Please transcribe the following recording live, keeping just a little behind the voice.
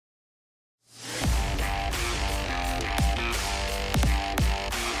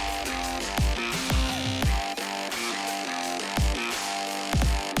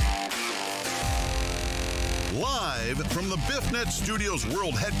BiffNet Studios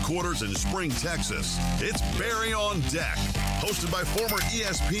World Headquarters in Spring, Texas, it's Barry on Deck, hosted by former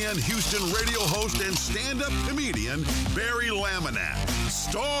ESPN Houston radio host and stand-up comedian Barry Laminack,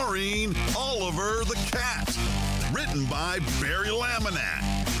 starring Oliver the Cat. Written by Barry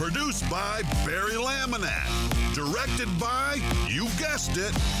Laminack, produced by Barry Laminack, directed by, you guessed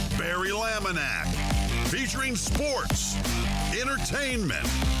it, Barry Laminack. Featuring sports, entertainment,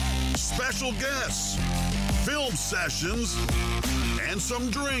 special guests, film sessions, and some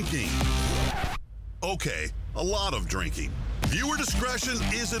drinking. Okay, a lot of drinking. Viewer discretion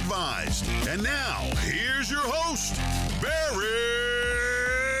is advised. And now, here's your host, Barry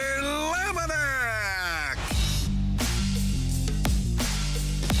Laminack.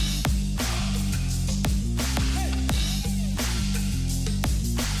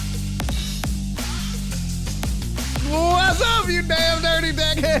 What's up, you damn dirty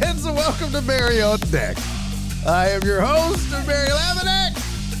deckheads? Welcome to Barry on Deck. I am your host, Barry Laminack.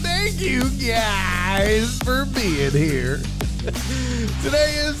 Thank you guys for being here.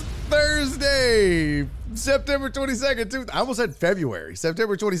 Today is Thursday, September 22nd. I almost said February.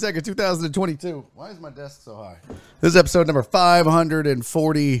 September 22nd, 2022. Why is my desk so high? This is episode number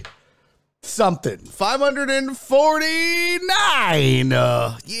 540 something. 549.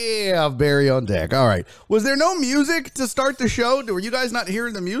 Yeah, Barry on Deck. All right. Was there no music to start the show? Were you guys not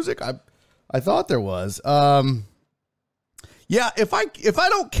hearing the music? I thought there was. Yeah, if I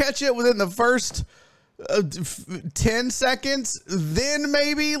don't catch it within the first 10 seconds, then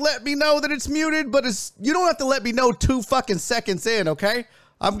maybe let me know that it's muted, but you don't have to let me know 2 fucking seconds in, okay?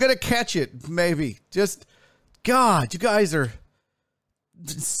 I'm going to catch it, maybe. Just, God, you guys are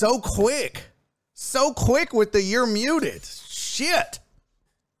so quick. So quick with the you're muted. Shit.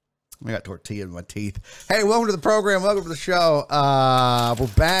 I got tortilla in my teeth. Hey, welcome to the program. Welcome to the show. We're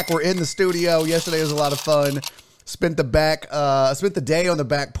back. We're in the studio. Yesterday was a lot of fun. Spent the day on the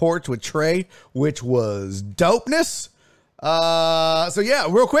back porch with Trey, which was dopeness. So yeah,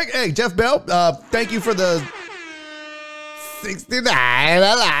 real quick. Hey, Jeff Bell, thank you for the 69.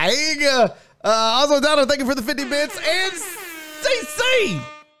 Also, Donald, thank you for the 50 bits. And CC,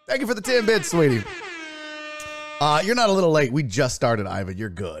 thank you for the 10 bits, sweetie. You're not a little late. We just started, Ivan. You're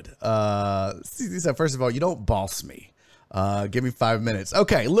good. CC said, first of all, you don't boss me. Give me 5 minutes.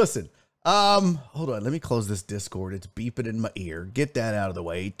 Okay, listen. Hold on. Let me close this Discord. It's beeping in my ear. Get that out of the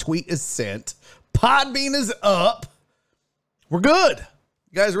way. Tweet is sent. Podbean is up. We're good.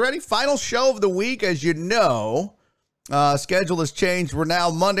 You guys ready? Final show of the week, as you know. Schedule has changed. We're now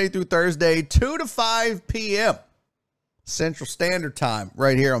Monday through Thursday, 2 to 5 p.m. Central Standard Time,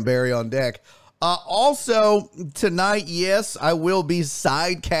 right here on Barry on Deck. Also, tonight, yes, I will be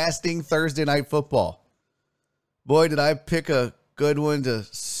sidecasting Thursday Night Football. Boy, did I pick a good one to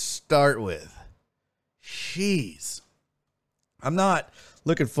start with. Jeez. I'm not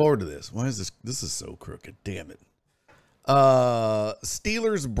looking forward to this. Why is this? This is so crooked. Damn it.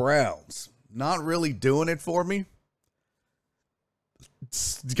 Steelers Browns. Not really doing it for me.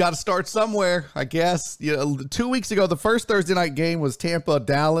 It's got to start somewhere, I guess. 2 weeks ago, the first Thursday night game was Tampa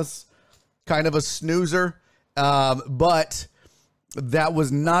Dallas. Kind of a snoozer. But that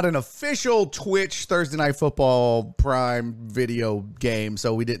was not an official Twitch Thursday Night Football Prime video game,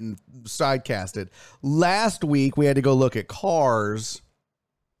 so we didn't sidecast it. Last week, we had to go look at cars,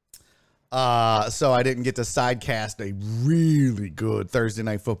 so I didn't get to sidecast a really good Thursday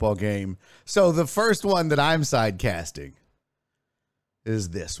Night Football game. So the first one that I'm sidecasting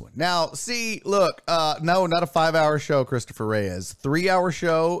is this one. Now, see, look, no, not a 5-hour show, Christopher Reyes. 3-hour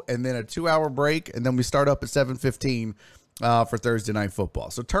show, and then a 2-hour break, and then we start up at 7:15 for Thursday Night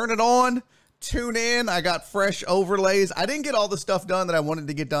Football. So turn it on, tune in. I got fresh overlays. I didn't get all the stuff done that I wanted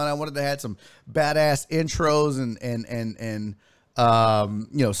to get done. I wanted to have some badass intros and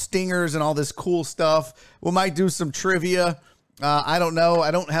stingers and all this cool stuff. We might do some trivia. I don't know. I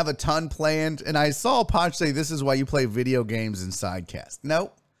don't have a ton planned. And I saw Podge say this is why you play video games in Sidecast.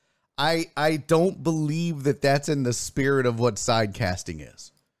 No, I don't believe that that's in the spirit of what Sidecasting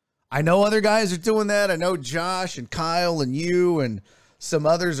is. I know other guys are doing that. I know Josh and Kyle and you and some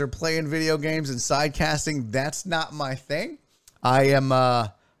others are playing video games and Sidecasting. That's not my thing. I am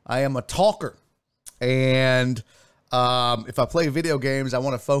a talker. And if I play video games, I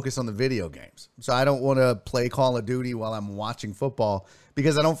want to focus on the video games. So I don't want to play Call of Duty while I'm watching football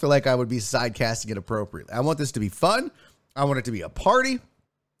because I don't feel like I would be sidecasting it appropriately. I want this to be fun. I want it to be a party.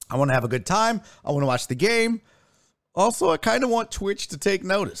 I want to have a good time. I want to watch the game. Also, I kind of want Twitch to take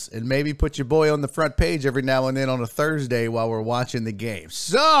notice and maybe put your boy on the front page every now and then on a Thursday while we're watching the game.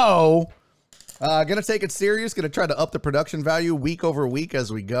 So, going to take it serious. Going to try to up the production value week over week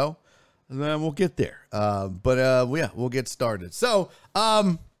as we go. then we'll get there. Yeah, we'll get started. So,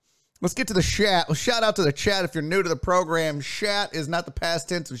 let's get to the chat. Well, shout out to the chat. If you're new to the program, chat is not the past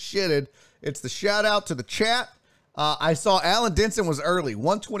tense of shitted. It's the shout out to the chat. I saw Alan Denson was early,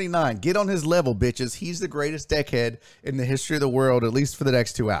 129. Get on his level, bitches. He's the greatest deckhead in the history of the world, at least for the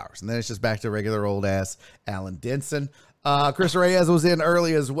next 2 hours. And then it's just back to regular old ass Alan Denson. Chris Reyes was in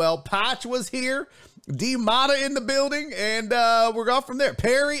early as well. Potch was here. D Mata in the building, and we're off from there.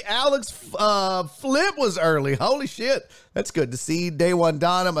 Perry, Alex, Flip was early. Holy shit. That's good to see. Day one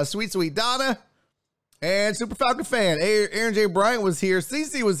Donna, my sweet, sweet Donna. And Super Falcon fan. Aaron J. Bryant was here.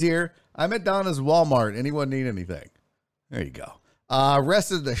 CC was here. I'm at Donna's Walmart. Anyone need anything? There you go.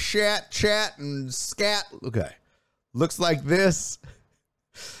 Rest of the chat and scat. Okay. Looks like this.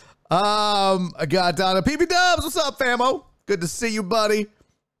 I got Donna. PB Dubs, what's up, famo? Good to see you, buddy.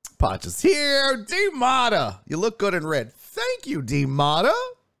 Potch is here. D-Mata. You look good in red. Thank you, D-Mata.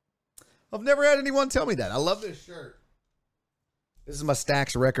 I've never had anyone tell me that. I love this shirt. This is my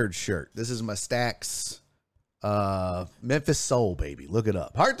Stax Records shirt. This is my Stax Memphis Soul, baby. Look it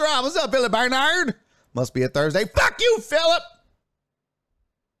up. Heartthrob, what's up, Billy Barnard? Must be a Thursday. Fuck you, Philip.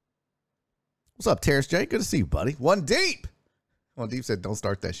 What's up, Terrace J? Good to see you, buddy. One Deep. One Deep said, don't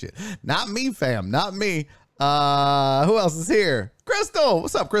start that shit. Not me, fam. Not me. Who else is here? Crystal.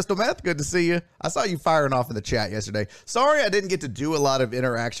 What's up, Crystal Meth? Good to see you. I saw you firing off in the chat yesterday. Sorry I didn't get to do a lot of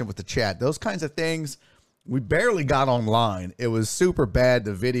interaction with the chat. Those kinds of things, we barely got online. It was super bad,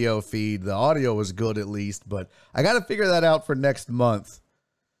 the video feed. The audio was good at least, but I got to figure that out for next month.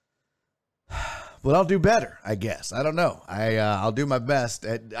 But I'll do better, I guess. I don't know. I'll do my best.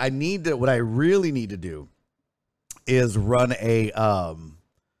 What I really need to do is run a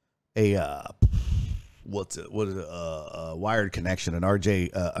wired connection,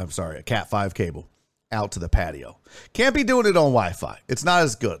 a Cat 5 cable out to the patio. Can't be doing it on Wi-Fi. It's not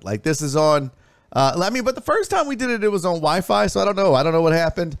as good. Like this is on, but the first time we did it, it was on Wi-Fi. So I don't know what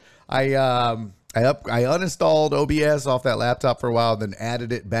happened. I uninstalled OBS off that laptop for a while, then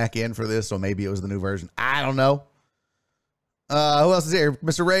added it back in for this. So maybe it was the new version. I don't know. Who else is here?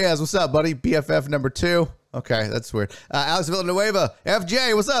 Mr. Reyes, what's up, buddy? BFF number 2. Okay, that's weird. Alex Villanueva.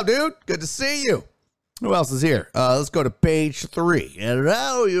 FJ, what's up, dude? Good to see you. Who else is here? Let's go to page 3. And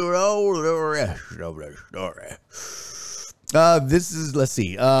now you know the rest of the story. Let's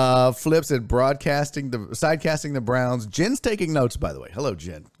see. Flip said sidecasting the Browns. Jen's taking notes, by the way. Hello,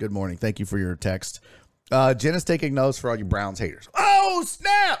 Jen. Good morning. Thank you for your text. Jen is taking notes for all you Browns haters. Oh,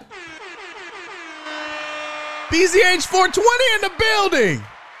 snap! BZH 420 in the building.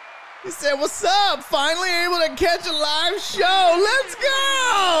 He said, what's up? Finally able to catch a live show. Let's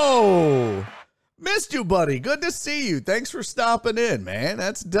go. Missed you, buddy. Good to see you. Thanks for stopping in, man.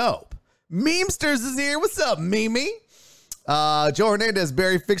 That's dope. Memesters is here. What's up, Mimi? Joe Hernandez,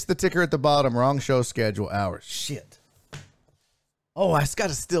 Barry, fix the ticker at the bottom. Wrong show schedule hours. Shit. Oh, I got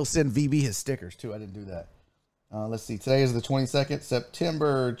to still send VB his stickers, too. I didn't do that. Let's see. Today is the 22nd,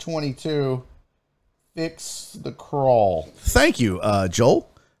 September 22. Fix the crawl. Thank you, Joel.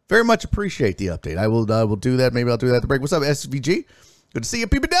 Very much appreciate the update. I will do that. Maybe I'll do that at the break. What's up, SVG? Good to see you,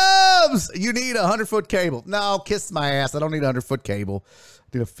 Peepy Dubs. You need a 100-foot cable. No, kiss my ass. I don't need a 100-foot cable.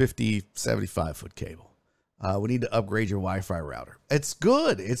 I need a 50, 75-foot cable. We need to upgrade your Wi-Fi router. It's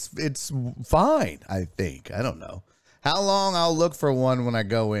good. It's fine, I think. I don't know. How long I'll look for one when I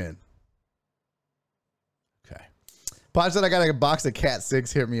go in. Okay. Pod said I got a box of Cat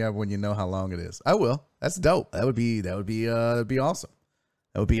 6. Hit me up when you know how long it is. I will. That's dope. That'd be awesome.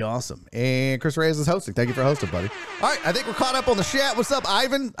 That would be awesome. And Chris Reyes is hosting. Thank you for hosting, buddy. All right, I think we're caught up on the chat. What's up,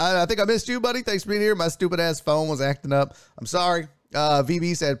 Ivan? I think I missed you, buddy. Thanks for being here. My stupid-ass phone was acting up. I'm sorry.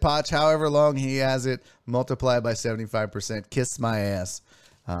 VB said, Potch, however long he has it, multiply by 75%. Kiss my ass.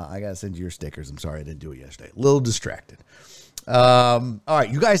 I got to send you your stickers. I'm sorry I didn't do it yesterday. A little distracted. All right,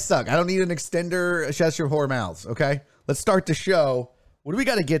 you guys suck. I don't need an extender. Shut your whore mouths, okay? Let's start the show. What do we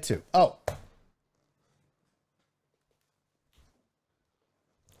got to get to? Oh.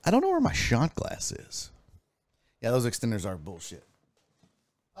 I don't know where my shot glass is. Yeah, those extenders are bullshit.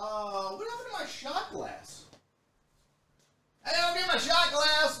 What happened to my shot glass? Hey, don't get my shot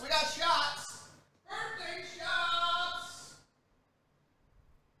glass. We got shots. Birthday shots.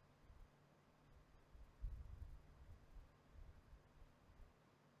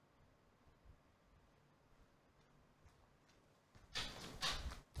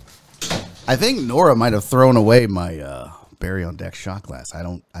 I think Nora might have thrown away my Barry on Deck shot glass. I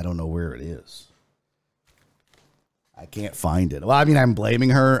don't know where it is. I can't find it. Well, I mean, I'm blaming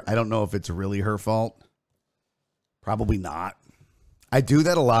her. I don't know if it's really her fault. Probably not. I do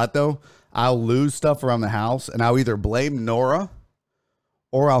that a lot though. I'll lose stuff around the house and I'll either blame Nora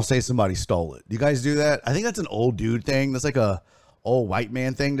or I'll say somebody stole it. Do you guys do that? I think that's an old dude thing. That's like a old white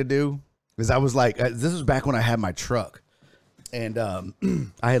man thing to do. Because I was like, this was back when I had my truck. And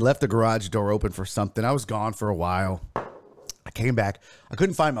I had left the garage door open for something. I was gone for a while. I came back. I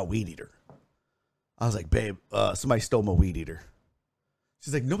couldn't find my weed eater. I was like, babe, somebody stole my weed eater.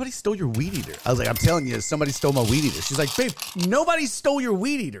 She's like, nobody stole your weed eater. I was like, I'm telling you, somebody stole my weed eater. She's like, babe, nobody stole your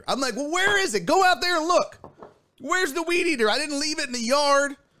weed eater. I'm like, well, where is it? Go out there and look. Where's the weed eater? I didn't leave it in the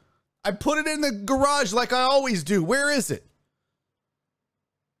yard. I put it in the garage like I always do. Where is it?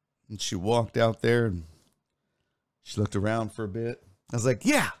 And she walked out there and she looked around for a bit. I was like,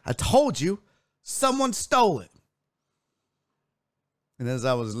 yeah, I told you. Someone stole it. And as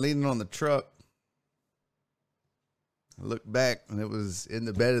I was leaning on the truck, I looked back and it was in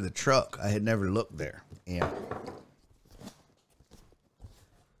the bed of the truck. I had never looked there. And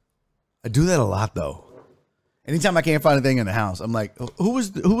I do that a lot though. Anytime I can't find anything in the house, I'm like, who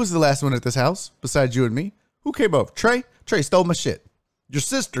was the last one at this house besides you and me? Who came over? Trey? Trey stole my shit. Your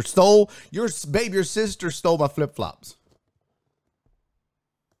sister stole your sister stole my flip-flops.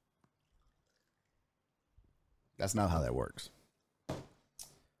 That's not how that works.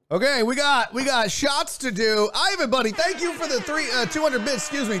 Okay, we got shots to do. Ivan, buddy, thank you for the 200 bits.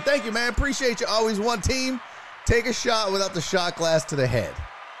 Excuse me. Thank you, man. Appreciate you. Always one team. Take a shot without the shot glass to the head.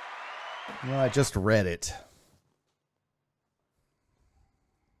 Well, I just read it.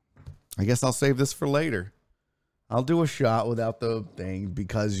 I guess I'll save this for later. I'll do a shot without the thing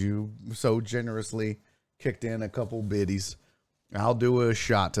because you so generously kicked in a couple biddies. I'll do a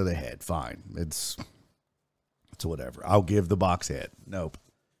shot to the head. Fine. It's whatever. I'll give the box head. Nope.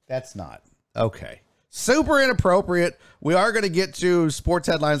 That's not. Okay. Super inappropriate. We are going to get to sports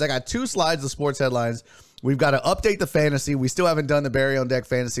headlines. I got 2 slides of sports headlines. We've got to update the fantasy. We still haven't done the Barry on Deck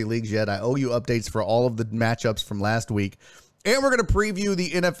fantasy leagues yet. I owe you updates for all of the matchups from last week. And we're going to preview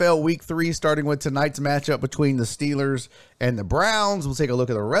the NFL Week 3, starting with tonight's matchup between the Steelers and the Browns. We'll take a look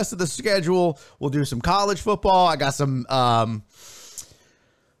at the rest of the schedule. We'll do some college football. I got some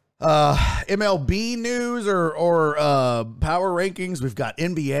MLB news or power rankings. We've got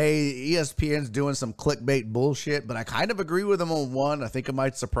NBA. ESPN's doing some clickbait bullshit, but I kind of agree with them on one. I think it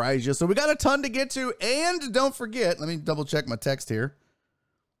might surprise you. So we got a ton to get to. And don't forget, let me double check my text here.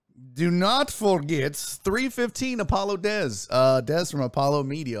 Do not forget 3:15 Apollo Dez. Dez from Apollo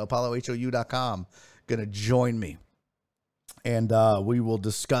Media, ApolloHOU.com, gonna join me. And we will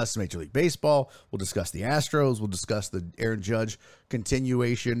discuss Major League Baseball. We'll discuss the Astros. We'll discuss the Aaron Judge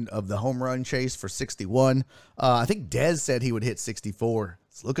continuation of the home run chase for 61. I think Dez said he would hit 64.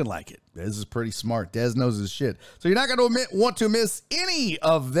 It's looking like it. Dez is pretty smart. Dez knows his shit. So you're not going to want to miss any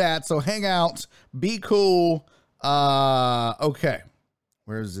of that. So hang out. Be cool. Okay.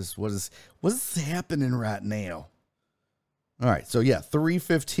 Where is this? What is happening right now? All right. So yeah,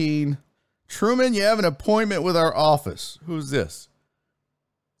 3:15. Truman, you have an appointment with our office. Who's this?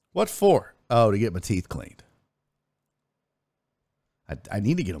 What for? Oh, to get my teeth cleaned. I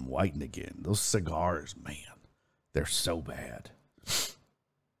need to get them whitened again. Those cigars, man, they're so bad.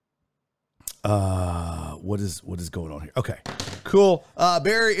 What is going on here? Okay, cool.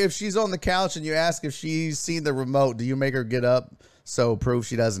 Barry, if she's on the couch and you ask if she's seen the remote, do you make her get up so prove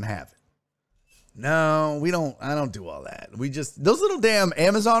she doesn't have it? No, we don't. I don't do all that. We just, those little damn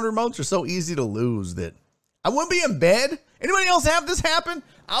Amazon remotes are so easy to lose that I wouldn't be in bed. Anybody else have this happen?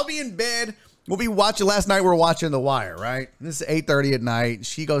 I'll be in bed. We'll be watching. Last night we were watching The Wire, right? This is 8:30 at night.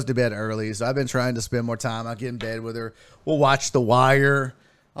 She goes to bed early, so I've been trying to spend more time. I'll get in bed with her. We'll watch The Wire.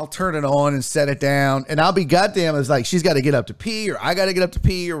 I'll turn it on and set it down, and I'll be goddamn. It's like she's got to get up to pee, or I got to get up to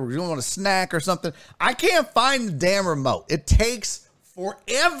pee, or we don't want a snack or something. I can't find the damn remote. It takes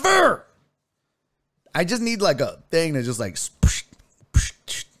forever. I just need like a thing that just like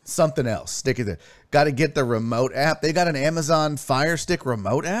something else. Stick it there. Got to get the remote app. They got an Amazon Fire Stick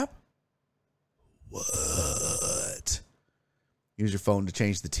remote app. What? Use your phone to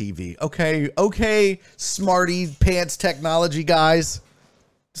change the TV. Okay, smarty pants technology guys.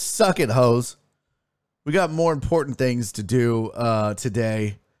 Suck it, hoes. We got more important things to do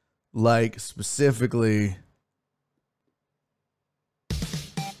today, like specifically.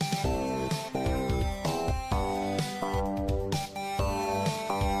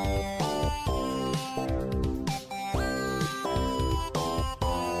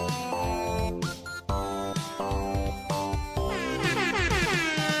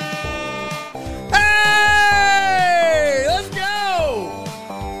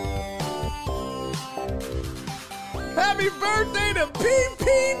 Happy birthday to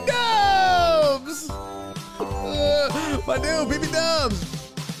PP Dubs! My dude, PP Dubs.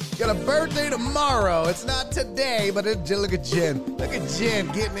 got a birthday tomorrow. It's not today, but look at Jen. Look at Jen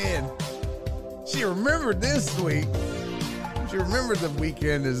getting in. She remembered this week. She remembered the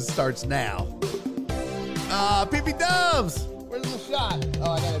weekend starts now. PP Dubs, where's the shot?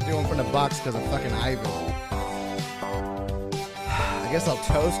 Oh, I gotta do one from the box because I'm fucking Ivan. I guess I'll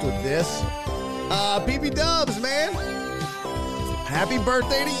toast with this. PP Dubs, man. Happy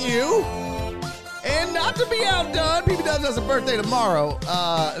birthday to you. And not to be outdone, PP Dubs has a birthday tomorrow.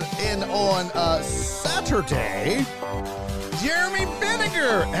 And on Saturday, Jeremy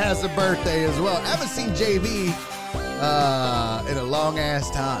Vinegar has a birthday as well. I haven't seen JB in a long ass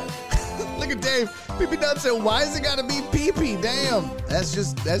time. Look at Dave. PP Dubs said, why is it gotta be PP? Damn.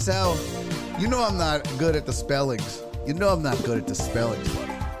 That's how, you know I'm not good at the spellings. You know I'm not good at the spellings,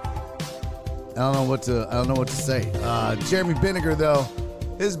 buddy. I don't know what to say. Jeremy Vinegar, though,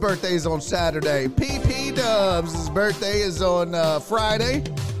 his birthday is on Saturday. PP Dubs, his birthday is on Friday.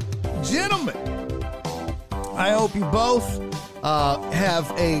 Gentlemen, I hope you both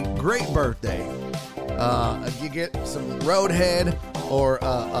have a great birthday. If you get some Roadhead or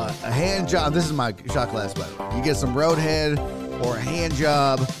a hand job, this is my shot glass, by the way. You get some Roadhead or a hand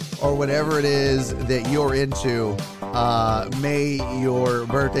job or whatever it is that you're into. May your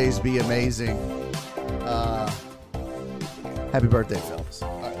birthdays be amazing. Happy birthday, fellas.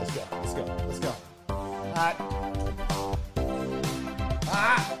 All right, let's go. Hot.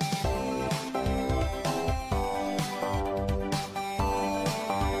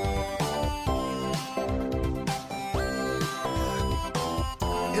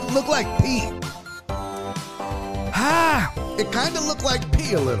 It looked like pee. It kind of looked like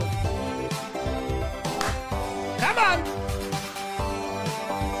pee a little. Come on.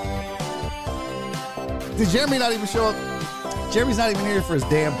 Did Jeremy not even show up? Jeremy's not even here for his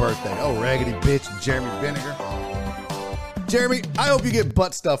damn birthday. Oh, raggedy bitch, Jeremy Vinegar. Jeremy, I hope you get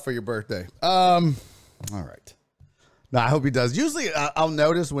butt stuff for your birthday. All right. No, I hope he does. Usually I'll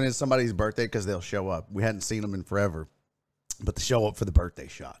notice when it's somebody's birthday because they'll show up. We hadn't seen them in forever, but they show up for the birthday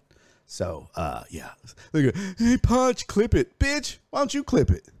shot. So, yeah. Look at, hey, Punch, clip it. Bitch, why don't you clip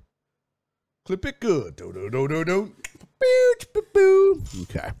it? Clip it good. Do.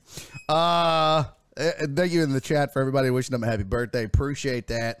 Okay. Thank you in the chat for everybody wishing them a happy birthday. Appreciate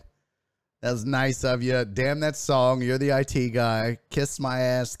that. That was nice of you. Damn that song. You're the IT guy. Kiss my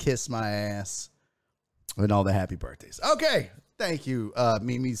ass. And all the happy birthdays. Okay. Thank you.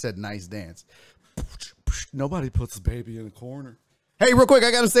 Mimi said nice dance. Nobody puts the baby in the corner. Hey, real quick, I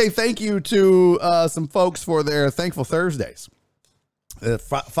got to say thank you to some folks for their Thankful Thursdays.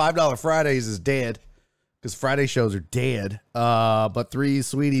 $5 Fridays is dead because Friday shows are dead. But three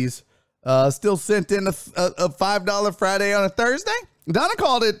sweeties still sent in a $5 Friday on a Thursday. Donna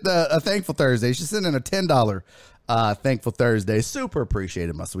called it a Thankful Thursday. She sent in a $10 Thankful Thursday. Super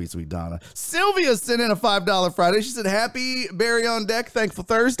appreciated, my sweet, sweet Donna. Sylvia sent in a $5 Friday. She said, happy Barry on Deck Thankful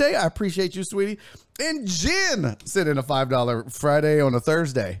Thursday. I appreciate you, sweetie. And Jen sent in a $5 Friday on a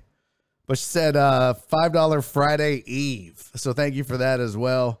Thursday. But she said $5 Friday Eve. So thank you for that as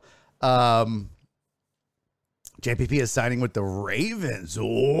well. JPP is signing with the Ravens.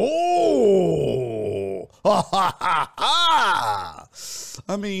 Oh,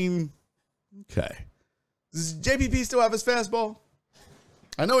 I mean, okay. Does JPP still have his fastball?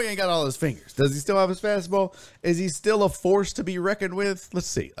 I know he ain't got all his fingers. Does he still have his fastball? Is he still a force to be reckoned with? Let's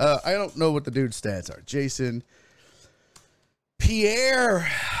see. I don't know what the dude's stats are. Jason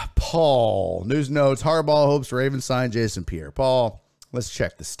Pierre-Paul. News notes. Harbaugh hopes Ravens sign Jason Pierre-Paul. Let's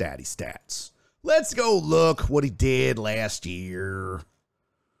check the stats. Let's go look what he did last year.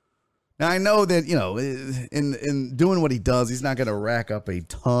 Now, I know that, you know, in doing what he does, he's not going to rack up a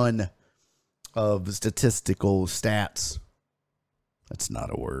ton of statistical stats. That's not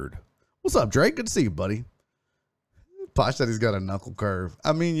a word. What's up, Drake? Good to see you, buddy. Posh said he's got a knuckle curve.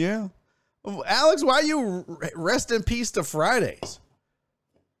 I mean, yeah. Alex, why you rest in peace to Fridays?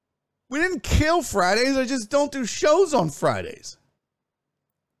 We didn't kill Fridays. I just don't do shows on Fridays.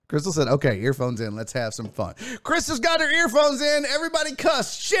 Crystal said, okay, earphones in. Let's have some fun. Crystal's got her earphones in. Everybody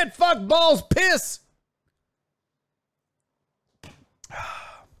cuss. Shit, fuck, balls, piss.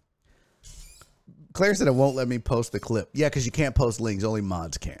 Claire said it won't let me post the clip. Yeah, because you can't post links. Only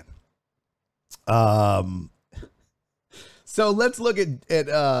mods can. So let's look at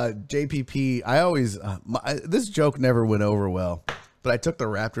JPP. I always, this joke never went over well, but I took the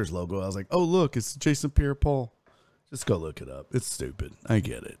Raptors logo. I was like, oh, look, it's Jason Pierre-Paul. Just go look it up. It's stupid. I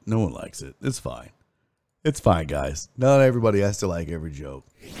get it. No one likes it. It's fine. It's fine, guys. Not everybody has to like every joke.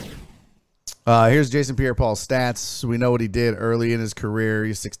 Here's Jason Pierre-Paul's stats. We know what he did early in his career.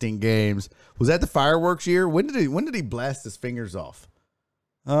 He's 16 games. Was that the fireworks year? When did he blast his fingers off?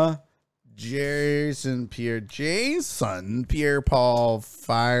 Huh? Jason Pierre-Paul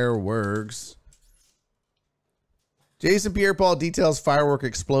fireworks. Jason Pierre-Paul details firework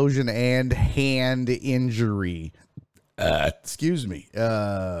explosion and hand injury. Excuse me.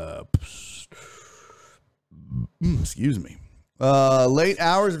 Excuse me. Late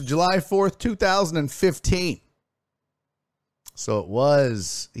hours of July 4th, 2015. So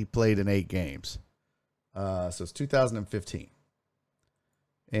he played in 8 games. So it's 2015.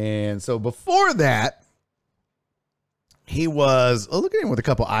 And so before that, he was, look at him with a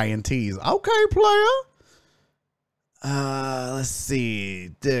couple INTs. Okay, player. Let's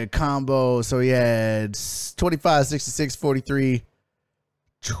see. The combo. So he had 25, 66, 43,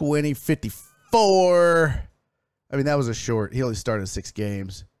 20, 54. I mean, that was a short. He only started 6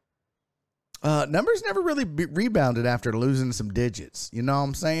 games. Numbers never really rebounded after losing some digits. You know what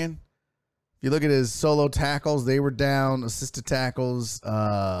I'm saying? If you look at his solo tackles, they were down. Assisted tackles,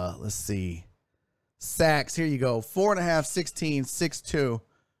 let's see. Sacks, here you go. 4.5, 16, 6-2,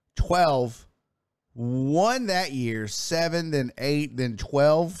 12. 1 that year, 7, then 8, then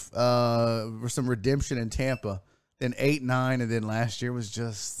 12. For some redemption in Tampa. Then 8, 9, and then last year was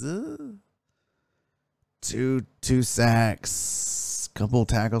just two sacks, couple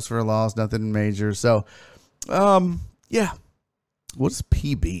tackles for a loss, nothing major. So, yeah. What's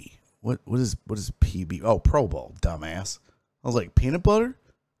PB? What is PB? Oh, Pro Bowl, dumbass. I was like, peanut butter?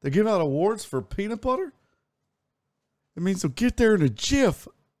 They give out awards for peanut butter? It means they'll get there in a jiff.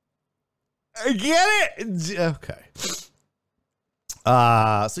 I get it. Okay.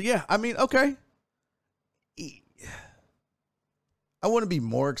 So yeah, I mean, okay. I want to be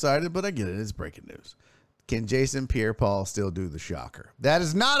more excited, but I get it. It's breaking news. Can Jason Pierre-Paul still do the shocker? That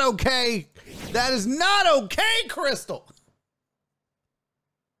is not okay. That is not okay, Crystal.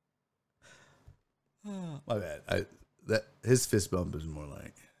 My bad. His fist bump is more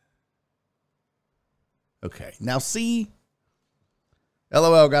like. Okay. Now see.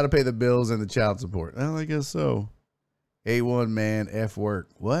 LOL, got to pay the bills and the child support. Well, I guess so. A1 man, F work.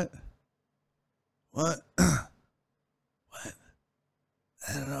 What? What? I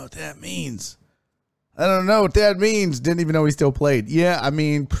don't know what that means. Didn't even know he still played. Yeah, I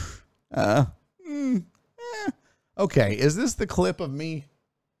mean, okay. Is this the clip of me?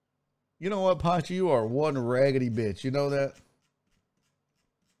 You know what, Pachi? You are one raggedy bitch. You know that?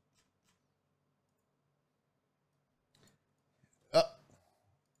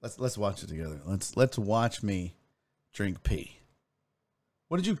 Let's watch it together. Let's watch me drink pee.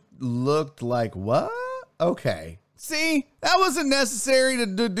 What did you look like? What? Okay. See, that wasn't necessary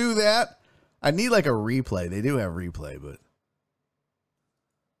to do that. I need like a replay. They do have replay, but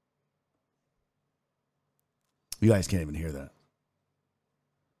you guys can't even hear that.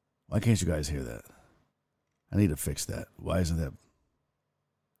 Why can't you guys hear that? I need to fix that. Why isn't that?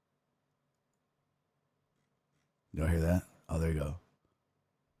 You don't hear that? Oh, there you go.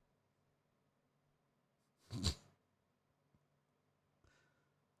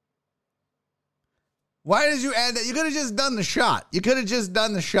 Why did you add that? You could have just done the shot.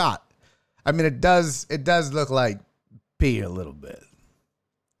 I mean, it does look like pee a little bit.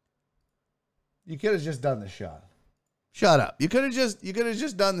 You could have just done the shot. Shut up. You could have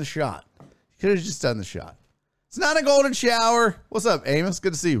just done the shot. It's not a golden shower. What's up, Amos?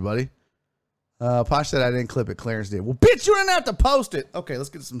 Good to see you, buddy. Posh said I didn't clip it. Clarence did. Well, bitch, you didn't have to post it. Okay, let's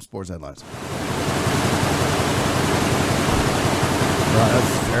get some sports headlines. Wow,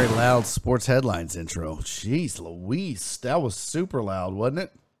 that's a very loud sports headlines intro. Jeez Louise. That was super loud, wasn't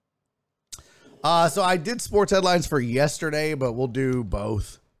it? So I did sports headlines for yesterday, but we'll do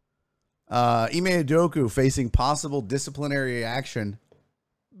both. Ime Udoka facing possible disciplinary action,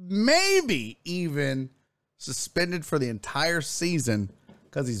 maybe even suspended for the entire season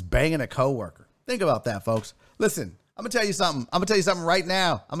because he's banging a coworker. Think about that, folks. Listen, I'm going to tell you something. Right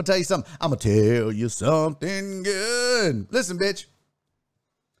now. I'm going to tell you something good. Listen, bitch.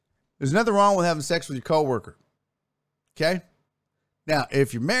 There's nothing wrong with having sex with your coworker. Okay? Now,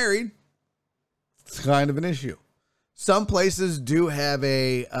 if you're married, it's kind of an issue. Some places do have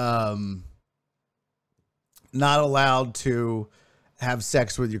a not allowed to have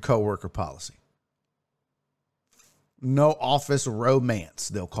sex with your coworker policy. No office romance,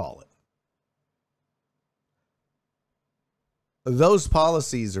 they'll call it. Those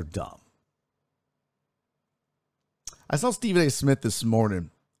policies are dumb. I saw Stephen A. Smith this morning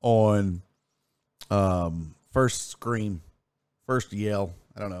on First Yell,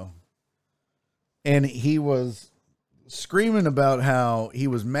 I don't know. And he was screaming about how he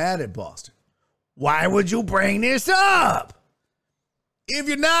was mad at Boston. Why would you bring this up? if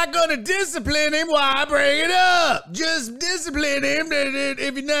you're not going to discipline him, why bring it up? Just discipline him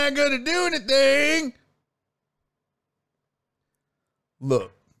if you're not going to do anything.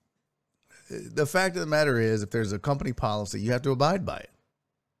 Look, the fact of the matter is, if there's a company policy, you have to abide by it.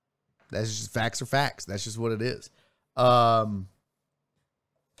 That's just facts are facts. That's just what it is.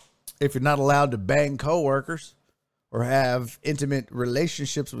 If you're not allowed to bang coworkers or have intimate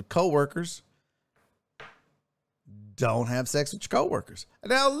relationships with coworkers, don't have sex with your coworkers.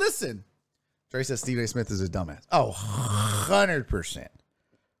 Now, listen. Trey says Stephen A. Smith is a dumbass. Oh, 100%.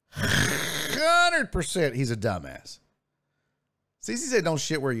 100% he's a dumbass. CC said don't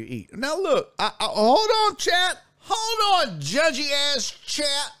shit where you eat. Now, look. Hold on, chat. Hold on, judgy-ass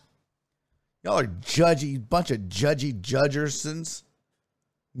chat. Y'all are judgy, bunch of judgy judgersons.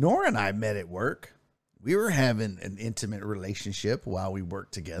 Nora and I met at work. We were having an intimate relationship while we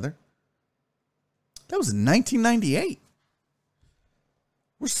worked together. That was in 1998.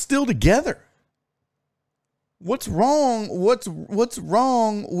 We're still together. What's wrong? What's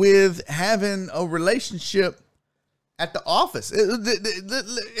wrong with having a relationship at the office?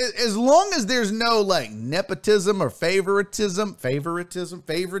 As long as there's no like nepotism or favoritism,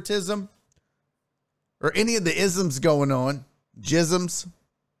 or any of the isms going on, jisms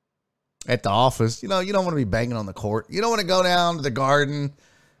at the office. You know, you don't want to be banging on the court. You don't want to go down to the garden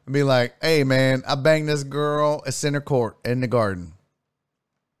and be like, hey, man, I banged this girl at center court in the garden.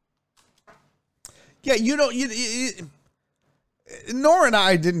 Yeah, you don't. Nora and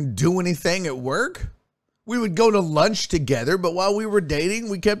I didn't do anything at work. We would go to lunch together, but while we were dating,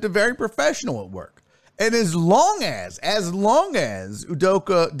 we kept it very professional at work. And as long as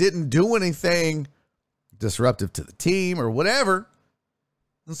Udoka didn't do anything disruptive to the team or whatever,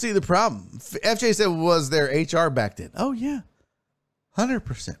 let's see the problem. FJ said, was there HR back then? Oh, yeah.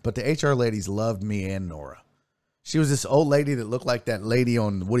 100%. But the HR ladies loved me and Nora. She was this old lady that looked like that lady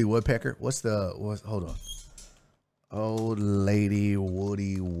on Woody Woodpecker. Hold on. Old lady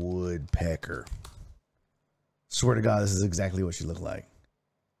Woody Woodpecker. Swear to God, this is exactly what she looked like.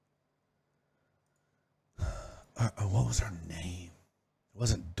 What was her name? It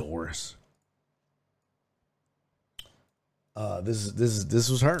wasn't Doris. This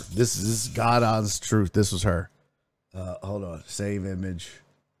was her. This is God honest truth. This was her. Hold on. Save image.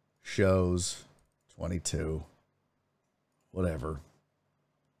 Shows 22. Whatever.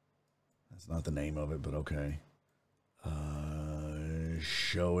 That's not the name of it, but okay.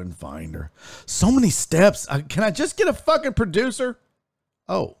 Show and finder. So many steps. Can I just get a fucking producer?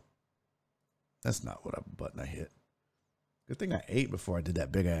 Oh. That's not what button I hit. Good thing I ate before I did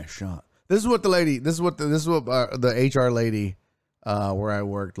that big ass shot. This is what the HR lady where I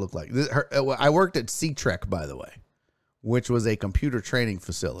worked looked like. I worked at C-Trek, by the way, which was a computer training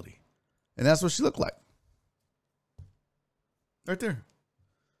facility. And that's what she looked like. Right there.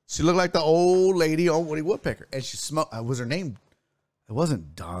 She looked like the old lady on Woody Woodpecker. And she smoked. Was her name? It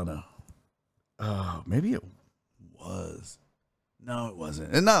wasn't Donna. Maybe it was. No, it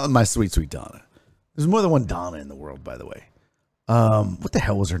wasn't. And not my sweet, sweet Donna. There's more than one Donna in the world, by the way. What the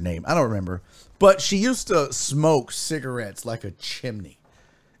hell was her name? I don't remember. But she used to smoke cigarettes like a chimney.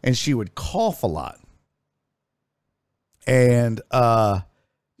 And she would cough a lot. And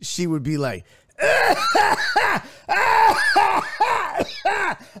she would be like,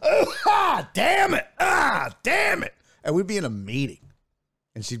 damn it. Damn it. And we'd be in a meeting.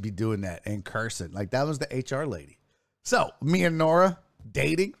 And she'd be doing that and cursing. Like, that was the HR lady. So, me and Nora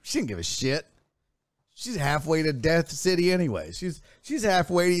dating. She didn't give a shit. She's halfway to Death City anyways. She's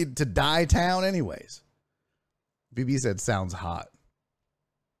halfway to Die Town anyways. BB said, sounds hot.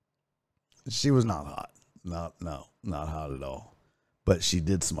 She was not hot. Not hot at all. But she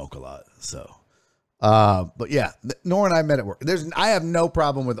did smoke a lot. So, but yeah, Nora and I met at work. I have no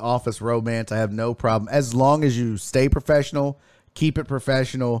problem with office romance. I have no problem. As long as you stay professional, keep it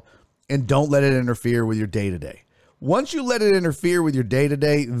professional, and don't let it interfere with your day-to-day. Once you let it interfere with your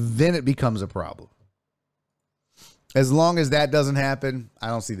day-to-day, then it becomes a problem. As long as that doesn't happen, I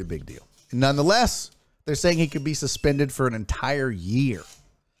don't see the big deal. Nonetheless, they're saying he could be suspended for an entire year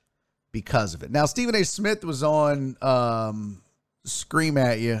because of it. Now, Stephen A. Smith was on Scream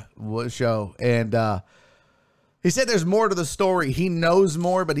at You show, and he said there's more to the story. He knows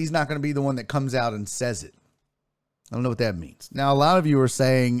more, but he's not going to be the one that comes out and says it. I don't know what that means. Now, a lot of you are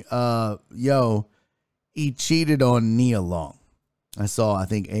saying, he cheated on Nia Long. I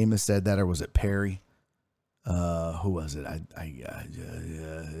think Amos said that, or was it Perry? Who was it?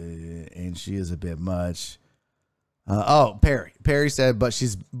 And she is a bit much. Perry. Perry said, but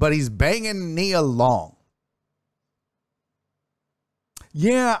he's banging Nia Long.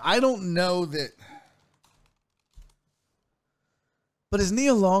 Yeah, I don't know that. But is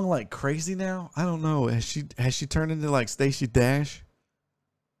Nia Long like crazy now? I don't know. Has she turned into like Stacey Dash?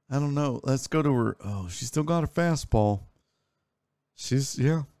 I don't know. Let's go to her. Oh, she still got her fastball. She's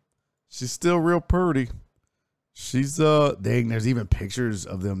still real pretty. She's dang, there's even pictures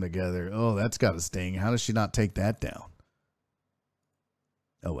of them together. Oh, that's got to sting. How does she not take that down?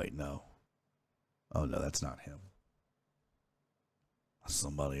 Oh wait, no. Oh no, that's not him. That's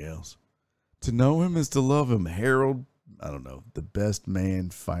somebody else. To know him is to love him. Harold, I don't know. The Best Man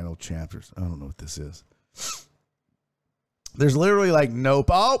final chapters. I don't know what this is. There's literally like nope.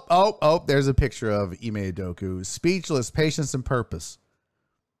 Oh, there's a picture of Ime Udoka. Speechless, patience, and purpose.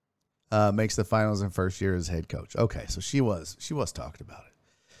 Makes the finals in first year as head coach. Okay, so she was talking about it.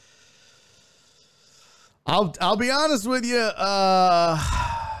 I'll be honest with you.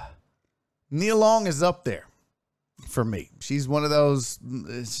 Nia Long is up there for me. She's one of those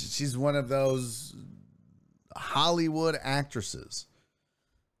Hollywood actresses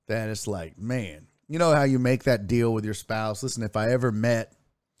that it's like, man, you know how you make that deal with your spouse? Listen, if I ever met,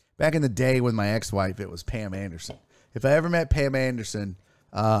 back in the day with my ex-wife, it was Pam Anderson. If I ever met Pam Anderson,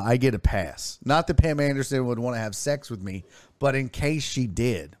 I get a pass. Not that Pam Anderson would want to have sex with me, but in case she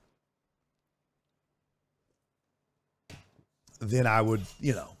did, then I would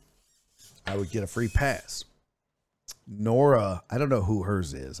get a free pass. Nora, I don't know who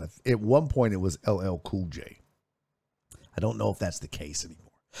hers is. At one point, it was LL Cool J. I don't know if that's the case anymore.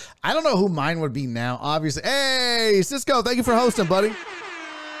 I don't know who mine would be now. Obviously, hey, Cisco, thank you for hosting, buddy.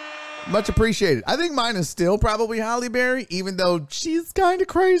 Much appreciated. I think mine is still probably Halle Berry, even though she's kind of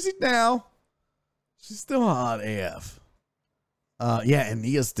crazy now. She's still hot AF. Yeah, and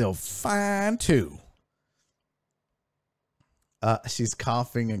Nia's still fine, too. She's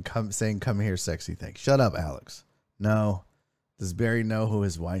coughing and saying, come here, sexy thing. Shut up, Alex. No. Does Barry know who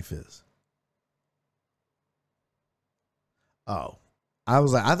his wife is? Oh. I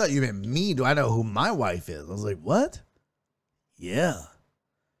was like, I thought you meant me. Do I know who my wife is? I was like, what? Yeah.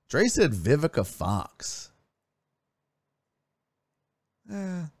 Dre said Vivica Fox.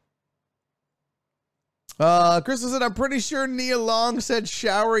 Crystal said, I'm pretty sure Nia Long said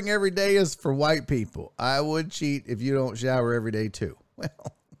showering every day is for white people. I would cheat if you don't shower every day too.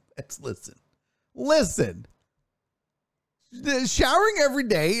 Well, let's listen. Showering every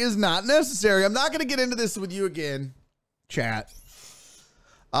day is not necessary. I'm not going to get into this with you again, chat.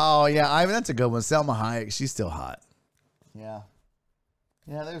 Oh, yeah, Ivan, that's a good one. Selma Hayek, she's still hot. Yeah.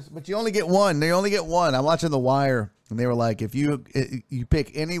 Yeah, but you only get one. They only get one. I'm watching The Wire, and they were like, if you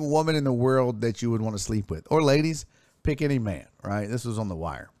pick any woman in the world that you would want to sleep with, or ladies, pick any man, right? This was on The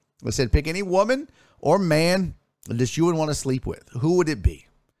Wire. They said pick any woman or man that you would want to sleep with. Who would it be?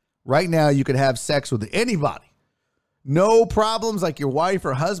 Right now, you could have sex with anybody. No problems, like your wife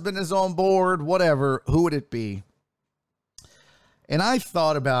or husband is on board, whatever. Who would it be? And I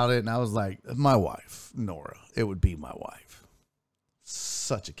thought about it, and I was like, my wife, Nora. It would be my wife.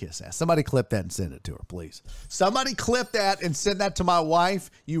 Such a kiss ass. Somebody clip that and send it to her, please. Somebody clip that and send that to my wife,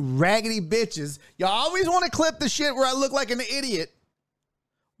 you raggedy bitches. Y'all always want to clip the shit where I look like an idiot.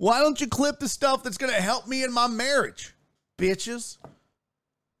 Why don't you clip the stuff that's going to help me in my marriage, bitches?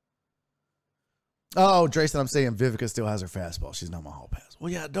 Oh, Drayson, I'm saying Vivica still has her fastball. She's not my hall pass.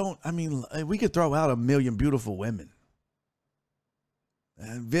 Well, yeah, we could throw out a million beautiful women.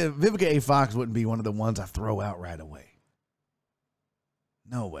 Vivica A. Fox wouldn't be one of the ones I throw out right away.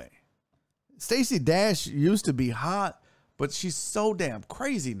 No way. Stacey Dash used to be hot, but she's so damn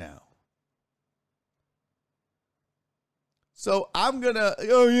crazy now. So I'm going to,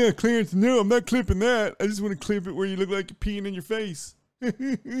 oh yeah, Clarence, no, I'm not clipping that. I just want to clip it where you look like you're peeing in your face.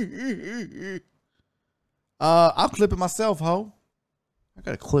 I'll clip it myself, ho. I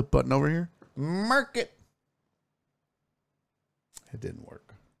got a clip button over here. Mark it. It didn't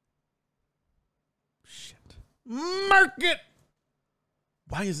work. Shit. Mark it.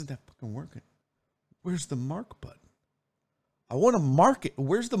 Why isn't that fucking working? Where's the mark button? I want to mark it.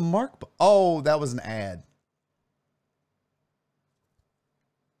 Where's the mark button? Oh, that was an ad.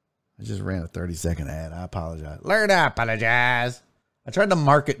 I just ran a 30-second ad. I apologize. Learn to apologize. I tried to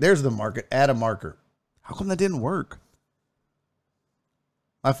mark it. There's the market. Add a marker. How come that didn't work?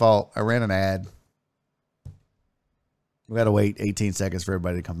 My fault. I ran an ad. We got to wait 18 seconds for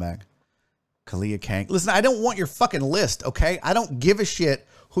everybody to come back. Kalia Kank. Listen, I don't want your fucking list, okay? I don't give a shit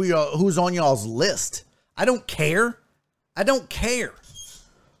who's on y'all's list. I don't care. I don't care.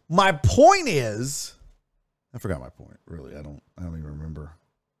 My point is, I forgot my point. Really, I don't even remember.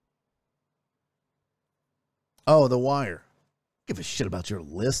 Oh, The Wire. Give a shit about your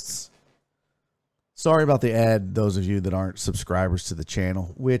lists. Sorry about the ad, those of you that aren't subscribers to the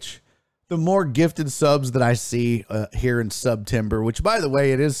channel, which the more gifted subs that I see here in September, which, by the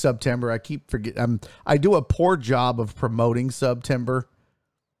way, it is September. I keep forgetting. I do a poor job of promoting September,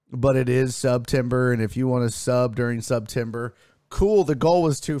 but it is September. And if you want to sub during September, cool. The goal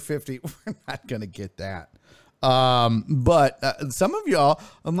was 250. We're not going to get that. But some of y'all,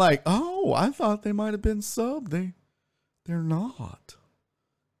 I'm like, oh, I thought they might have been sub. They're not.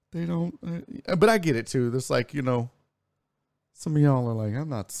 They don't. But I get it too. There's like, you know, some of y'all are like, I'm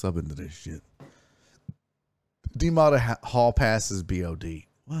not subbing to this shit. D-Mata Hall passes BOD.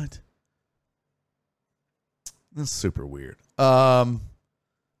 What? That's super weird. Yeah,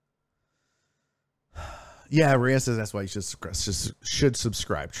 Rhea says that's why you should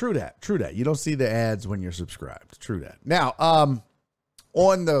subscribe. True that. You don't see the ads when you're subscribed. True that. Now,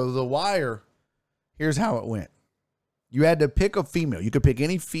 on the wire, here's how it went. You had to pick a female. You could pick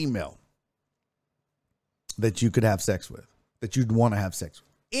any female that you could have sex with, that you'd want to have sex with.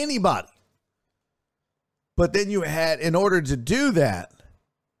 Anybody. But then you had, in order to do that,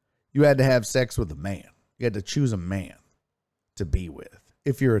 you had to have sex with a man. You had to choose a man to be with.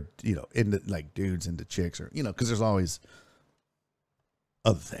 If you're, you know, into like dudes into chicks, or, you know, because there's always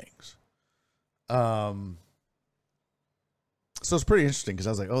other things. So it's pretty interesting because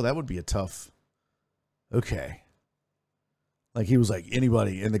I was like, oh, that would be a tough. Okay. Like he was like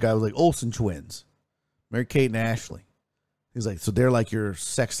anybody, and the guy was like Olsen twins, Mary Kate and Ashley. He's like, so they're like your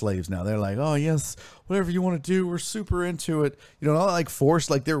sex slaves now. They're like, oh yes, whatever you want to do, we're super into it. You know, not like forced,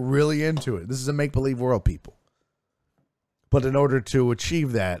 like they're really into it. This is a make believe world, people. But in order to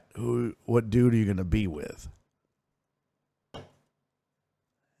achieve that, what dude are you going to be with? I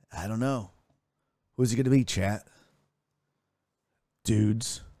don't know. Who's he going to be, chat?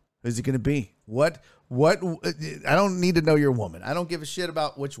 Dudes. Who's he going to be? What? I don't need to know your woman. I don't give a shit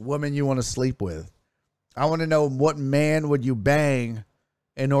about which woman you want to sleep with. I want to know what man would you bang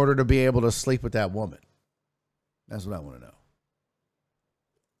in order to be able to sleep with that woman. That's what I want to know.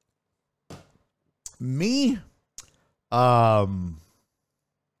 Me,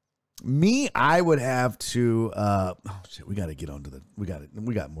 I would have to, oh shit, we got to get onto we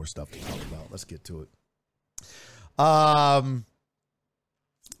got more stuff to talk about. Let's get to it.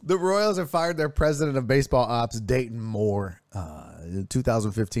 The Royals have fired their president of baseball ops, Dayton Moore.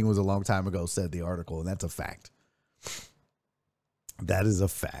 2015 was a long time ago, said the article, and that's a fact. That is a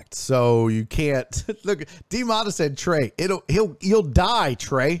fact. So you can't look. D-Mata said, Trey, you'll die,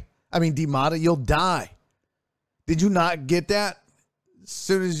 Trey. I mean, D-Mata, you'll die. Did you not get that? As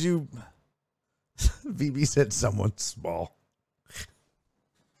soon as you, VB said someone small.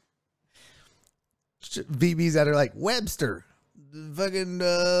 VB's at her like Webster. Fucking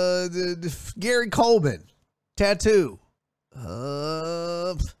Gary Coleman tattoo.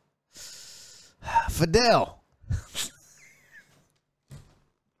 Fidel.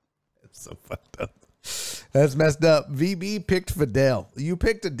 It's so fucked up. That's messed up. VB picked Fidel. You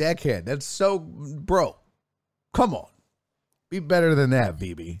picked a deckhead. That's so, bro. Come on. Be better than that,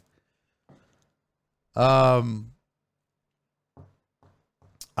 VB. I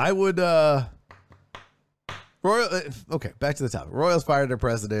would okay, back to the topic. Royals fired their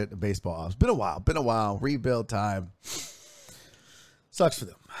president of baseball ops. Been a while. Rebuild time. Sucks for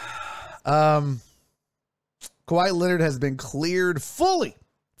them. Kawhi Leonard has been cleared fully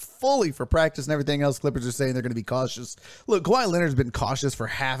for practice and everything else. Clippers are saying they're going to be cautious. Look, Kawhi Leonard's been cautious for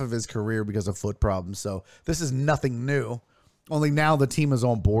half of his career because of foot problems, so this is nothing new. Only now the team is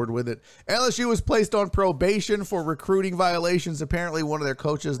on board with it. LSU was placed on probation for recruiting violations. Apparently one of their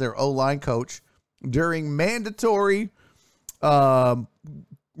coaches, their O-line coach, during mandatory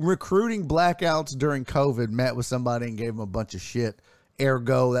recruiting blackouts during COVID, met with somebody and gave him a bunch of shit.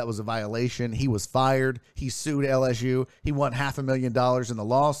 Ergo, that was a violation. He was fired. He sued LSU. He won $500,000 in the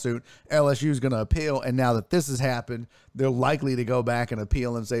lawsuit. LSU is going to appeal. And now that this has happened, they're likely to go back and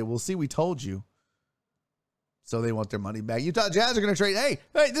appeal and say, well, see, we told you. So they want their money back. Utah Jazz are going to trade. Hey,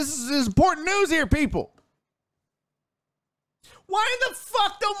 this is important news here, people. Why the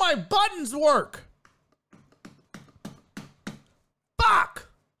fuck don't my buttons work? Fuck.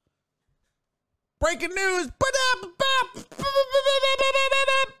 Breaking news.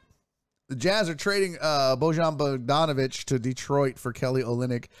 The Jazz are trading Bojan Bogdanovic to Detroit for Kelly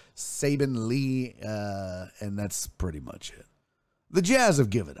Olynyk, Saben Lee, and that's pretty much it. The Jazz have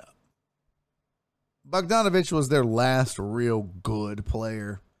given up. Bogdanovic was their last real good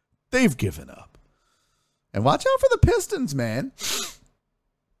player. They've given up. And watch out for the Pistons, man.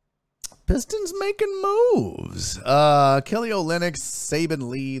 Pistons making moves. Kelly Olynyk, Saben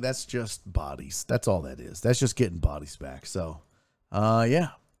Lee, that's just bodies. That's all that is. That's just getting bodies back. So, yeah,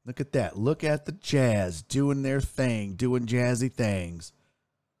 look at that. Look at the Jazz doing their thing, doing jazzy things.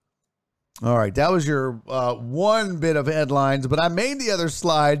 All right, that was your one bit of headlines, but I made the other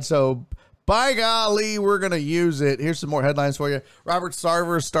slide, so by golly, we're going to use it. Here's some more headlines for you. Robert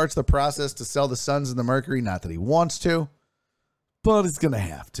Sarver starts the process to sell the Suns and the Mercury. Not that he wants to, but he's going to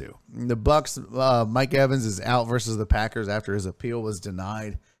have to. The Bucks, Mike Evans is out versus the Packers after his appeal was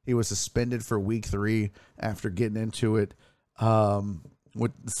denied. He was suspended for week 3 after getting into it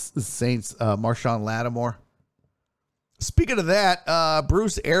with the Saints, Marshawn Lattimore. Speaking of that,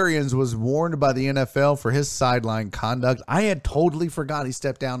 Bruce Arians was warned by the NFL for his sideline conduct. I had totally forgot he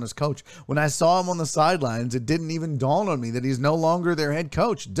stepped down as coach. When I saw him on the sidelines, it didn't even dawn on me that he's no longer their head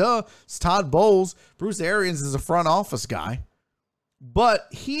coach. Duh, it's Todd Bowles. Bruce Arians is a front office guy. But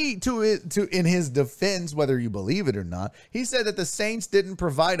he, in his defense, whether you believe it or not, he said that the Saints didn't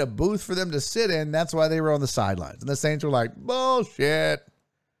provide a booth for them to sit in. That's why they were on the sidelines. And the Saints were like, bullshit.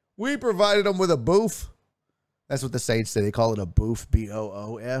 We provided them with a booth. That's what the Saints say. They call it a booth,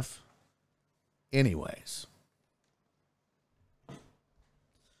 B-O-O-F. Anyways.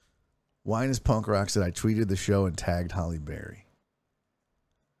 Wine is Punk Rock said, I tweeted the show and tagged Holly Berry.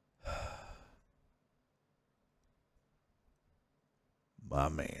 My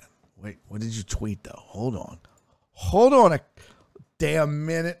man. Wait, what did you tweet, though? Hold on. Hold on a damn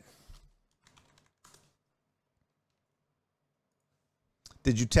minute.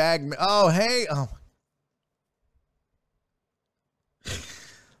 Did you tag me? Oh, hey. Oh,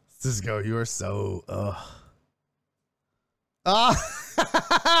 Cisco, you are so that's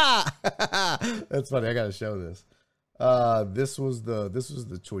funny. I gotta show this. This was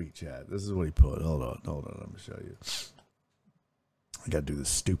the tweet, chat. This is what he put. Hold on. Let me show you. I gotta do this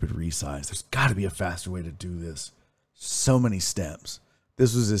stupid resize. There's gotta be a faster way to do this. So many steps.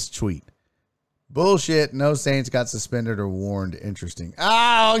 This was his tweet. Bullshit. No Saints got suspended or warned. Interesting.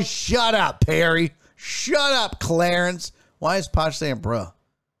 Oh, shut up, Perry. Shut up, Clarence. Why is Posh saying bruh?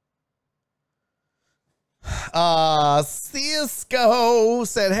 Cisco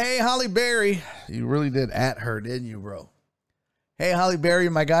said, hey, Holly Berry. You really did at her, didn't you, bro? Hey, Holly Berry,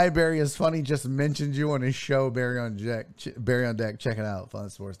 my guy Barry is funny. Just mentioned you on his show, Barry on Deck. Check it out.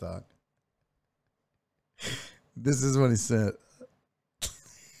 Fun Sports Talk. This is what he said.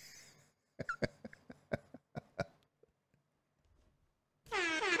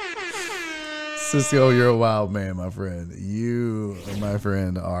 Cisco, you're a wild man, my friend. You, my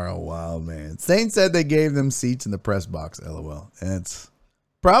friend, are a wild man. Saints said they gave them seats in the press box, LOL. And it's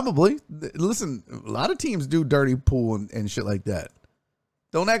probably, listen, a lot of teams do dirty pool and shit like that.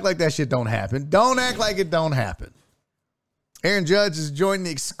 Don't act like that shit don't happen. Don't act like it don't happen. Aaron Judge has joined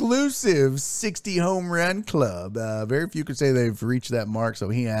the exclusive 60 home run club. Very few could say they've reached that mark, so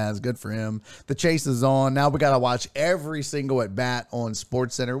he has. Good for him. The chase is on. Now we got to watch every single at bat on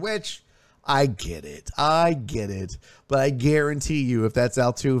SportsCenter, which I get it. But I guarantee you, if that's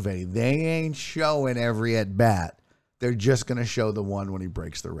Altuve, they ain't showing every at bat. They're just going to show the one when he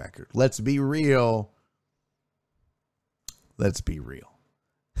breaks the record. Let's be real. This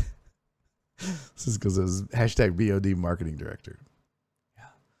is because it was hashtag BOD marketing director.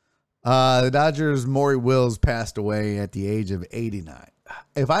 The Dodgers' Maury Wills passed away at the age of 89.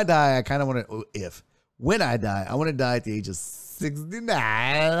 If I die, I kind of want to, when I die, I want to die at the age of 69.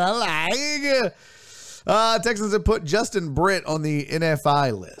 Texans have put Justin Britt on the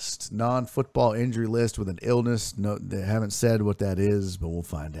NFI list, non-football injury list with an illness. No, they haven't said what that is, but we'll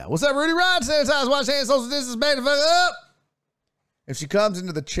find out. What's up, Rudy Rod? Sanitize, wash hands, social distance, man, fuck up. If she comes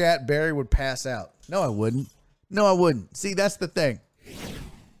into the chat, Barry would pass out. No, I wouldn't. See, that's the thing.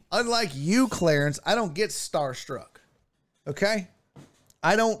 Unlike you, Clarence, I don't get starstruck. Okay?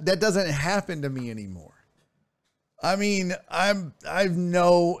 That doesn't happen to me anymore. I mean, I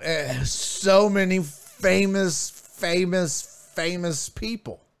know so many famous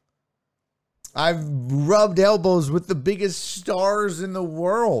people. I've rubbed elbows with the biggest stars in the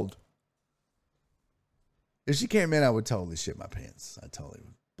world. If she came in, I would totally shit my pants. I totally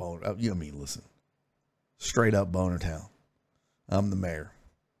would bone up. You know me, listen. Straight up Boner Town. I'm the mayor.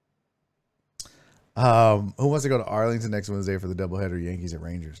 Who wants to go to Arlington next Wednesday for the doubleheader, Yankees at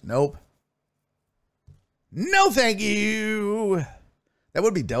Rangers? Nope. No, thank you. That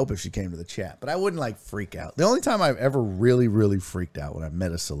would be dope if she came to the chat, but I wouldn't freak out. The only time I've ever really, really freaked out when I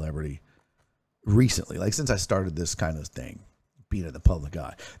met a celebrity recently, since I started this kind of thing, being in the public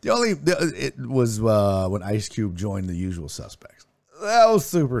eye. It was when Ice Cube joined the Usual Suspects. That was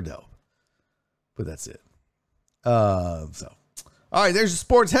super dope. But that's it. All right, there's your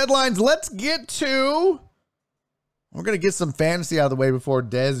sports headlines. Let's get to. We're going to get some fantasy out of the way before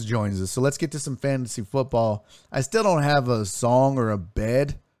Dez joins us. So let's get to some fantasy football. I still don't have a song or a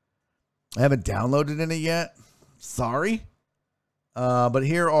bed. I haven't downloaded any yet. Sorry. But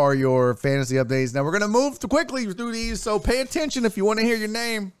here are your fantasy updates. Now we're going to move quickly through these, so pay attention if you want to hear your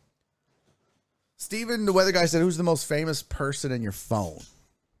name. Steven, the weather guy, said, who's the most famous person in your phone?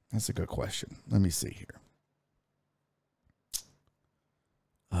 That's a good question. Let me see here.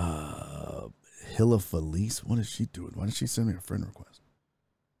 Hilla Felice. What is she doing? Why did she send me a friend request?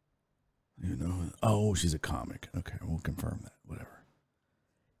 You know? Oh, she's a comic. Okay, we'll confirm that. Whatever.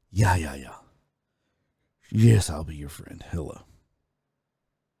 Yeah. Yes, I'll be your friend, Hilla.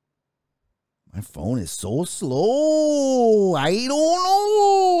 My phone is so slow. I don't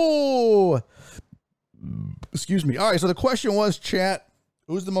know. Excuse me. All right, so the question was, chat,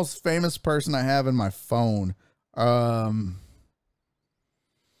 who's the most famous person I have in my phone? Let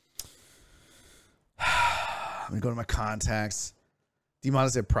me go to my contacts. Demona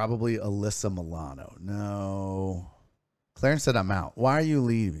said probably Alyssa Milano. No. Clarence said I'm out. Why are you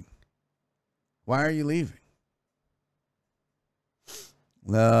leaving?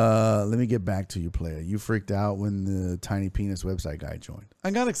 Let me get back to you, player. You freaked out when the Tiny Penis website guy joined.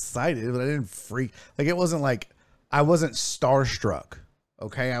 I got excited, but I didn't freak. Like, it wasn't like I wasn't starstruck.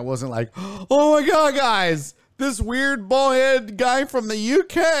 Okay, I wasn't like, oh my god, guys, this weird bald-head guy from the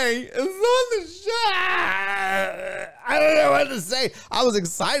UK is on the show. I don't know what to say. I was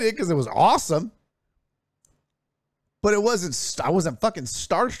excited because it was awesome, but it wasn't. I wasn't fucking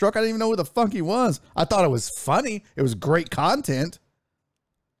starstruck. I didn't even know who the fuck he was. I thought it was funny. It was great content.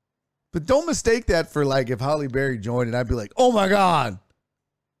 But don't mistake that for, like, if Holly Berry joined and I'd be like, oh my God,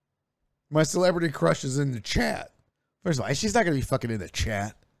 my celebrity crush is in the chat. First of all, she's not going to be fucking in the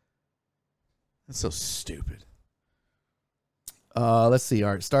chat. That's so stupid. Let's see.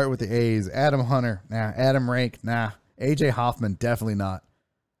 All right, start with the A's. Adam Hunter. Nah. Adam Rank. Nah. AJ Hoffman. Definitely not.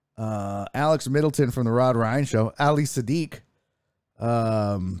 Alex Middleton from the Rod Ryan Show. Ali Sadiq.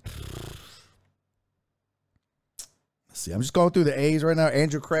 Let's see. I'm just going through the A's right now.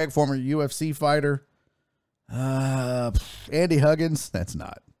 Andrew Craig, former UFC fighter. Andy Huggins. That's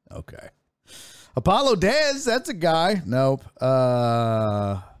not. Okay. Apollo Dez. That's a guy. Nope.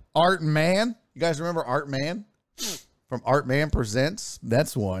 Art Man. You guys remember Art Man? From Art Man Presents?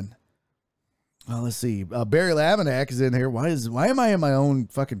 That's one. Let's see. Barry Laminack is in here. Why am I in my own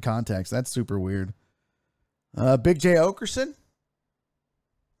fucking contacts? That's super weird. Big J Okerson.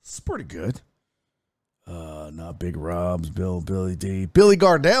 It's pretty good. Not Big Robs, Billy D. Billy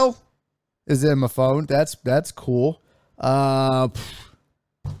Gardell is in my phone. That's cool. Who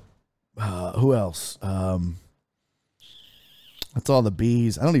else? That's all the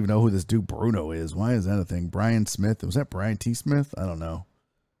B's. I don't even know who this dude Bruno is. Why is that a thing? Brian Smith. Was that Brian T. Smith? I don't know.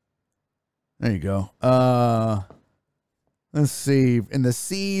 There you go. Let's see. In the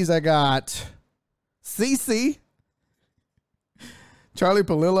C's, I got CC, Charlie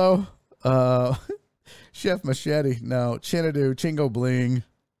Palillo, Chef Machete. No, Chinadu, Chingo Bling.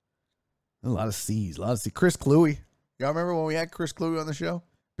 A lot of C's. Chris Cluey. Y'all remember when we had Chris Cluey on the show?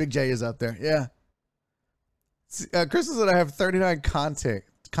 Big J is up there. Yeah. Chris said I have 39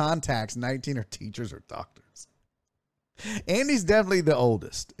 contacts. 19 are teachers or doctors. Andy's definitely the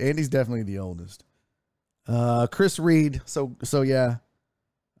oldest. Chris Reed. So yeah.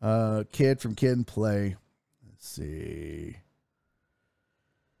 Kid from Kid and Play. Let's see.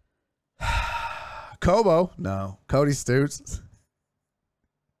 Kobo. No. Cody Stutes.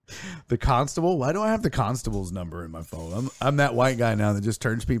 The Constable. Why do I have the Constable's number in my phone? I'm that white guy now that just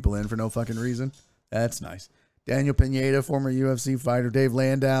turns people in for no fucking reason. That's nice. Daniel Pineda, former UFC fighter. Dave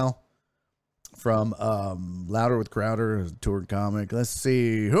Landau from Louder with Crowder, a toured comic. Let's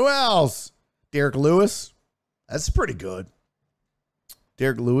see. Who else? Derek Lewis. That's pretty good.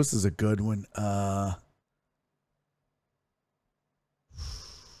 Derek Lewis is a good one.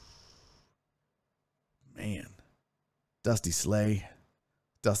 Man. Dusty Slay.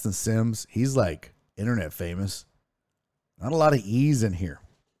 Dustin Sims. He's like internet famous. Not a lot of E's in here.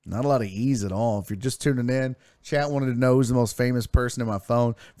 Not a lot of E's at all. If you're just tuning in, chat wanted to know who's the most famous person in my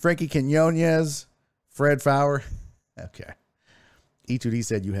phone. Frankie Quinones, Fred Fowler. Okay. E2D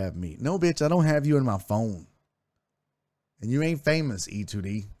said you have me. No, bitch, I don't have you in my phone. And you ain't famous,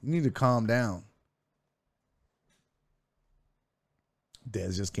 E2D. You need to calm down.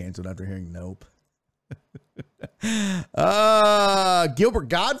 Dez just canceled after hearing nope. Gilbert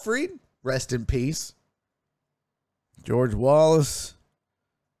Gottfried, rest in peace. George Wallace.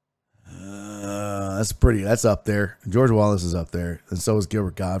 That's up there. George Wallace is up there. And so is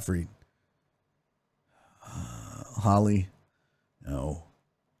Gilbert Gottfried. Holly. No.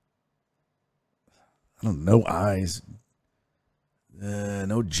 I don't know. Eyes.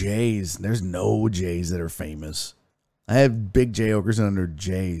 No J's. There's no J's that are famous. I have Big J Okerson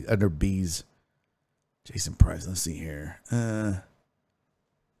under B's. Jason Price. Let's see here.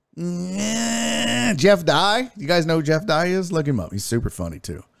 Jeff Dye. You guys know who Jeff Dye is? Look him up. He's super funny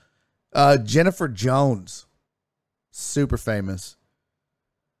too. Jennifer Jones. Super famous.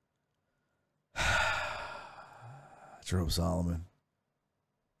 Jerome Solomon.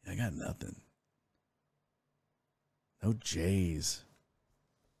 I got nothing. No J's.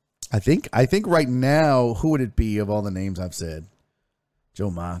 I think right now, who would it be of all the names I've said?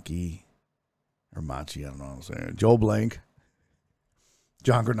 Joe Machi. Or Machi, I don't know what I'm saying. Joel Blank.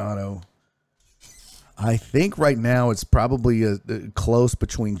 John Granado. I think right now it's probably a close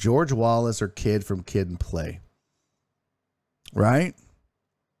between George Wallace or Kid from Kid and Play. Right?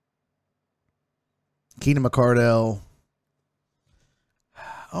 Keenan McCardell.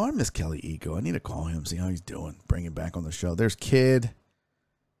 Oh, I miss Kelly Eco. I need to call him, see how he's doing. Bring him back on the show. There's Kid.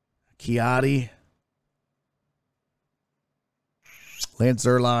 Kiati. Lance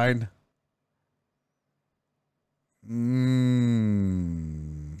Zerline.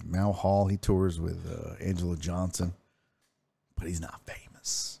 Mal Hall. He tours with Angela Johnson. But he's not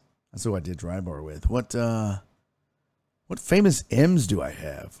famous. That's who I did Dry Bar with. What famous M's do I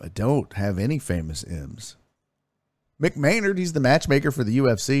have? I don't have any famous M's. Mick Maynard, he's the matchmaker for the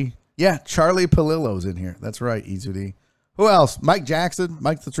UFC. Yeah, Charlie Palillo's in here. That's right, E2D. Who else? Mike Jackson.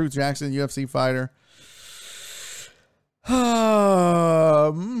 Mike the Truth Jackson, UFC fighter.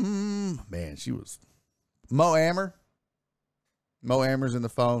 Man, she was... Mo Amer. Mo Amer's in the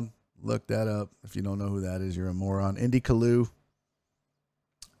phone. Look that up. If you don't know who that is, you're a moron. Indy Kalu.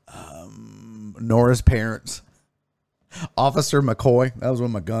 Nora's parents. Officer McCoy. That was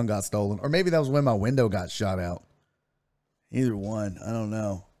when my gun got stolen. Or maybe that was when my window got shot out. Either one. I don't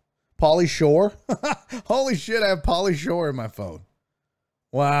know. Pauly Shore. Holy shit, I have Pauly Shore in my phone.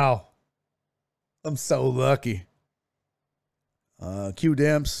 Wow. I'm so lucky. Q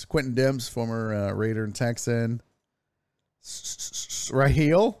Demps. Quentin Demps, former Raider and Texan.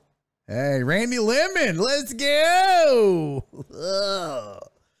 Raheel. Hey, Randy Lemon. Let's go. I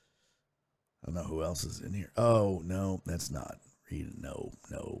don't know who else is in here. Oh, no, that's not. No,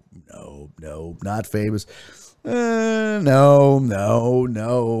 not famous. No.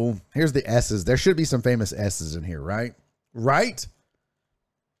 Here's the S's. There should be some famous S's in here, right? Right?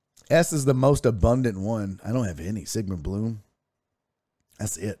 S is the most abundant one. I don't have any. Sigmund Bloom.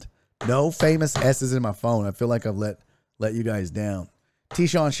 That's it. No famous S's in my phone. I feel like I've let you guys down.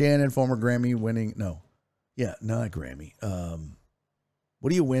 T-Shawn Shannon, former Grammy winning. No. Yeah, not Grammy. What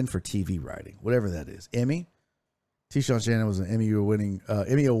do you win for TV writing? Whatever that is. Emmy? T-Shawn Shannon was an Emmy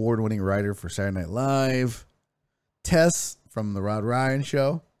award-winning writer for Saturday Night Live. Tess from the Rod Ryan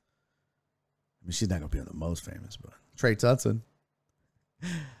Show. I mean, she's not going to be the most famous, but Trey Tutson.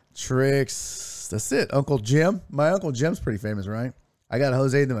 Tricks. That's it. Uncle Jim. My Uncle Jim's pretty famous, right? I got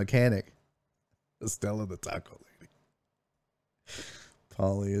Jose the Mechanic. Estella the Taco Lady.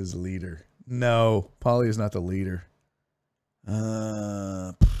 Polly is leader. No, Polly is not the leader.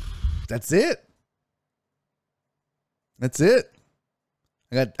 That's it. That's it.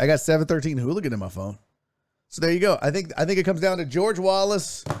 I got 713 Hooligan in my phone. So there you go. I think it comes down to George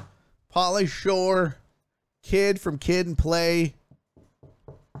Wallace, Pauly Shore, Kid from Kid and Play,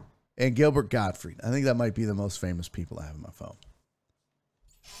 and Gilbert Gottfried. I think that might be the most famous people I have in my phone.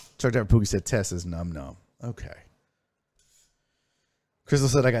 Church Pookie said Tess is num. Okay. Crystal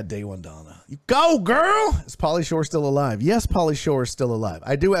said I got Day One Donna. You go, girl. Is Pauly Shore still alive? Yes, Pauly Shore is still alive.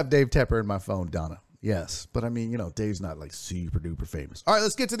 I do have Dave Tepper in my phone, Donna. Yes, but I mean, Dave's not like super duper famous. All right,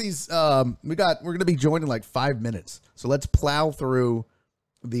 let's get to these. We're going to be joined in like 5 minutes. So let's plow through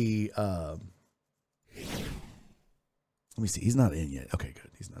the, let me see. He's not in yet. Okay,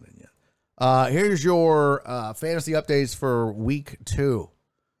 good. He's not in yet. Here's your, fantasy updates for week 2.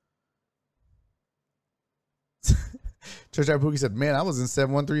 Church Pookie said, man, I was in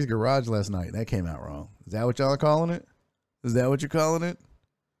 713's garage last night. That came out wrong. Is that what y'all are calling it? Is that what you're calling it?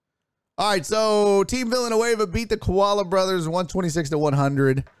 All right, so Team Villanueva beat the Koala Brothers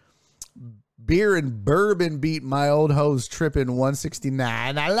 126-100. Beer and Bourbon beat my old hoes tripping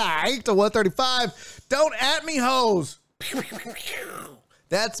 169. I like to 135. Don't at me, hoes.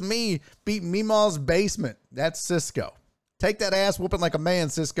 That's me. Beat Meemaw's Basement. That's Cisco. Take that ass whooping like a man,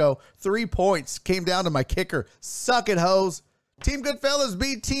 Cisco. 3 points. Came down to my kicker. Suck it, hoes. Team Goodfellas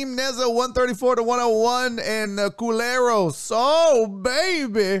beat Team Neza 134-101 and Culeros. Oh,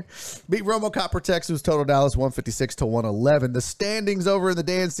 baby. Beat RomoCop Protects, who's Total Dallas 156-111. The standings over in the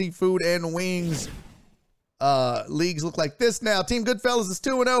Dan Seafood and Wings leagues look like this now. Team Goodfellas is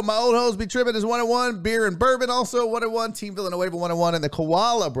 2-0. My old hoes be tripping is 1-1. Beer and Bourbon also 1-1. Team Villanueva 1-1. And the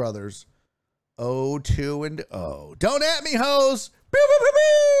Koala Brothers 2-0. Don't at me, hoes. Pew, pew, pew,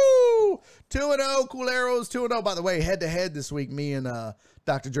 pew. 2-0, Culeros, 2-0. By the way, head-to-head this week, me and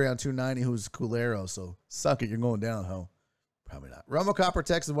Dr. Dre on 290, who's Coolero. So suck it. You're going down, ho. Probably not. Romo Copper,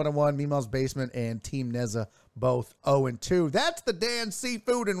 Texas 101, Meemaw's Basement, and Team Neza both 0-2. That's the Dan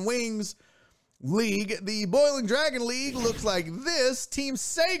Seafood and Wings League. The Boiling Dragon League looks like this. Team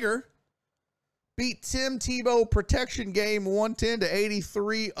Sager beat Tim Tebow Protection Game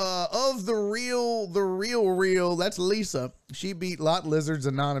 110-83. Of the real, that's Lisa. She beat Lot Lizards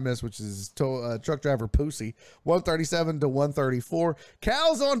Anonymous, which is truck driver Pussy, 137-134.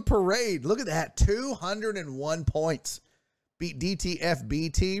 Cal's on Parade. Look at that, 201 points. Beat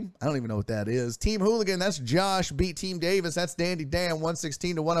DTFB team. I don't even know what that is. Team Hooligan, that's Josh. Beat Team Davis, that's Dandy Dan,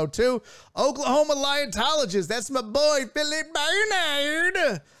 116-102. Oklahoma Liontologist, that's my boy, Philip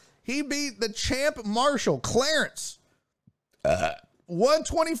Bernard. He beat the champ Marshall, Clarence.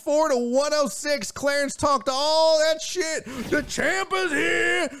 124-106. Clarence talked all that shit. The champ is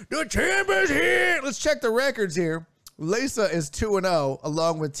here. The champ is here. Let's check the records here. Lisa is 2-0,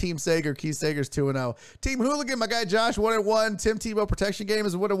 along with Team Sager. Keith Sager's 2-0. Team Hooligan, my guy Josh, 1-1. Tim Tebow Protection Game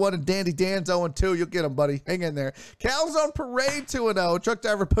is 1-1, and Dandy Dan's 0-2. You'll get him, buddy. Hang in there. Cal's on Parade, 2-0. Truck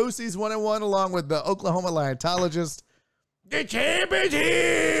driver Pussy's 1-1, along with the Oklahoma Liontologist. The champ is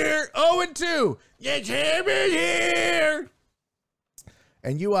here. 0-2. The champ is here.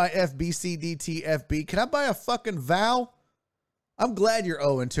 And UIFBCDTFB. Can I buy a fucking vowel? I'm glad you're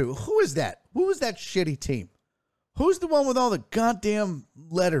 0-2. Who is that? Who is that shitty team? Who's the one with all the goddamn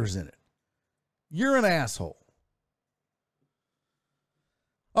letters in it? You're an asshole.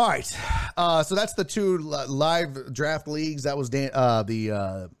 All right. So that's the two live draft leagues. That was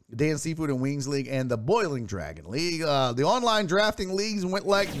the Dan Seafood and Wings League and the Boiling Dragon League. The online drafting leagues went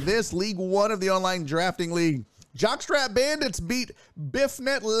like this. League 1 of the online drafting league. Jockstrap Bandits beat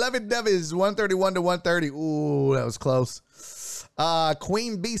Biffnet Levy-Devies 131-130. Ooh, that was close.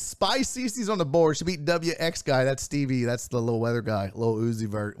 Queen Bee Spice Cece's on the board. She beat WX Guy. That's Stevie. That's the little weather guy. Little Uzi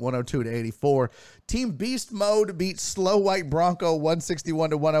Vert. 102-84. Team Beast Mode beat Slow White Bronco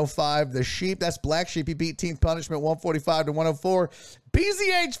 161-105. The Sheep. That's Black Sheep. He beat Team Punishment 145-104.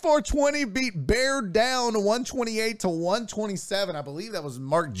 BZH 420 beat Bear Down 128-127. I believe that was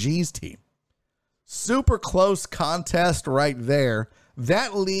Mark G's team. Super close contest right there.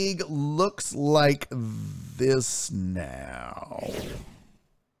 That league looks like this now.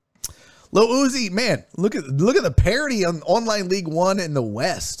 Lil Uzi, man, look at the parity on Online League 1 in the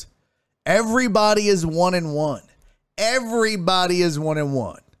West. Everybody is 1-1. Everybody is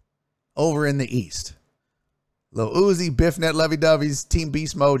 1-1 over in the East. Lil Uzi, Biffnet, Levy-Dovies, Team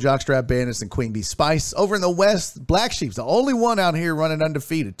Beast Mode, Jockstrap Bandits, and Queen Bee Spice. Over in the West, Black Sheep's the only one out here running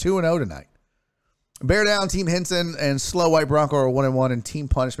undefeated, 2-0 tonight. Bear Down, Team Henson, and Slow White Bronco are 1-1, and Team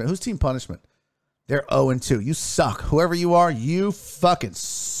Punishment. Who's Team Punishment? They're 0-2. You suck. Whoever you are, you fucking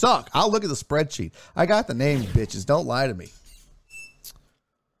suck. I'll look at the spreadsheet. I got the names, bitches. Don't lie to me.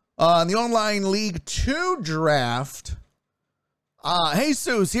 In the Online League 2 draft,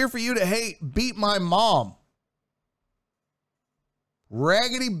 Jesus, here for you to hate. Beat my mom.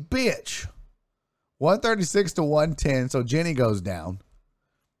 Raggedy bitch. 136-110, so Jenny goes down.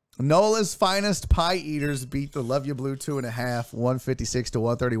 Nola's Finest Pie Eaters beat the Love You Blue 2.5,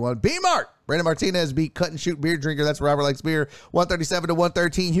 156-131. B-Mart, Brandon Martinez beat Cut and Shoot Beer Drinker. That's Robert Likes Beer,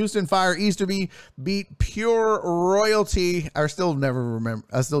 137-113. Houston Fire Easterby beat Pure Royalty. I still never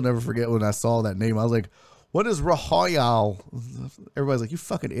forget when I saw that name. I was like, what is Royale? Everybody's like, you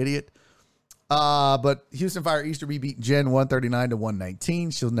fucking idiot. But Houston Fire Easterby beat Jen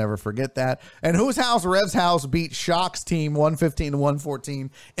 139-119. She'll never forget that. And Whose House? Rev's House beat Shock's team 115-114.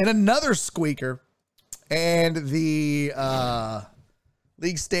 And another squeaker. And the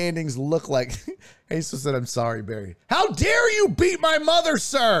league standings look like Jesus said, I'm sorry, Barry. How dare you beat my mother,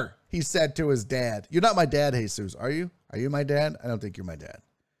 sir? He said to his dad. You're not my dad, Jesus. Are you? Are you my dad? I don't think you're my dad.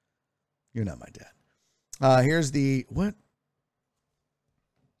 You're not my dad. Here's the what?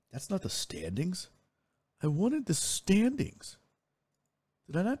 That's not the standings. I wanted the standings.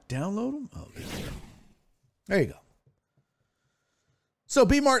 Did I not download them? Oh, there you go. There you go. So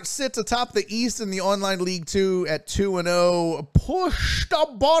B-Mart sits atop the East in the Online League 2 at 2-0. Push the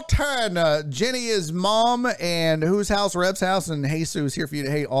button. Jenny is mom, and Whose House? Rev's House, and Jesus here for you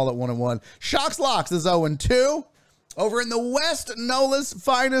to hate all at 1-1. Shocks Locks is 0-2. Over in the West, Nola's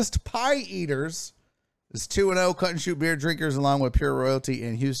Finest Pie Eaters is 2-0. Cut and Shoot Beer Drinkers, along with Pure Royalty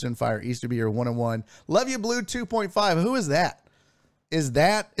and Houston Fire Easterby are 1-1. Love You Blue 2.5. Who is that? Is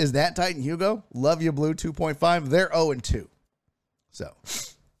that Titan Hugo? Love You Blue 2.5. They're 0-2. So,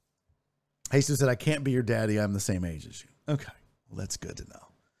 Jesus said, I can't be your daddy. I'm the same age as you. Okay. Well, that's good to know.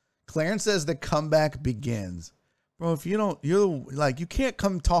 Clarence says the comeback begins. Bro, if you don't, you can't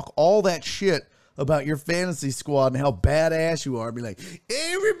come talk all that shit about your fantasy squad and how badass you are. Be like,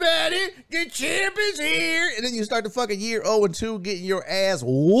 everybody, the champ is here. And then you start the fucking year 0-2 getting your ass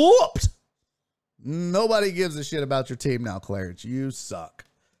whooped. Nobody gives a shit about your team now, Clarence. You suck.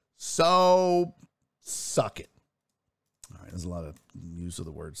 So, suck it. All right, there's a lot of use of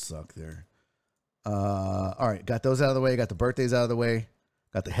the word suck there. All right, got those out of the way. Got the birthdays out of the way.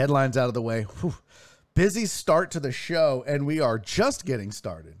 Got the headlines out of the way. Whew. Busy start to the show, and we are just getting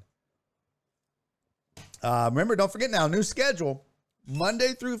started. Remember, don't forget now, new schedule.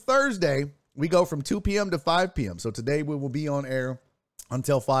 Monday through Thursday, we go from 2 p.m. to 5 p.m. So today we will be on air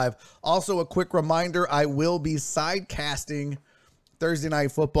until 5. Also, a quick reminder, I will be sidecasting Thursday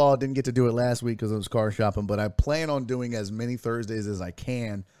Night Football. Didn't get to do it last week because I was car shopping, but I plan on doing as many Thursdays as I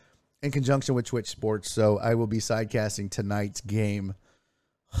can in conjunction with Twitch Sports. So I will be sidecasting tonight's game.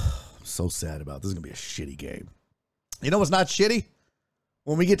 I'm so sad about this. This is going to be a shitty game. You know what's not shitty?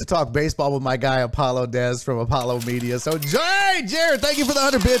 When we get to talk baseball with my guy, Apollo Dez from Apollo Media. So, Jared, thank you for the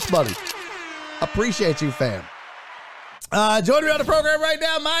 100 bits, buddy. Appreciate you, fam. Joining me on the program right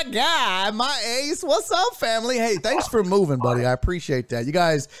now, my guy, my ace. What's up, family? Hey, thanks for moving, buddy. I appreciate that. You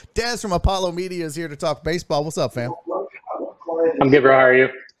guys, Dez from Apollo Media is here to talk baseball. What's up, fam? I'm good, bro. How are you?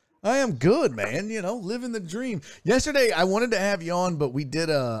 I am good, man. You know, living the dream. Yesterday, I wanted to have you on, but we did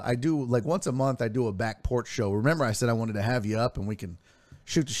I do, like, once a month, I do a back porch show. Remember, I said I wanted to have you up and we can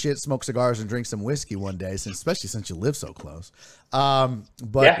shoot the shit, smoke cigars, and drink some whiskey one day, especially since you live so close.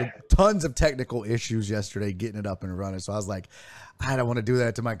 Tons of technical issues yesterday getting it up and running. So I was like, I don't want to do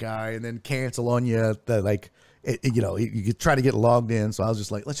that to my guy and then cancel on you. You try to get logged in. So I was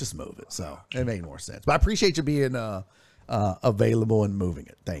just like, let's just move it. So it made more sense. But I appreciate you being available and moving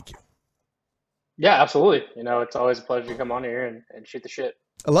it. Thank you. Yeah, absolutely. You know, it's always a pleasure to come on here and shoot the shit.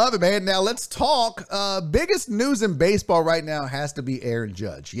 I love it, man. Now let's talk. Biggest news in baseball right now has to be Aaron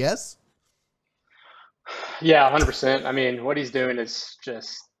Judge. Yes? Yeah, 100%. I mean, what he's doing is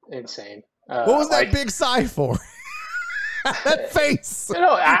just insane. What was that big sigh for? That face. You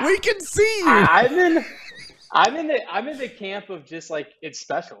know, we can see you. I'm in the camp of just like it's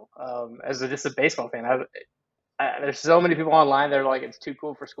special. As just a baseball fan, there's so many people online that are like it's too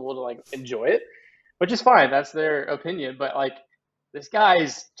cool for school to like enjoy it, which is fine. That's their opinion. But like this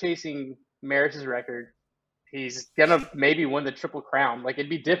guy's chasing Maris's record. He's gonna maybe win the Triple Crown. Like it'd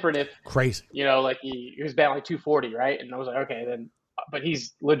be different if crazy, you know, like he was batting like 240, right? And I was like, okay, then. But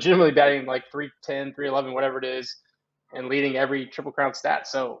he's legitimately batting like 310, 311, whatever it is, and leading every Triple Crown stat.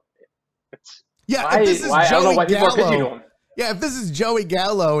 So it's if this is I don't know why people are pitching to him. Yeah, if this is Joey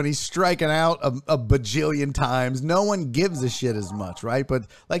Gallo and he's striking out a bajillion times, no one gives a shit as much, right? But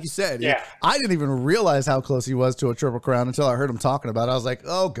like you said, I didn't even realize how close he was to a Triple Crown until I heard him talking about it. I was like,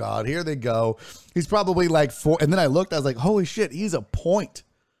 oh, God, here they go. He's probably like 4. And then I looked, I was like, holy shit, he's a point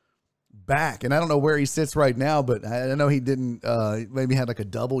back. And I don't know where he sits right now, but I know he didn't, maybe had like a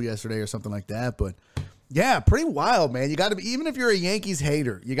double yesterday or something like that. But yeah, pretty wild, man. You got to be, even if you're a Yankees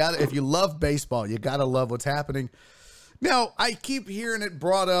hater, if you love baseball, you got to love what's happening. Now, I keep hearing it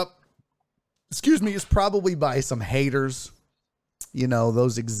brought up, it's probably by some haters. You know,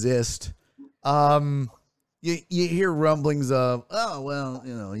 those exist. You hear rumblings of, oh, well,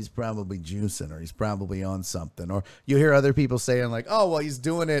 you know, he's probably juicing or he's probably on something. Or you hear other people saying like, oh, well, he's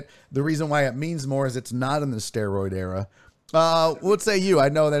doing it. The reason why it means more is it's not in the steroid era. What say you? I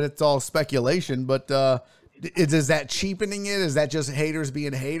know that it's all speculation, but is that cheapening it? Is that just haters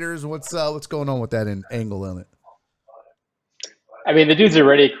being haters? What's going on with that angle in it? I mean, the dude's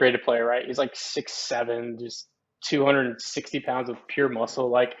already a creative player, right? He's like 6'7", just 260 pounds of pure muscle.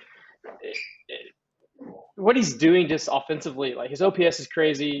 Like, what he's doing just offensively, like his OPS is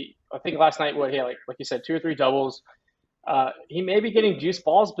crazy. I think last night, he had like you said, 2 or 3 doubles. He may be getting juice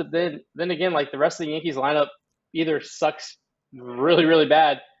balls, but then again, like the rest of the Yankees lineup either sucks really, really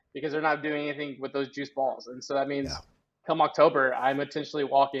bad because they're not doing anything with those juice balls. And so that means come October, I'm intentionally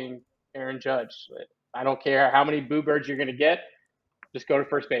walking Aaron Judge. I don't care how many boo birds you're going to get. Just go to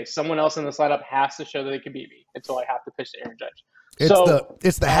first base. Someone else in this lineup has to show that they can beat me until I have to pitch to Aaron Judge.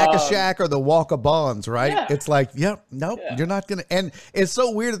 It's the hack-a-shack or the walk of bonds, right? Yeah. It's like, you're not going to. And it's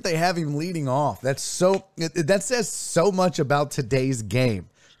so weird that they have him leading off. That says so much about today's game.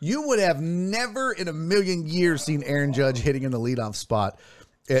 You would have never in a million years seen Aaron Judge hitting in the leadoff spot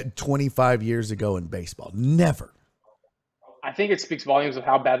at 25 years ago in baseball. Never. I think it speaks volumes of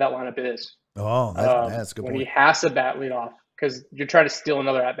how bad that lineup is. Oh, that's a good when point. He has to bat leadoff because you're trying to steal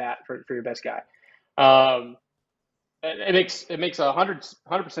another at bat for your best guy. It makes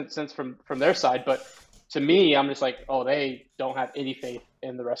 100% sense from their side, but to me, I'm just like, oh, they don't have any faith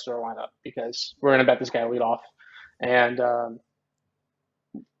in the rest of our lineup because we're gonna bet this guy leadoff, and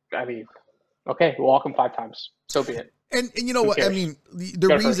I mean, Okay, we'll walk him 5 times. So be it. And you know Who what? I cares? mean,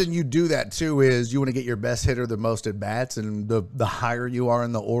 the reason you do that too is you want to get your best hitter the most at bats, and the higher you are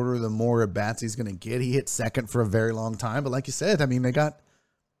in the order, the more at bats he's going to get. He hit second for a very long time, but like you said, I mean, they got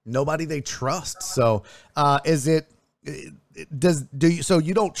nobody they trust. So, so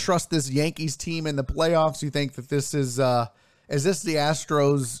you don't trust this Yankees team in the playoffs? You think that this is this the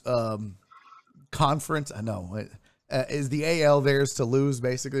Astros conference? I know. Is the AL theirs to lose?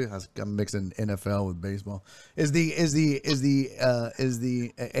 Basically, I'm mixing NFL with baseball. Is the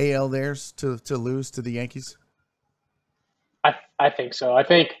AL theirs to lose to the Yankees? I think so. I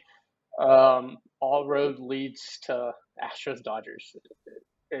think all road leads to Astros Dodgers.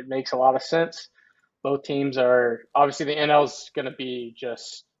 It makes a lot of sense. Both teams are obviously the NL's going to be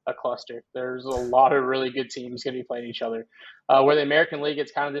just a cluster. There's a lot of really good teams going to be playing each other. Where the American League,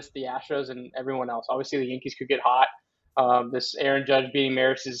 it's kind of just the Astros and everyone else. Obviously, the Yankees could get hot. This Aaron Judge beating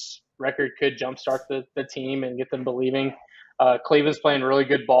Maris's record could jumpstart the team and get them believing. Cleveland's playing really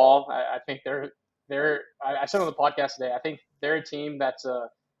good ball. I think they're. I said on the podcast today, I think they're a team that's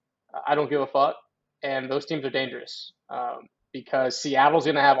I don't give a fuck, and those teams are dangerous because Seattle's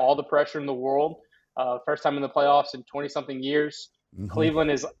going to have all the pressure in the world. First time in the playoffs in 20-something years. Mm-hmm.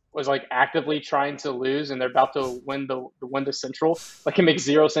 Cleveland was like actively trying to lose, and they're about to win the Central. Like, it makes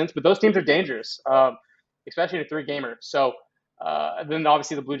zero sense, but those teams are dangerous, especially in a 3-gamer. So then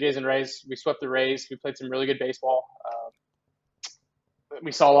obviously the Blue Jays and Rays, we swept the Rays. We played some really good baseball.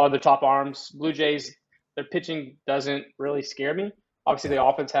 We saw a lot of the top arms. Blue Jays, their pitching doesn't really scare me. Obviously, the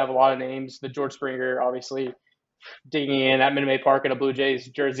offense have a lot of names. The George Springer, obviously, digging in at Minute Maid Park in a Blue Jays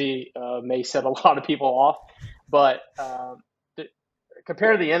jersey may set a lot of people off. But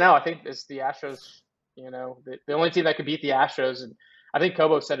compared to the NL, I think it's the Astros. You know, the only team that could beat the Astros, and I think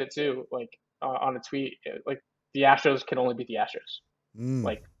Kobo said it too, like on a tweet, like the Astros can only beat the Astros.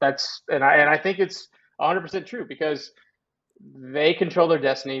 Like that's, and I think it's 100% true because they control their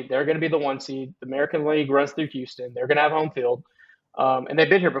destiny. They're going to be the 1 seed. The American League runs through Houston. They're going to have home field, and they've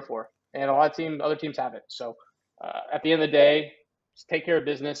been here before. And a lot of other teams haven't. So at the end of the day, just take care of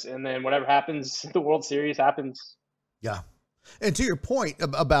business, and then whatever happens, the World Series happens. Yeah. And to your point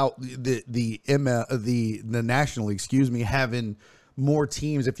about the National League, having more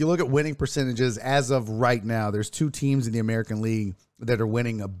teams. If you look at winning percentages as of right now, there's 2 teams in the American League that are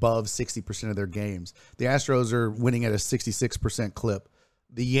winning above 60% of their games. The Astros are winning at a 66% clip.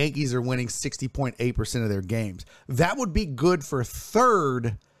 The Yankees are winning 60.8% of their games. That would be good for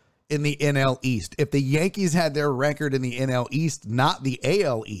third in the NL East. If the Yankees had their record in the NL East, not the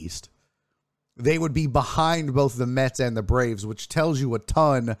AL East, they would be behind both the Mets and the Braves, which tells you a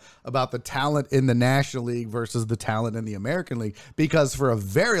ton about the talent in the National League versus the talent in the American League. Because for a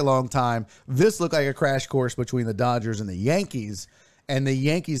very long time, this looked like a crash course between the Dodgers and the Yankees, and the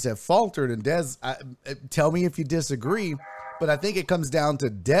Yankees have faltered. And Des, tell me if you disagree, but I think it comes down to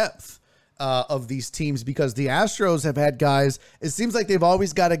depth of these teams, because the Astros have had guys. It seems like they've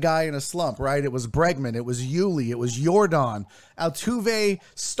always got a guy in a slump, right? It was Bregman, it was Yuli, it was Jordan. Altuve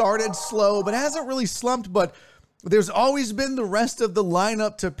started slow, but hasn't really slumped. But there's always been the rest of the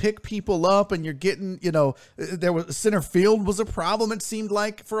lineup to pick people up, and you're getting, there was center field was a problem, it seemed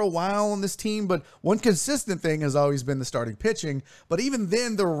like, for a while on this team. But one consistent thing has always been the starting pitching. But even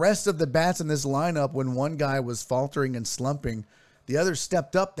then, the rest of the bats in this lineup, when one guy was faltering and slumping, the other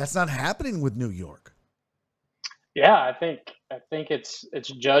stepped up. That's not happening with New York. Yeah, I think it's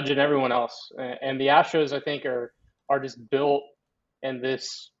Judge and everyone else, and the Astros, I think, are just built in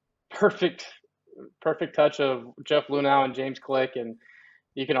this perfect touch of Jeff Luhnow and James Click. And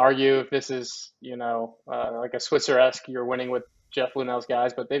you can argue if this is like a Switzer-esque, you're winning with Jeff Luhnow's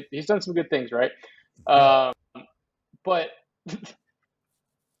guys, but he's done some good things, right? But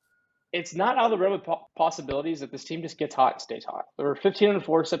it's not out of the realm of possibilities that this team just gets hot and stays hot. They were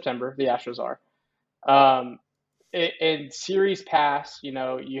 15-4 September. The Astros are. In series past,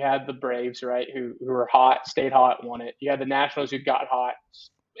 you had the Braves, right, who were hot, stayed hot, won it. You had the Nationals who got hot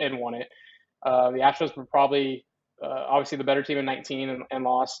and won it. The Astros were probably obviously the better team in 19 and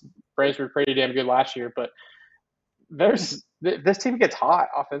lost. Braves were pretty damn good last year, but this team gets hot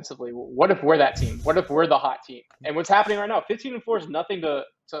offensively. What if we're that team? What if we're the hot team? And what's happening right now? 15-4 is nothing to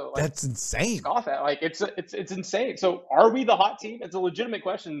like, that's insane. Scoff at. Like it's insane. So are we the hot team? It's a legitimate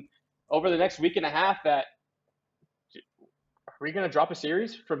question over the next week and a half. That are we going to drop a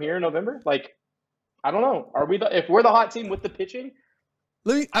series from here in November? Like, I don't know. Are we if we're the hot team with the pitching?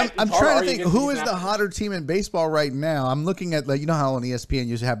 I'm trying to think who is the hotter team in baseball right now. I'm looking at, how on ESPN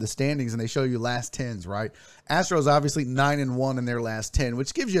you have the standings and they show you last 10s, right? Astros obviously 9-1 in their last 10,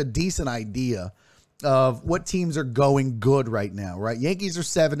 which gives you a decent idea of what teams are going good right now, right? Yankees are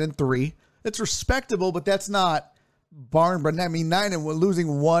 7-3. It's respectable, but that's not barn. But I mean,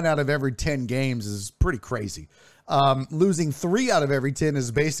 losing 1 out of every 10 games is pretty crazy. Losing 3 out of every 10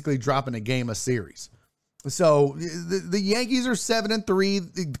 is basically dropping a game a series. So the Yankees are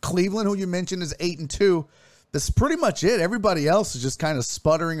 7-3. Cleveland, who you mentioned, is 8-2. That's pretty much it. Everybody else is just kind of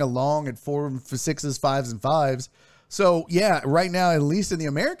sputtering along at 4 for 6s, 5s, and 5s. So yeah, right now, at least in the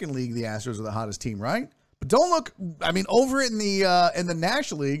American League, the Astros are the hottest team, right? But don't look. I mean, over in the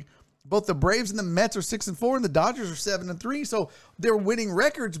National League, both the Braves and the Mets are 6-4, and the Dodgers are 7-3. So they're winning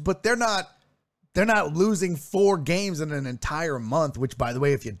records, but they're not losing 4 games in an entire month. Which, by the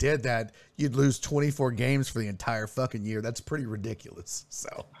way, if you did that, you'd lose 24 games for the entire fucking year. That's pretty ridiculous. So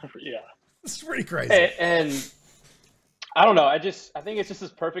yeah, it's pretty crazy. And I don't know. I think it's just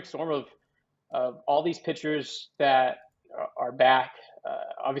this perfect storm of all these pitchers that are back.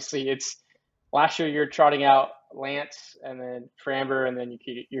 Obviously, it's last year you're trotting out Lance and then Framber and then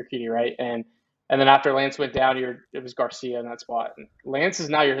Urquidy, right? And then after Lance went down, it was Garcia in that spot. And Lance is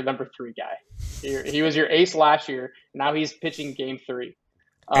now your number 3 guy. He was your ace last year. Now he's pitching game 3.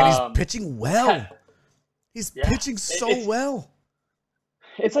 And he's pitching well. He's pitching well.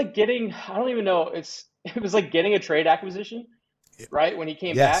 It's like getting, I don't even know, it was like getting a trade acquisition, right? When he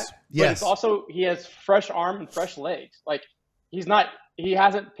came back. But it's also, he has fresh arm and fresh legs. Like he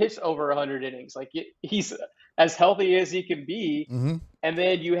hasn't pitched over 100 innings. Like he's as healthy as he can be. Mm-hmm. And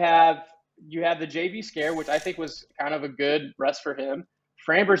then you have the JV scare, which I think was kind of a good rest for him.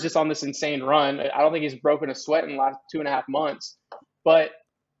 Framber's just on this insane run. I don't think he's broken a sweat in the last 2.5 months, but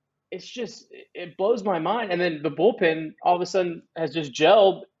it's just, it blows my mind. And then the bullpen all of a sudden has just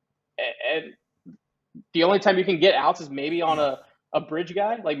gelled, and the only time you can get outs is maybe on a bridge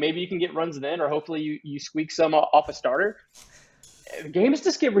guy. Like maybe you can get runs then, or hopefully you squeak some off a starter. The games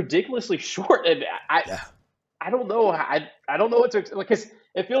just get ridiculously short, and I don't know. I don't know what to, because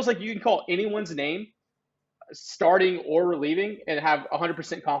it feels like you can call anyone's name, starting or relieving, and have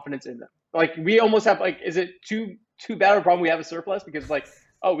 100% confidence in them. Like we almost have, like, is it too bad of a problem we have a surplus? Because like,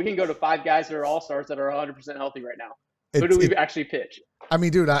 oh, we can go to 5 guys that are all-stars that are 100% healthy right now. Who do we actually pitch? I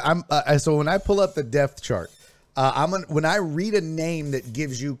mean, dude, so when I pull up the depth chart, when I read a name that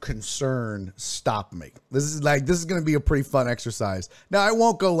gives you concern, stop me. This is going to be a pretty fun exercise. Now, I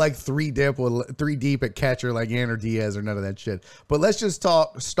won't go like 3 deep at catcher like Yanner Diaz or none of that shit. But let's just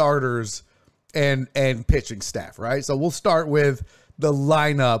talk starters and pitching staff, right? So we'll start with the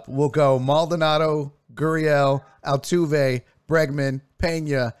lineup. We'll go Maldonado, Gurriel, Altuve, Bregman,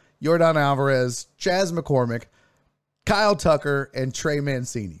 Pena, Yordan Alvarez, Chas McCormick, Kyle Tucker, and Trey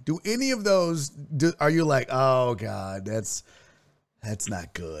Mancini. Do any of those, are you like, oh God, that's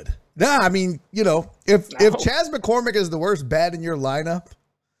not good? Nah, I mean, if Chas McCormick is the worst bat in your lineup,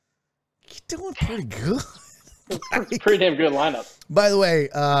 you're doing pretty good. It's a pretty damn good lineup. By the way,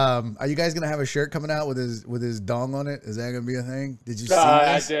 are you guys gonna have a shirt coming out with his dong on it? Is that gonna be a thing? Did you see this?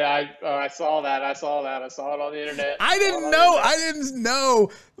 I did. I saw that. I saw it on the internet. I didn't know.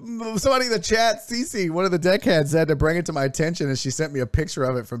 Somebody in the chat, Cece, one of the deckheads, had to bring it to my attention, and she sent me a picture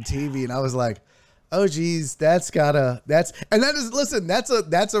of it from TV, and I was like, oh geez, that's a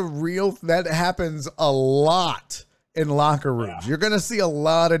real, that happens a lot in locker rooms. Yeah. You're gonna see a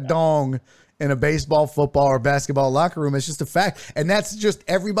lot of dong in a baseball, football, or basketball locker room. It's just a fact. And that's just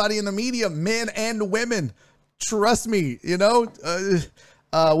everybody in the media, men and women. Trust me,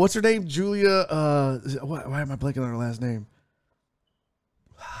 what's her name? Julia, why am I blanking on her last name?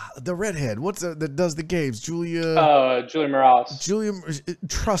 The redhead. That does the games? Julia Morales.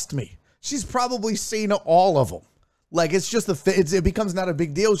 Trust me. She's probably seen all of them. Like, it's just it becomes not a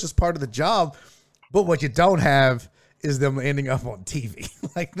big deal. It's just part of the job. But what you don't have is them ending up on TV.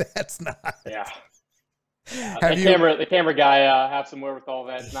 Like, that's not. Yeah. The camera guy have some wherewithal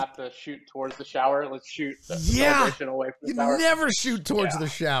that not to shoot towards the shower. Let's shoot the celebration away from the shower. You never shoot towards the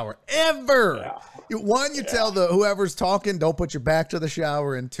shower ever. Yeah. One, you tell whoever's talking, don't put your back to the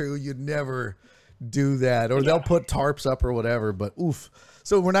shower, and 2, you'd never do that, or they'll put tarps up or whatever. But oof.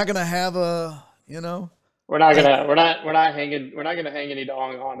 So we're not gonna have We're not gonna hang any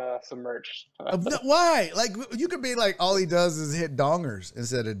dong on some merch. Why? Like, you could be like, all he does is hit dongers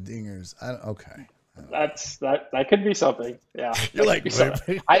instead of dingers. Okay. That could be something. Yeah. You're like, wait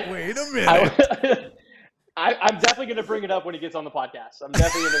a minute. I'm definitely gonna bring it up when he gets on the podcast. I'm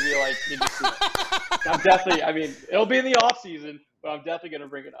definitely gonna be like, did you see it? I mean, it'll be in the off season, but I'm definitely gonna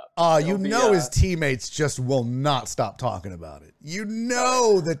bring it up. His teammates just will not stop talking about it.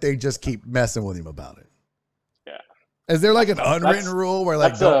 That they just keep messing with him about it. Is there like an unwritten rule where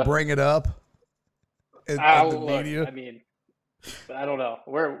don't bring it up in the media? I mean, I don't know.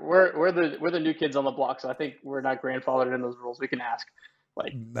 We're the new kids on the block, so I think we're not grandfathered in those rules. We can ask,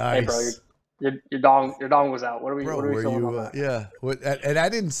 like, nice. hey, bro, your dong was out. What are we feeling on that? Yeah. And I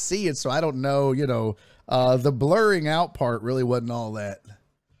didn't see it, so I don't know. The blurring out part really wasn't all that.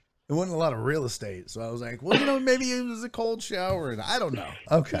 It wasn't a lot of real estate, so I was like, well, maybe it was a cold shower, and I don't know.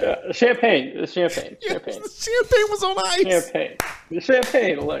 Okay. Champagne. The champagne was on ice.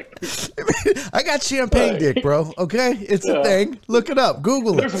 Champagne. Look, I got champagne dick, bro. Okay, it's a thing. Look it up.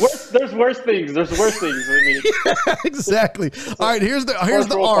 Google it. There's worse things. I mean, yeah, exactly. All right, here's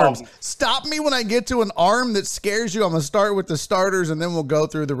the arms. Stop me when I get to an arm that scares you. I'm gonna start with the starters, and then we'll go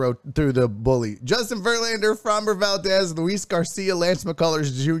through the bully. Justin Verlander, Framber Valdez, Luis Garcia, Lance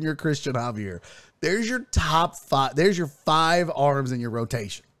McCullers Jr., Christian Javier. There's your top 5. There's your 5 arms in your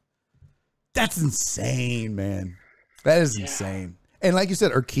rotation. That's insane, man. That is insane. And like you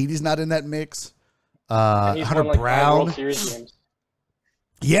said, Urquidy's not in that mix. Hunter Brown. World Series games.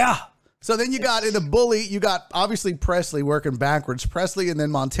 Yeah. So then you got in the bully, you got obviously Presley working backwards. Presley and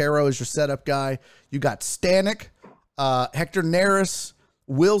then Montero is your setup guy. You got Stanek, Hector Neris,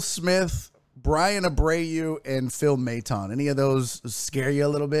 Will Smith, Brian Abreu, and Phil Maton. Any of those scare you a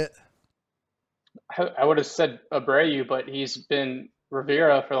little bit? I would have said Abreu, but he's been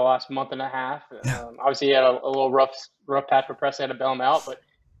Rivera for the last month and a half. Obviously, he had a little rough patch for Presley, had to bail him out, but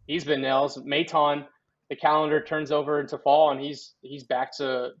he's been nails. Maton, the calendar turns over into fall, and he's back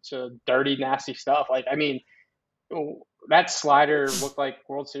to dirty, nasty stuff. Like, I mean, that slider looked like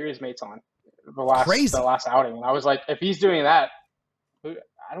World Series Maton the last outing, and I was like, if he's doing that,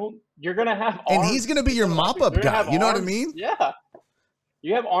 you're gonna have arms. And he's gonna be your mop-up guy. You know what I mean? Yeah.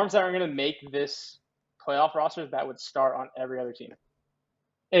 You have arms that are gonna make this playoff roster that would start on every other team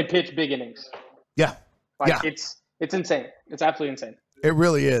and pitch big innings. Yeah. It's insane. It's absolutely insane. It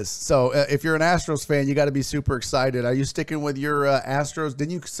really is. So if you're an Astros fan, you got to be super excited. Are you sticking with your Astros?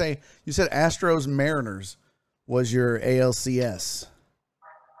 Didn't you said Astros Mariners was your ALCS?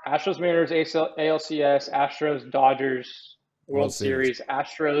 Astros Mariners ALCS, Astros Dodgers World Series,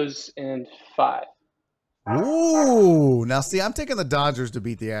 Astros in 5. Ooh, now see, I'm taking the Dodgers to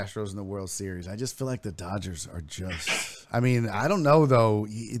beat the Astros in the World Series. I just feel like the Dodgers are just, I mean, I don't know though.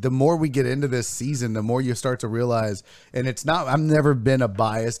 The more we get into this season, the more you start to realize, and it's not, I've never been a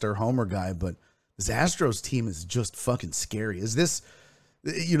biased or homer guy, but this Astros team is just fucking scary. Is this,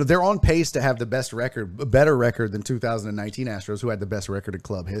 they're on pace to have the best record, a better record than 2019 Astros, who had the best record in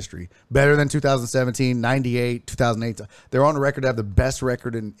club history, better than 2017, 98, 2008. They're on a record to have the best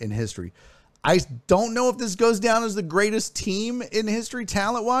record in history. I don't know if this goes down as the greatest team in history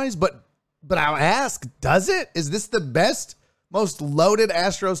talent-wise, but I'll ask, does it? Is this the best, most loaded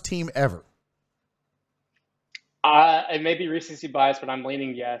Astros team ever? It may be recency bias, but I'm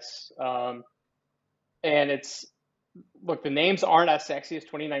leaning yes. And it's, look, the names aren't as sexy as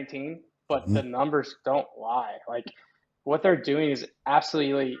 2019, but the numbers don't lie. Like, what they're doing is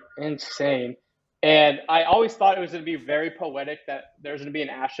absolutely insane. And I always thought it was going to be very poetic that there's going to be an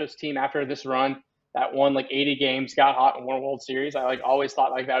Astros team after this run that won like 80 games, got hot, and won a World Series. I always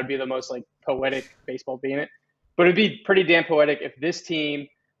thought that would be the most poetic baseball being it. But it'd be pretty damn poetic if this team,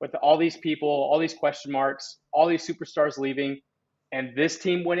 with all these people, all these question marks, all these superstars leaving, and this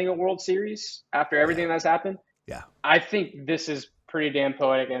team winning a World Series after everything that's happened. Yeah, I think this is pretty damn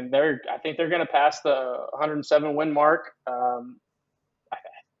poetic, and I think they're going to pass the 107 win mark.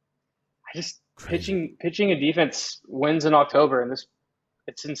 Pitching and defense wins in October, and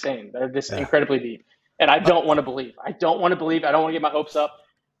it's insane. They're just incredibly deep. And I don't want to believe. I don't want to get my hopes up,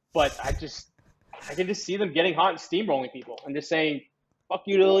 but I can just see them getting hot and steamrolling people and just saying, fuck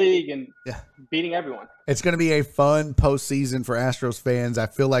you to the league and beating everyone. It's going to be a fun postseason for Astros fans. I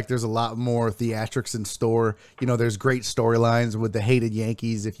feel like there's a lot more theatrics in store. There's great storylines with the hated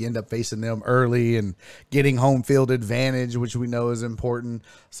Yankees if you end up facing them early and getting home field advantage, which we know is important.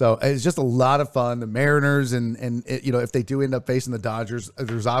 So it's just a lot of fun. The Mariners and if they do end up facing the Dodgers,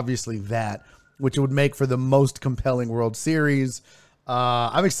 there's obviously that, which would make for the most compelling World Series.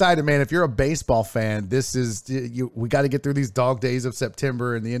 I'm excited, man. If you're a baseball fan, we got to get through these dog days of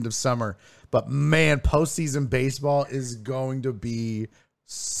September and the end of summer. But man, postseason baseball is going to be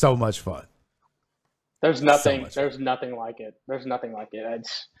so much fun. There's nothing like it. There's nothing like it.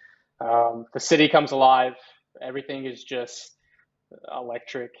 It's the city comes alive. Everything is just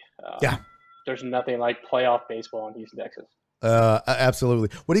electric. There's nothing like playoff baseball in Houston, Texas. Absolutely.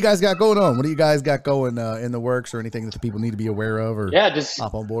 What do you guys got going on? What do you guys got going in the works, or anything that the people need to be aware of, or just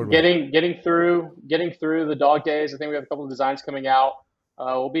hop on board with? Getting through the dog days. I think we have a couple of designs coming out.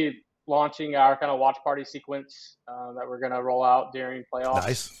 We'll be launching our kind of watch party sequence that we're going to roll out during playoffs.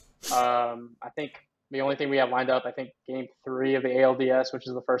 Nice. I think the only thing we have lined up, I think game 3 of the ALDS, which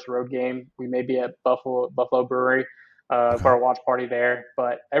is the first road game, we may be at Buffalo Brewery. for a watch party there.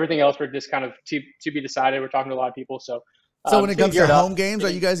 But everything else, we're just kind of to be decided. We're talking to a lot of people. So when it comes to home games, are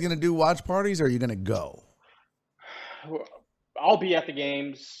you guys going to do watch parties or are you going to go? I'll be at the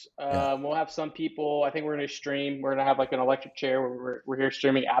games. We'll have some people. I think we're going to stream. We're going to have like an electric chair where we're here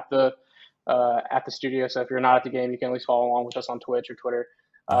streaming at the studio. So if you're not at the game, you can at least follow along with us on Twitch or Twitter.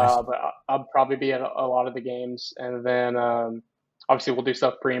 Nice. But I'll probably be at a lot of the games, and then obviously we'll do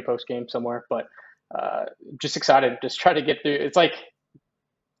stuff pre and post game somewhere. But just excited, just try to get through. It's like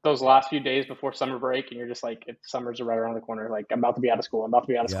those last few days before summer break, and you're just like, summers are right around the corner. Like I'm about to be out of school.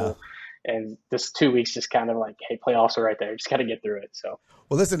 School. And this 2 weeks just kind of like, hey, playoffs are right there. Just got to get through it. So,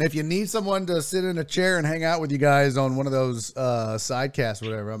 well, listen, if you need someone to sit in a chair and hang out with you guys on one of those sidecasts,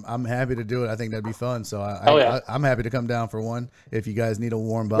 or whatever, I'm happy to do it. I think that'd be fun. So I'm happy to come down for one if you guys need a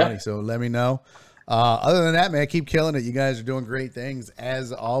warm body. Yeah. So let me know. Other than that, man, keep killing it. You guys are doing great things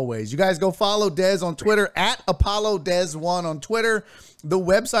as always. You guys go follow Dez on Twitter at ApolloDez1 on Twitter. The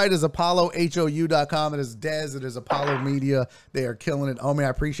website is ApolloHOU.com. It is Dez. It is Apollo Media. They are killing it. Homie, I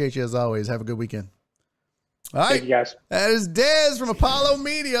appreciate you as always. Have a good weekend. All right. Thank you, guys. That is Dez from Apollo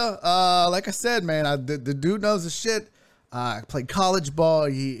Media. Like I said, man, the dude knows his shit. Played college ball.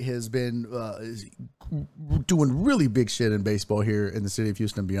 He has been doing really big shit in baseball here in the city of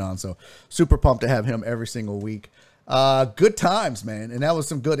Houston and beyond. So super pumped to have him every single week. Good times, man. And that was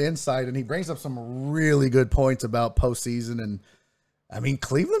some good insight. And he brings up some really good points about postseason. And I mean,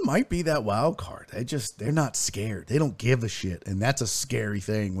 Cleveland might be that wild card. They're not scared. They don't give a shit. And that's a scary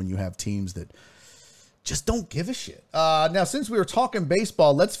thing when you have teams that just don't give a shit. Now, since we were talking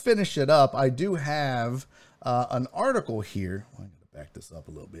baseball, let's finish it up. I do have an article here. I'm going to back this up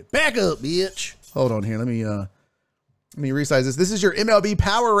a little bit. Back up, bitch. Hold on here. Let me resize this. This is your MLB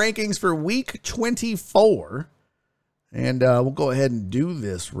Power Rankings for Week 24. And we'll go ahead and do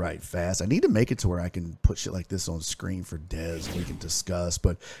this right fast. I need to make it to where I can put shit like this on screen for Dez and we can discuss.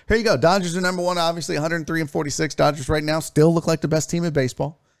 But here you go. Dodgers are number one, obviously 103-46. Dodgers right now still look like the best team in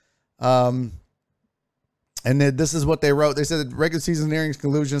baseball. And then this is what they wrote. They said the regular season nearing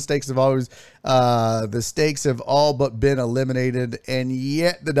conclusion, the stakes have all but been eliminated, and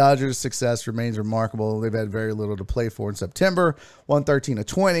yet the Dodgers' success remains remarkable. They've had very little to play for in September, won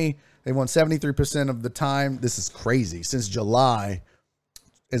 13-20. They won 73% of the time. This is crazy. Since July,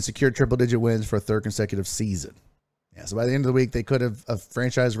 and secured triple-digit wins for a third consecutive season. Yeah, so by the end of the week, they could have a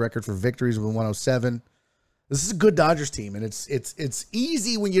franchise record for victories with 107. This is a good Dodgers team, and it's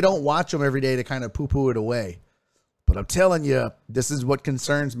easy when you don't watch them every day to kind of poo-poo it away. But I'm telling you, this is what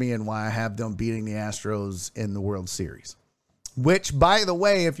concerns me and why I have them beating the Astros in the World Series. Which, by the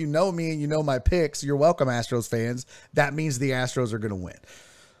way, if you know me and you know my picks, you're welcome, Astros fans. That means the Astros are going to win.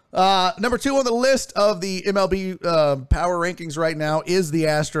 Number 2 on the list of the MLB power rankings right now is the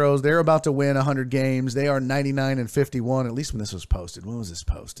Astros. They're about to win 100 games. They are 99-51, at least when this was posted. When was this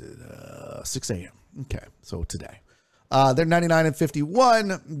posted? 6 a.m. Okay, so today. They're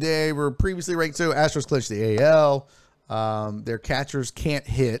 99-51. They were previously ranked 2. Astros clinched the AL. Their catchers can't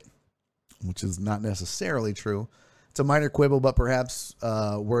hit, which is not necessarily true. It's a minor quibble, but perhaps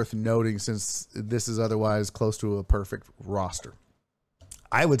worth noting since this is otherwise close to a perfect roster.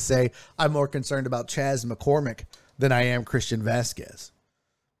 I would say I'm more concerned about Chas McCormick than I am Christian Vasquez.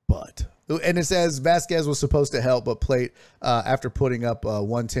 And it says Vasquez was supposed to help, but played after putting up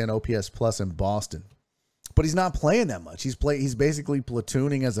 110 OPS plus in Boston. But he's not playing that much. He's basically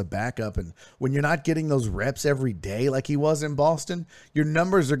platooning as a backup. And when you're not getting those reps every day like he was in Boston, your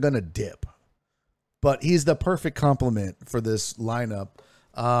numbers are going to dip. But he's the perfect complement for this lineup.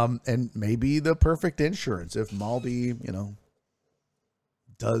 And maybe the perfect insurance if Maldi,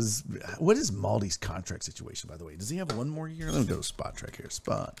 what is Maldi's contract situation, by the way? Does he have one more year? Let me go to Spot Track here.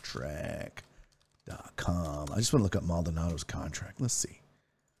 SpotTrack.com. I just want to look up Maldonado's contract. Let's see.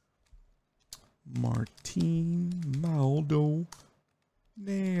 Martin Maldonado.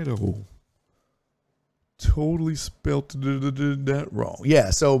 Totally spelt that wrong.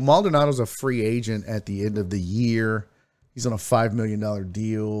 Yeah, so Maldonado's a free agent at the end of the year. He's on a $5 million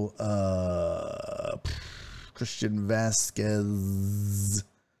deal. Christian Vasquez,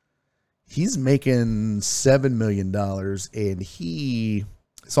 he's making $7 million, and he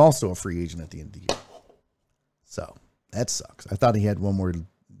is also a free agent at the end of the year. So that sucks. I thought he had one more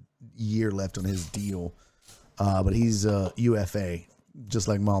year left on his deal, but he's UFA, just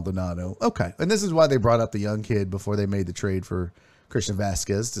like Maldonado. Okay, and this is why they brought up the young kid before they made the trade for Christian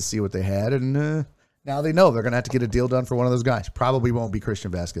Vasquez to see what they had, and now they know they're going to have to get a deal done for one of those guys. Probably won't be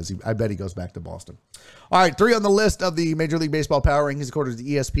Christian Vasquez. I bet he goes back to Boston. All right, 3 on the list of the Major League Baseball power rankings according to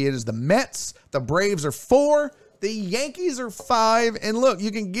ESPN is the Mets. The Braves are 4. The Yankees are 5. And look,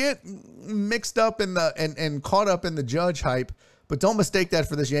 you can get mixed up in the and caught up in the Judge hype, but don't mistake that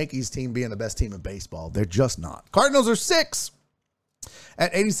for this Yankees team being the best team in baseball. They're just not. Cardinals are 6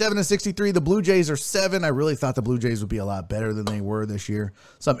 at 87-63. The Blue Jays are 7. I really thought the Blue Jays would be a lot better than they were this year.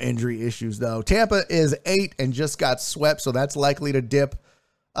 Some injury issues though. Tampa is 8 and just got swept, so that's likely to dip.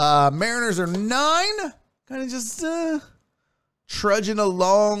 Mariners are 9, kind of just trudging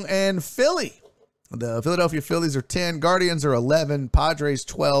along, and Philly. The Philadelphia Phillies are 10, Guardians are 11, Padres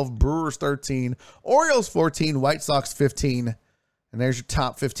 12, Brewers 13, Orioles 14, White Sox 15. And there's your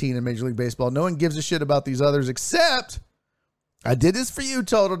top 15 in Major League Baseball. No one gives a shit about these others except I did this for you,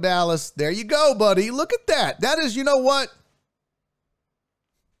 Total Dallas. There you go, buddy. Look at that. That is, you know what?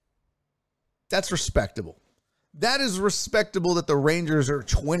 That's respectable. That is respectable that the Rangers are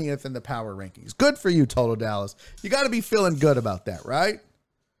 20th in the power rankings. Good for you, Total Dallas. You got to be feeling good about that, right?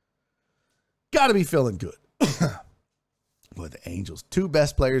 Got to be feeling good. Boy, the Angels, 2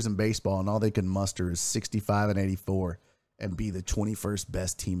 best players in baseball, and all they can muster is 65 and 84 and be the 21st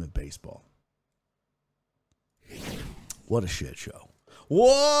best team in baseball. What a shit show.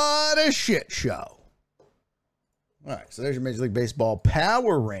 What a shit show. All right, so there's your Major League Baseball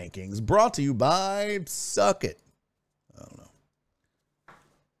power rankings brought to you by Suck It. I don't know.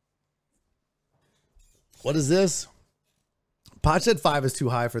 What is this? Pod said 5 is too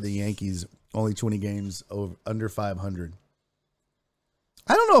high for the Yankees. Only 20 games under 500.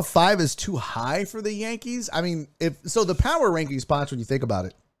 I don't know if 5 is too high for the Yankees. I mean, the power ranking spots, when you think about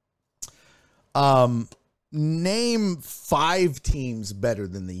it, name 5 teams better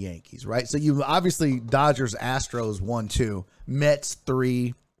than the Yankees, right? So you obviously Dodgers, Astros 1, 2, Mets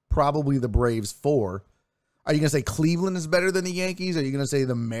 3, probably the Braves 4. Are you going to say Cleveland is better than the Yankees? Are you going to say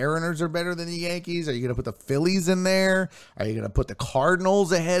the Mariners are better than the Yankees? Are you going to put the Phillies in there? Are you going to put the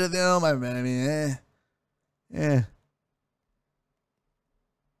Cardinals ahead of them? I mean,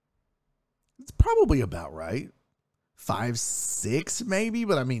 It's probably about right. 5, 6 maybe,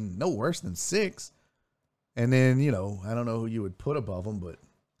 but I mean, no worse than 6. And then, I don't know who you would put above them, but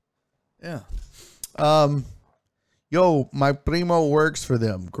yeah. Yo, my primo works for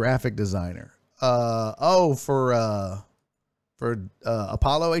them, graphic designer. For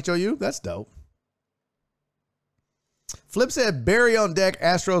Apollo HOU? That's dope. Flip said, Barry on deck,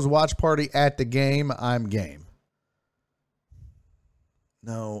 Astros watch party at the game. I'm game.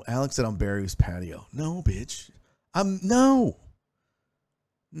 No, Alex said on Barry's patio. No, bitch.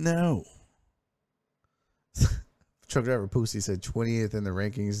 No. Truck driver Pussy said 20th in the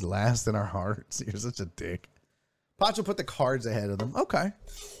rankings, last in our hearts. You're such a dick. Pacho put the Cards ahead of them. Okay.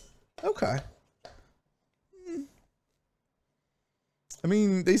 I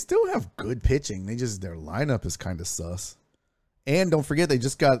mean, they still have good pitching. Their lineup is kind of sus. And don't forget, they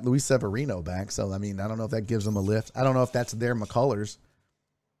just got Luis Severino back. So, I mean, I don't know if that gives them a lift. I don't know if that's their McCullers.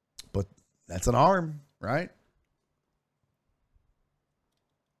 But that's an arm, right?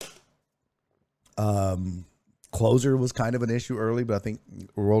 Closer was kind of an issue early, but I think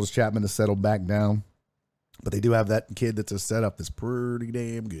Aroldis Chapman has settled back down. But they do have that kid that's a setup that's pretty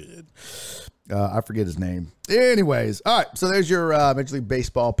damn good. I forget his name. Anyways, all right. So there's your Major League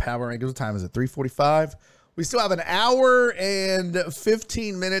Baseball power rankings. What time is it? 3:45. We still have an hour and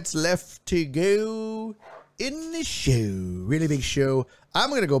 15 minutes left to go in the show. Really big show. I'm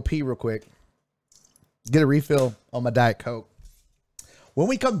going to go pee real quick. Get a refill on my Diet Coke. When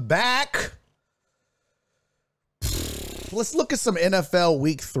we come back, let's look at some NFL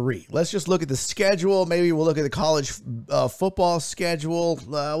Week 3. Let's just look at the schedule. Maybe we'll look at the college football schedule.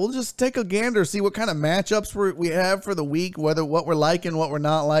 We'll just take a gander, see what kind of matchups we have for the week, what we're liking, what we're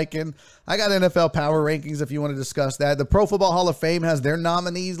not liking. I got NFL power rankings if you want to discuss that. The Pro Football Hall of Fame has their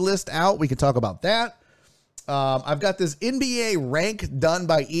nominees list out. We can talk about that. I've got this NBA rank done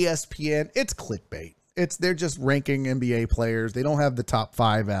by ESPN. It's clickbait. They're just ranking NBA players. They don't have the top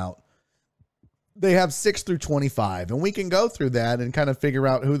 5 out. They have 6 through 25, and we can go through that and kind of figure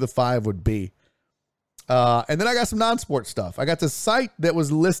out who the 5 would be. And then I got some non-sport stuff. I got the site that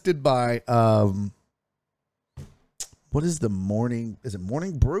was listed by, what is the morning? Is it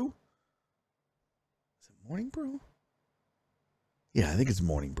Morning Brew? Is it Morning Brew? Yeah, I think it's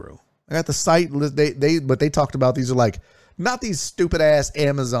Morning Brew. I got the site. But they talked about these are like not these stupid ass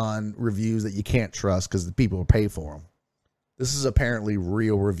Amazon reviews that you can't trust because the people will pay for them. This is apparently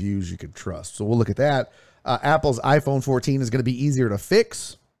real reviews you can trust. So we'll look at that. Apple's iPhone 14 is going to be easier to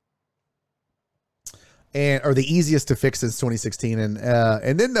fix, or the easiest to fix since 2016. And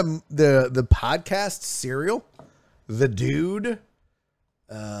then the podcast Serial, the dude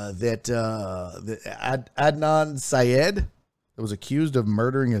Adnan Syed that was accused of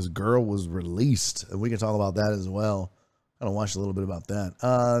murdering his girl was released, and we can talk about that as well. I don't watch a little bit about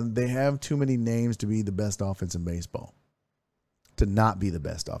that. They have too many names to be the best offense in baseball. To not be the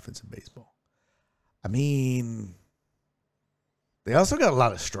best offense in baseball. I mean, they also got a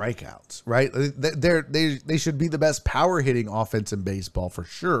lot of strikeouts, right? They should be the best power hitting offense in baseball for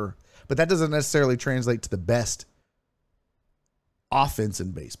sure, but that doesn't necessarily translate to the best offense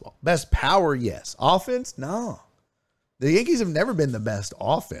in baseball. Best power, yes. Offense, no. The Yankees have never been the best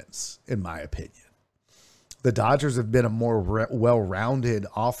offense, in my opinion. The Dodgers have been a more well-rounded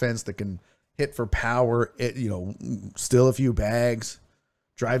offense that can hit for power, steal a few bags,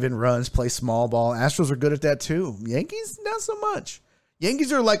 drive in runs, play small ball. Astros are good at that too. Yankees, not so much.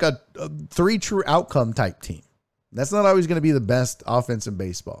 Yankees are like a three true outcome type team. That's not always going to be the best offense in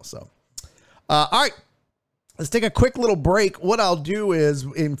baseball. So, all right. Let's take a quick little break. What I'll do is,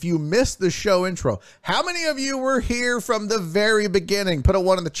 if you missed the show intro, how many of you were here from the very beginning? Put a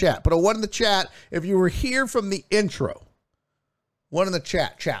 1 in the chat. Put a 1 in the chat if you were here from the intro. 1 in the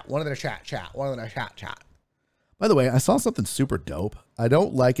chat. 1 in the chat. 1 in the chat. By the way, I saw something super dope. I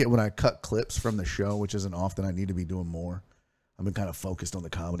don't like it when I cut clips from the show, which isn't often. I need to be doing more. I've been kind of focused on the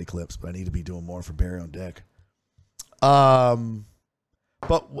comedy clips, but I need to be doing more for Barry on Deck.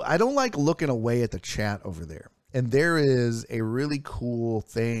 But I don't like looking away at the chat over there. And there is a really cool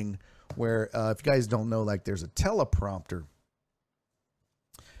thing where, if you guys don't know, like there's a teleprompter.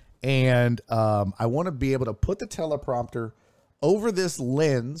 And I want to be able to put the teleprompter over this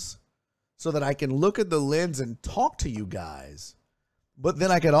lens so that I can look at the lens and talk to you guys. But then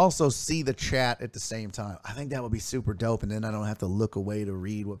I could also see the chat at the same time. I think that would be super dope. And then I don't have to look away to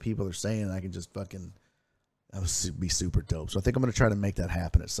read what people are saying. I can just fucking... That would be super dope. So I think I'm going to try to make that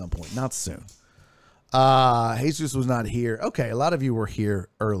happen at some point. Not soon. Jesus was not here. Okay, a lot of you were here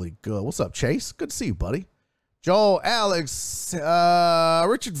early. Good. What's up, Chase? Good to see you, buddy. Joel, Alex,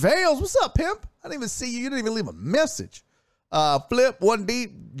 Richard Vales. What's up, pimp? I didn't even see you. You didn't even leave a message. Flip,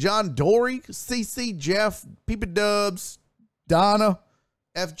 1D, John Dory, CC, Jeff, Peepa Dubs, Donna,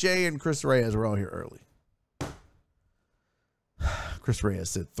 FJ, and Chris Reyes were all here early. Chris Reyes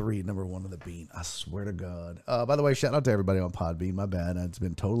said 3, number 1 on the bean. I swear to God. By the way, shout out to everybody on Podbean. My bad. It's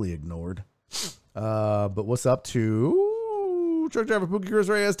been totally ignored. But what's up to truck driver Pookie, Chris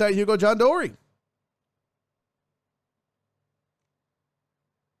Reyes, Ty Hugo, John Dory?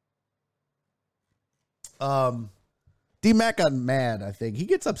 D-Mac got mad, I think. He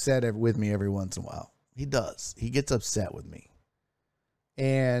gets upset with me every once in a while. He does. He gets upset with me.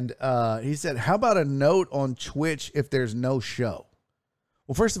 And he said, how about a note on Twitch if there's no show?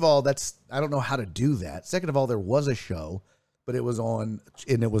 Well, first of all, I don't know how to do that. Second of all, there was a show, but it was on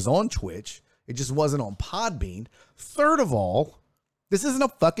Twitch. It just wasn't on Podbean. Third of all, this isn't a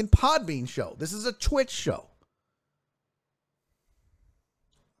fucking Podbean show. This is a Twitch show.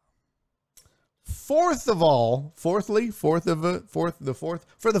 For the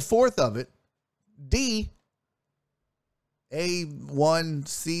fourth of it, D,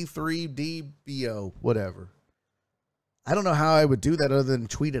 A1C3DBO, whatever. I don't know how I would do that other than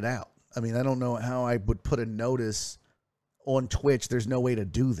tweet it out. I mean, I don't know how I would put a notice on Twitch. There's no way to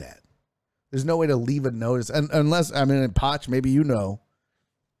do that. There's no way to leave a notice. Unless, I mean, in Potch, maybe you know.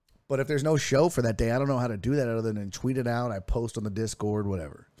 But if there's no show for that day, I don't know how to do that other than tweet it out. I post on the Discord,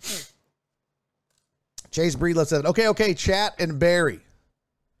 whatever. Chase Breedlove said, okay, chat and Barry.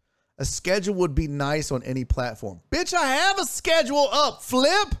 A schedule would be nice on any platform. Bitch, I have a schedule up,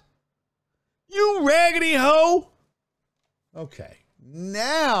 Flip. You raggedy hoe. Okay.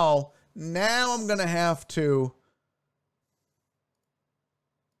 Now I'm going to have to.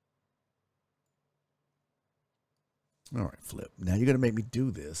 All right, Flip. Now you're going to make me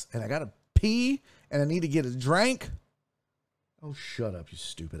do this. And I got to pee and I need to get a drink. Oh, shut up, you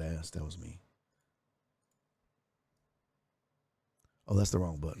stupid ass. That was me. Oh, that's the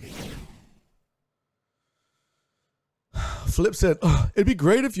wrong button. Flip said, it'd be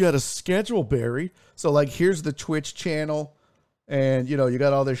great if you had a schedule, Barry. So, like, here's the Twitch channel. And, you know, you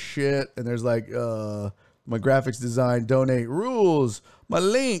got all this shit. And there's, like, my graphics design, donate rules, my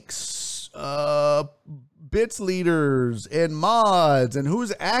links, bits leaders, and mods, and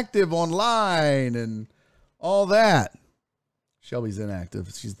who's active online, and all that. Shelby's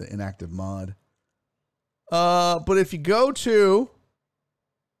inactive. She's the inactive mod. But if you go to...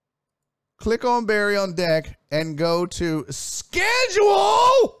 click on Barry on Deck and go to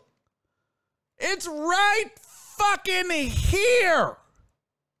schedule. It's right fucking here.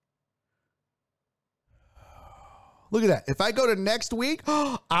 Look at that. If I go to next week,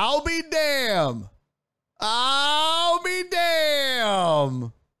 I'll be damn.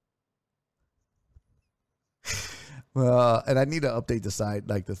 And I need to update the side,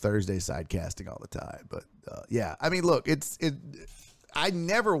 like the Thursday side casting all the time. But yeah, I mean, look, I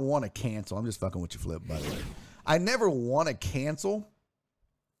never want to cancel. I'm just fucking with you, Flip, by the way. I never want to cancel.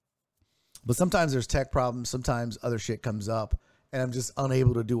 But sometimes there's tech problems. Sometimes other shit comes up and I'm just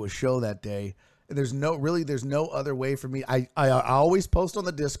unable to do a show that day. And there's no other way for me. I always post on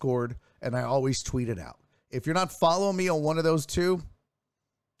the Discord and I always tweet it out. If you're not following me on one of those two,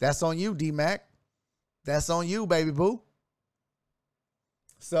 that's on you, D-Mac. That's on you, baby boo.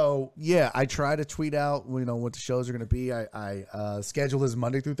 So, yeah, I try to tweet out, what the shows are going to be. I schedule is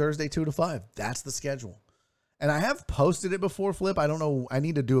Monday through Thursday, 2 to 5. That's the schedule. And I have posted it before, Flip. I don't know. I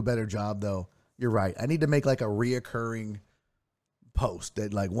need to do a better job, though. You're right. I need to make like a reoccurring post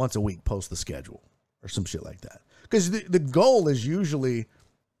that like once a week post the schedule or some shit like that. Because the goal is usually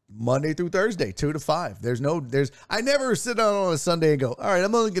Monday through Thursday, 2 to 5. I never sit down on a Sunday and go, all right,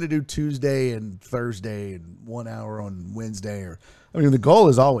 I'm only going to do Tuesday and Thursday and 1 hour on Wednesday. The goal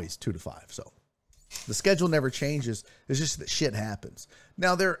is always 2 to 5. So the schedule never changes. It's just that shit happens.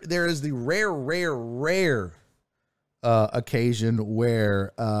 Now there is the rare occasion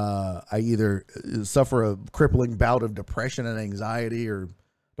where I either suffer a crippling bout of depression and anxiety or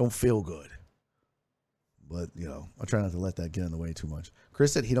don't feel good. But, I try not to let that get in the way too much.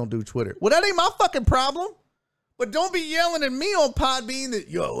 Chris said he don't do Twitter. Well, that ain't my fucking problem. But don't be yelling at me on Podbean that,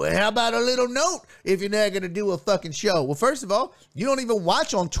 how about a little note if you're not going to do a fucking show? Well, first of all, you don't even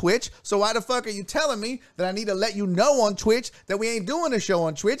watch on Twitch. So why the fuck are you telling me that I need to let you know on Twitch that we ain't doing a show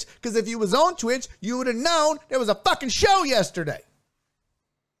on Twitch? Because if you was on Twitch, you would have known there was a fucking show yesterday.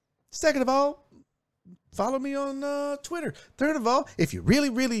 Second of all, follow me on Twitter. Third of all, if you really,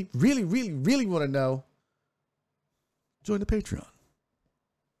 really, really, really, really want to know, join the Patreon.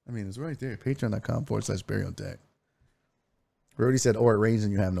 It's right there. Patreon.com/Barry on Deck. Brody said, or it rains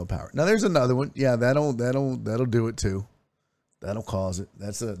and you have no power. Now there's another one. Yeah, that'll do it too. That'll cause it.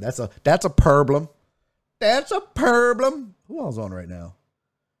 That's a problem. That's a problem. Who else on right now?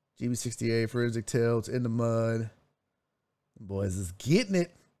 GB68, Forensic Tales, In the Mud. Boys is getting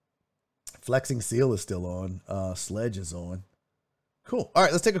it. Flexing Seal is still on. Sledge is on. Cool. All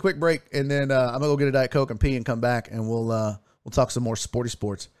right, let's take a quick break, and then I'm gonna go get a Diet Coke and pee and come back, and we'll talk some more sporty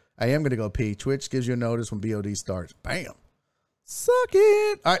sports. I am gonna go pee. Twitch gives you a notice when BOD starts. Bam. Suck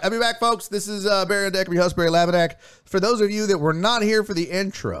it. All right, I'll be back, folks. This is Barry on Deck, your host, Barry Laminack. For those of you that were not here for the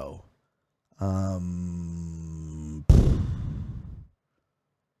intro, did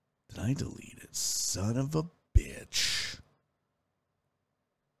I delete it? Son of a bitch.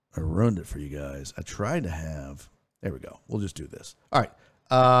 I ruined it for you guys. I tried to have... There we go. We'll just do this. All right.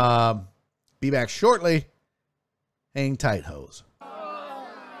 Be back shortly. Hang tight, hoes.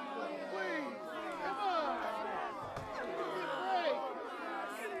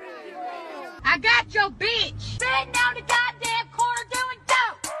 I got your bitch. Sitting down the goddamn corner doing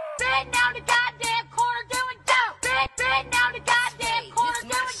dope. Sitting down the goddamn corner doing dope. Sitting down the goddamn corner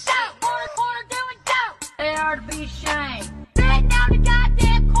doing dope. Corner doing dope. They are to be ashamed. Sitting down the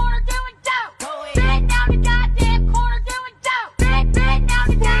goddamn corner doing dope. Sitting down the goddamn corner doing dope. Sitting down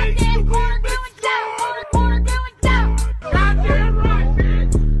the goddamn corner doing dope. Corner doing dope. Goddamn right,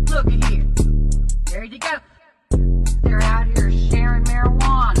 bitch. Look at here. There you go. They're out here sharing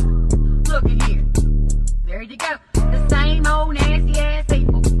marijuana. Look at here. There you go. The same old nasty ass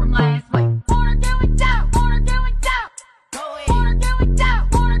people from last week. Corner doing dope. Corner doing dope. Corner doing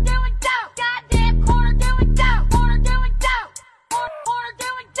dope. Corner doing dope. Goddamn corner doing dope. Corner doing dope. Corner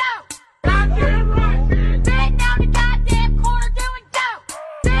doing dope. Goddamn right, bitch. Sitting down the goddamn corner doing dope.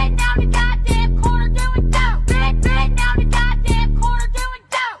 Sitting down the goddamn corner doing dope. Sitting down the goddamn corner doing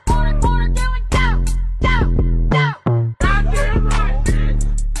dope. Corner doing dope. Dope. Goddamn right, bitch.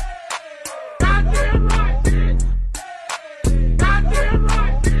 Goddamn right, bitch. Goddamn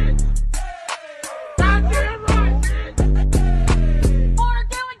right, bitch. Goddamn right, bitch. Corner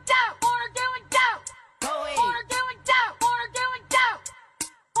doing dope. Corner doing dope. Corner doing dope. Corner doing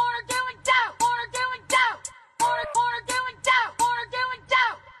dope. Corner doing dope. Corner doing dope. Corner doing dope. Corner doing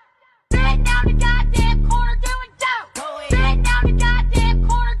dope. Sitting down the goddamn corner doing dope. Sitting down the goddamn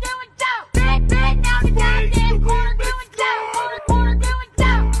corner doing dope. Sitting down the goddamn corner doing dope. Corner doing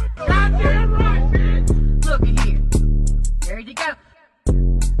dope. Goddamn right, bitch. Look at here. There you go.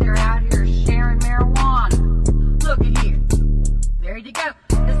 They're out here sharing marijuana. Look at here. There you go.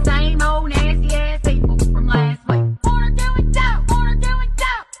 The same old nasty ass people from last week. Corner doing dope. Corner doing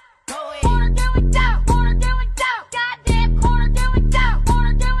dope. Corner doing dope. Corner doing dope. Goddamn corner doing dope.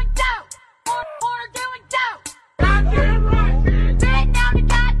 Corner doing dope. Corner doing dope. Goddamn right, bitch. Sitting down the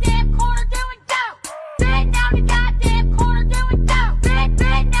goddamn corner doing dope. Sitting down the goddamn corner doing dope.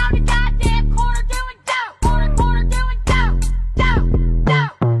 Sitting down the goddamn corner doing dope. Corner doing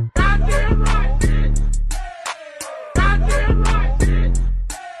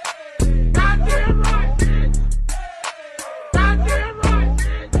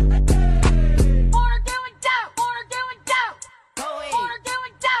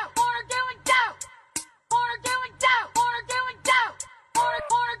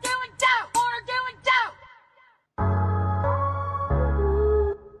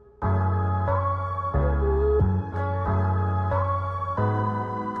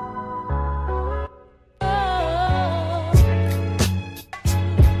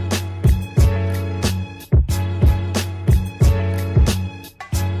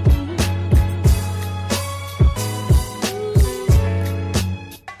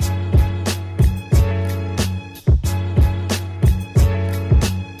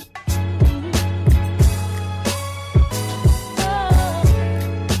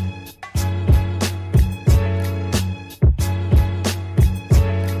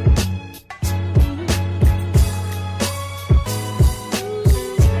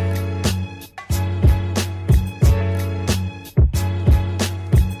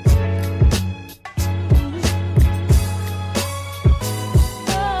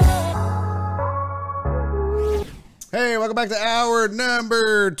back to hour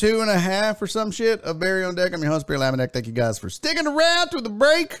number 2.5 or some shit of Barry on Deck. I'm your host, Barry Laminack. Thank you guys for sticking around through the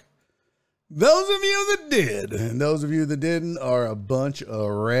break. Those of you that did, and those of you that didn't, are a bunch of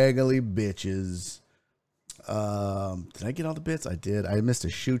raggedy bitches. Did I get all the bits? I did. I missed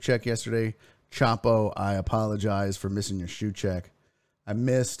a shoe check yesterday. Chapo, I apologize for missing your shoe check. I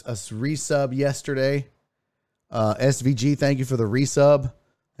missed a resub yesterday. SVG, thank you for the resub.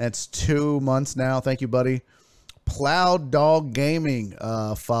 That's 2 months now. Thank you, buddy. Plowed Dog Gaming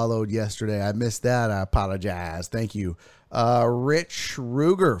followed yesterday. I missed that. I apologize. Thank you. Rich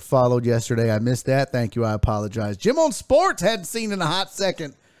Ruger followed yesterday. I missed that. Thank you. I apologize. Jim on Sports hadn't seen in a hot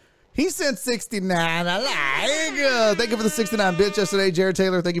second. He sent 69. I like. Thank you for the 69 bits yesterday. Jared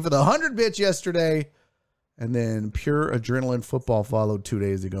Taylor, thank you for the 100 bits yesterday. And then Pure Adrenaline Football followed 2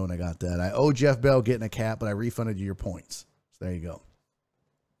 days ago, and I got that. I owe Jeff Bell getting a cap, but I refunded you your points. So there you go.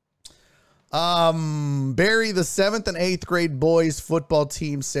 Barry, the 7th and 8th grade boys football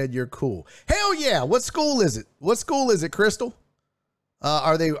team said you're cool. Hell yeah. What school is it? What school is it, Crystal? Am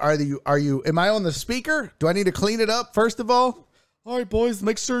I on the speaker? Do I need to clean it up first of all? All right, boys,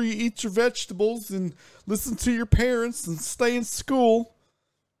 make sure you eat your vegetables and listen to your parents and stay in school.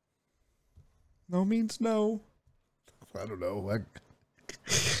 No means no. I don't know. What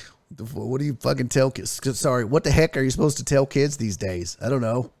do you fucking tell kids? Sorry, what the heck are you supposed to tell kids these days? I don't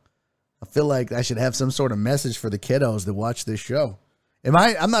know. I feel like I should have some sort of message for the kiddos that watch this show.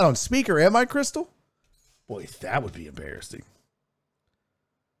 I'm not on speaker, am I, Crystal? Boy, that would be embarrassing.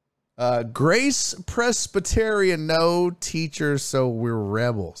 Grace Presbyterian, no teachers, so we're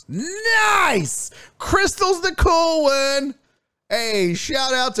rebels. Nice! Crystal's the cool one. Hey,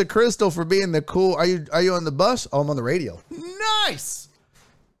 shout out to Crystal for being the cool. Are you on the bus? Oh, I'm on the radio. Nice.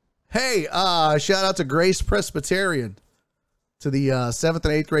 Hey, shout out to Grace Presbyterian, to the 7th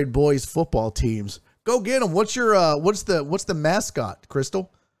and 8th grade boys football teams. Go get them. What's the mascot,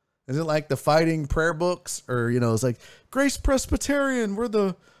 Crystal? Is it like the Fighting Prayer Books, or it's like Grace Presbyterian?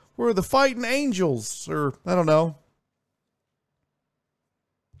 We're the Fighting Angels, or I don't know.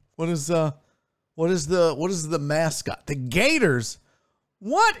 What is the mascot? The Gators.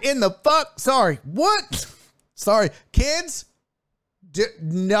 What in the fuck? Sorry. What? Sorry, kids.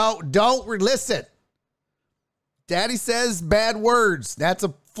 Don't listen. Daddy says bad words. That's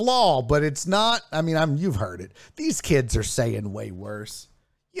a flaw, but it's not. I mean, you've heard it. These kids are saying way worse.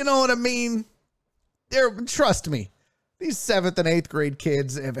 You know what I mean? Trust me. These 7th and 8th grade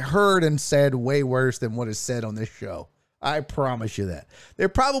kids have heard and said way worse than what is said on this show. I promise you that. They're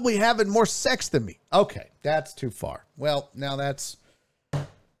probably having more sex than me. Okay, that's too far. Well, now that's...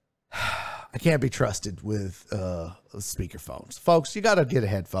 I can't be trusted with speakerphones. Folks, you got to get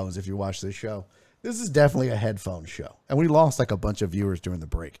headphones if you watch this show. This is definitely a headphone show. And we lost like a bunch of viewers during the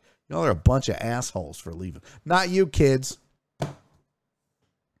break. They're a bunch of assholes for leaving. Not you, kids.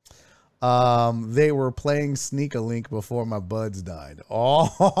 They were playing Sneak-a-Link before my buds died.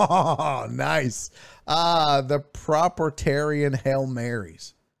 Oh, nice. The Proprietarian Hail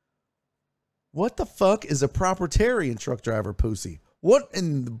Marys. What the fuck is a Proprietarian, truck driver Pussy? What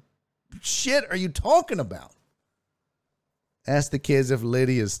in the shit are you talking about? Ask the kids if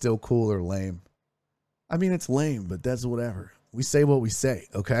Liddy is still cool or lame. I mean, it's lame, but that's whatever. We say what we say,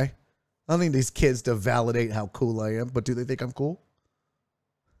 okay? I don't need these kids to validate how cool I am, but do they think I'm cool?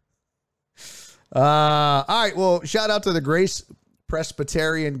 All right, well, shout out to the Grace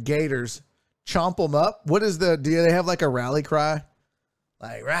Presbyterian Gators. Chomp them up. Do they have like a rally cry?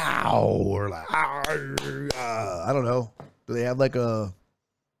 Like, row, or like, I don't know. Do they have like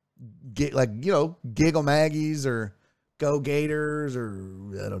Giggle Maggies or Go Gators, or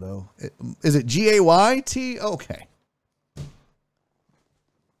I don't know. Is it GAYT? Okay.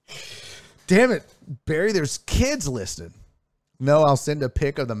 Damn it, Barry, there's kids listed. No, I'll send a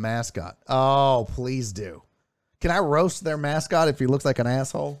pic of the mascot. Oh, please do. Can I roast their mascot if he looks like an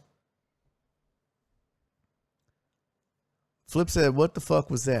asshole? Flip said, what the fuck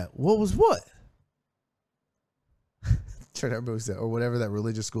was that? What was what? Everybody said, or whatever that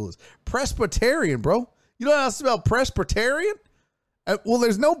religious school is. Presbyterian, bro. You know how to spell Presbyterian? Well,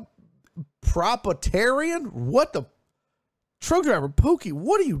 there's no Proprietarian. What the? Truck driver Pookie,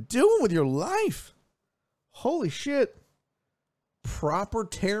 what are you doing with your life? Holy shit.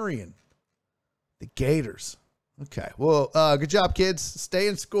 Proprietarian. The Gators. Okay. Well, good job, kids. Stay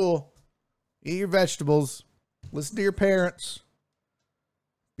in school. Eat your vegetables. Listen to your parents.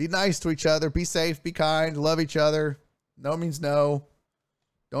 Be nice to each other. Be safe. Be kind. Love each other. No means no.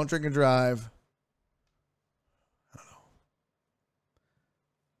 Don't drink and drive. I don't know.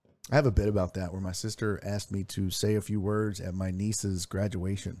 I have a bit about that where my sister asked me to say a few words at my niece's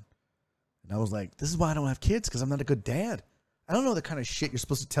graduation. And I was like, this is why I don't have kids, because I'm not a good dad. I don't know the kind of shit you're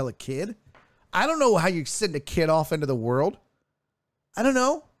supposed to tell a kid. I don't know how you send a kid off into the world. I don't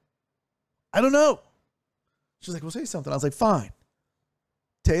know. She's like, well, say something. I was like, fine.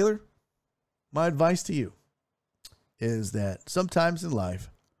 Taylor, my advice to you is that sometimes in life,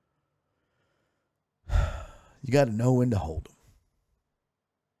 you got to know when to hold them.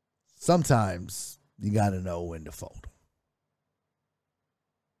 Sometimes you got to know when to fold them.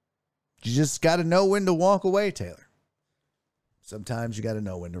 You just got to know when to walk away, Taylor. Sometimes you got to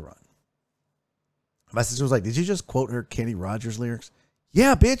know when to run. My sister was like, did you just quote her Kenny Rogers lyrics?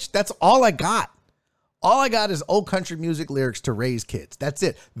 Yeah, bitch, that's all I got. All I got is old country music lyrics to raise kids. That's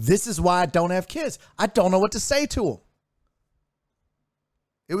it. This is why I don't have kids. I don't know what to say to them.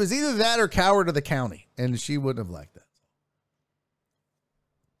 It was either that or Coward of the County, and she wouldn't have liked that.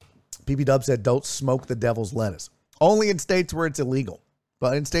 PB Dub said, don't smoke the devil's lettuce. Only in states where it's illegal.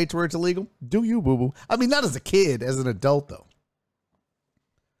 But in states where it's illegal, do you, boo-boo. I mean, not as a kid, as an adult, though.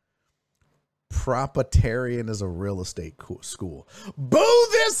 Propitarian is a real estate school. Boo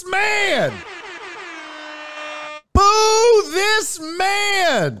this man! Boo this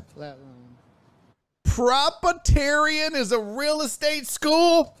man! Flatline. Propitarian is a real estate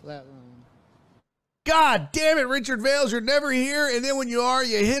school? Flatline. God damn it, Richard Vales, you're never here, and then when you are,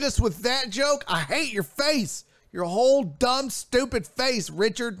 you hit us with that joke? I hate your face. Your whole dumb, stupid face,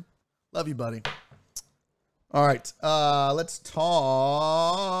 Richard. Love you, buddy. All right, let's talk.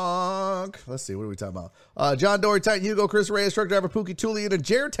 Let's see, what are we talking about? John Dory, Titan Hugo, Chris Reyes, truck driver Pookie Tullian, and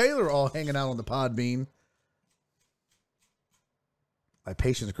Jared Taylor all hanging out on the Podbean. My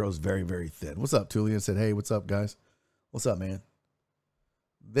patience grows very, very thin. What's up, Tullian? Said, hey, what's up, guys? What's up, man?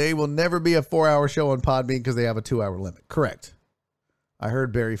 They will never be a 4-hour show on Podbean because they have a 2-hour limit. Correct. I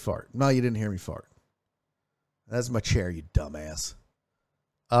heard Barry fart. No, you didn't hear me fart. That's my chair, you dumbass.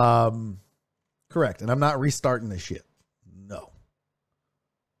 Correct. And I'm not restarting this shit. No.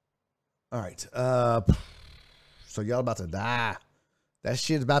 All right. So y'all about to die. That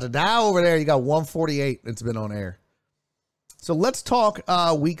shit's about to die over there. You got 148 that's been on air. So let's talk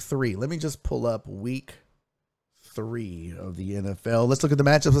week 3. Let me just pull up week 3 of the NFL. Let's look at the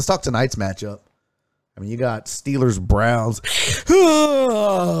matchups. Let's talk tonight's matchup. I mean, you got Steelers, Browns.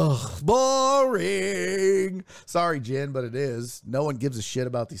 Boring. Sorry, Jen, but it is. No one gives a shit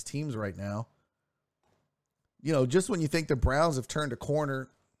about these teams right now. You know, just when you think the Browns have turned a corner,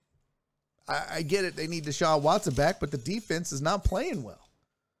 I get it. They need Deshaun Watson back, but the defense is not playing well.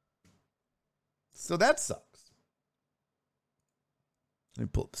 So that sucks. Let me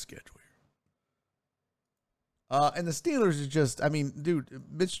pull up the schedule here. And the Steelers is just, I mean, dude,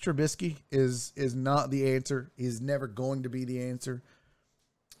 Mitch Trubisky is not the answer. He's never going to be the answer.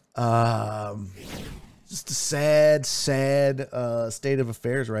 Just a sad state of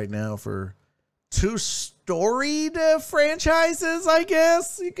affairs right now for two storied franchises, I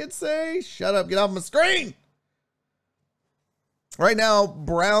guess you could say. Shut up, get off my screen. Right now,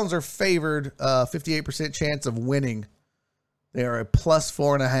 Browns are favored, 58% chance of winning. They are a plus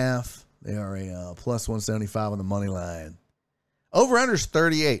 4.5. They are a plus 175 on the money line. Over-under is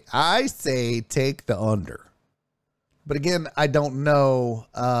 38. I say take the under. But again, I don't know.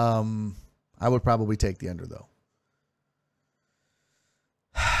 I would probably take the under, though.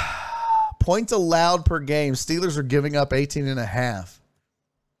 Points allowed per game. Steelers are giving up 18.5.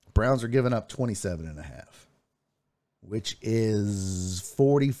 Browns are giving up 27.5, which is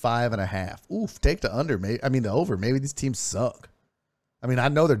 45.5. Oof, take the under. I mean, the over. Maybe these teams suck. I mean, I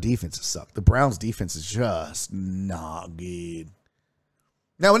know their defenses suck. The Browns' defense is just not good.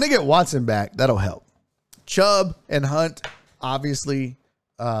 Now, when they get Watson back, that'll help. Chubb and Hunt, obviously,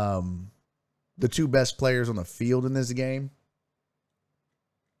 the two best players on the field in this game.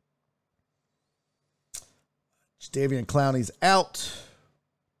 Jadeveon Clowney's out.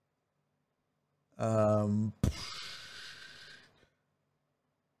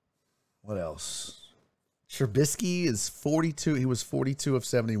 What else? Trubisky is 42. He was 42 of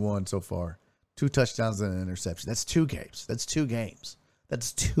 71 so far. 2 touchdowns and an interception. That's 2 games. That's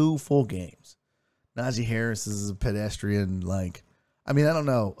 2 full games. Najee Harris is a pedestrian. I don't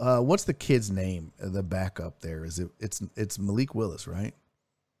know. What's the kid's name? The backup there. It's Malik Willis, right?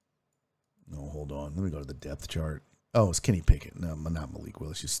 No, hold on. Let me go to the depth chart. Oh, it's Kenny Pickett. No, not Malik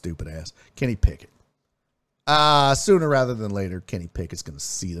Willis, you stupid ass. Kenny Pickett. Sooner rather than later, Kenny Pickett's going to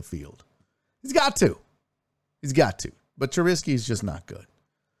see the field. He's got to. But Trubisky's just not good.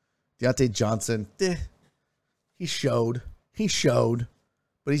 Deontay Johnson, he showed.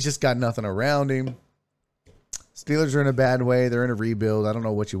 But he's just got nothing around him. Steelers are in a bad way. They're in a rebuild. I don't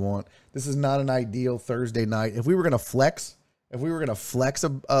know what you want. This is not an ideal Thursday night. If we were going to flex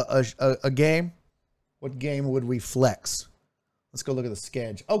a game, what game would we flex? Let's go look at the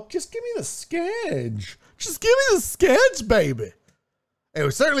sketch. Oh, just give me the sketch. Just give me the sketch, baby.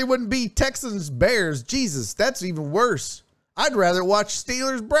 It certainly wouldn't be Texans Bears. Jesus, that's even worse. I'd rather watch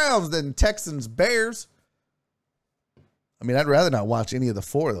Steelers Browns than Texans Bears. I mean, I'd rather not watch any of the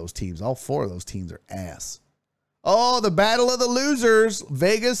 4 of those teams. All 4 of those teams are ass. Oh, the battle of the losers.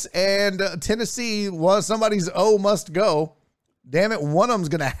 Vegas and Tennessee. Well, somebody's must go. Damn it, one of them's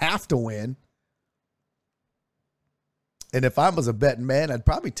going to have to win. And if I was a betting man, I'd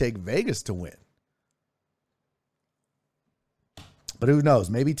probably take Vegas to win. But who knows?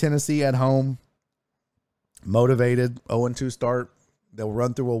 Maybe Tennessee at home, motivated, 0-2 start. They'll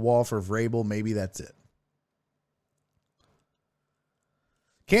run through a wall for Vrabel. Maybe that's it.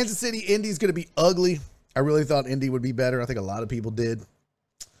 Kansas City, Indy's going to be ugly. I really thought Indy would be better. I think a lot of people did.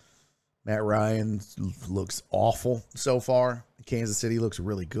 Matt Ryan looks awful so far. Kansas City looks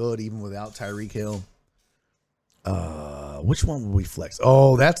really good, even without Tyreek Hill. Which one would we flex?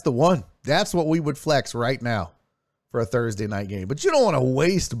 Oh, that's the one. That's what we would flex right now for a Thursday night game. But you don't want to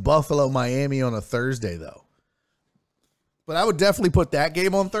waste Buffalo, Miami on a Thursday, though. But I would definitely put that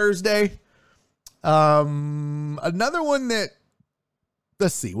game on Thursday. Another one that,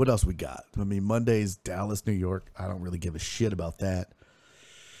 let's see, what else we got? I mean, Monday's Dallas, New York. I don't really give a shit about that.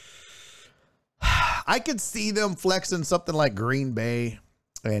 I could see them flexing something like Green Bay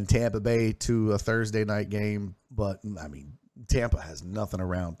and Tampa Bay to a Thursday night game. But, I mean, Tampa has nothing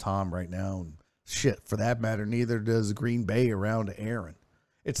around Tom right now. And shit, for that matter, neither does Green Bay around Aaron.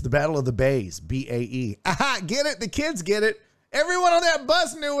 It's the battle of the Bays, B-A-E. Aha, get it? The kids get it. Everyone on that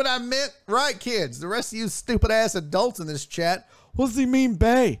bus knew what I meant. Right, kids? The rest of you stupid-ass adults in this chat, what does he mean,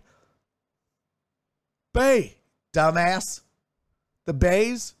 Bay? Bay, dumbass. The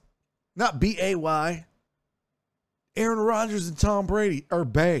Bays, not B-A-Y. Aaron Rodgers and Tom Brady are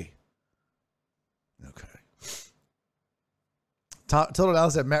Bay. Okay. Total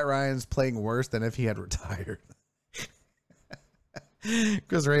Dallas said Matt Ryan's playing worse than if he had retired.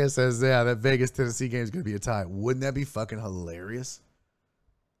 Chris Reyes says, yeah, that Vegas-Tennessee game is going to be a tie. Wouldn't that be fucking hilarious?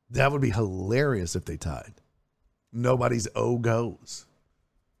 That would be hilarious if they tied. Nobody's goes.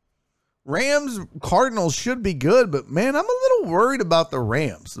 Rams-Cardinals should be good, but, man, I'm a little worried about the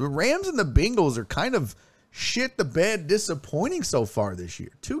Rams. The Rams and the Bengals are kind of shit the bed disappointing so far this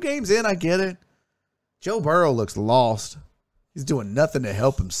year. 2 games in, I get it. Joe Burrow looks lost. He's doing nothing to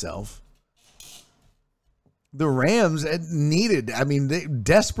help himself. The Rams they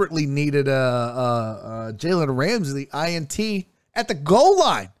desperately needed Jalen Ramsey, the INT, at the goal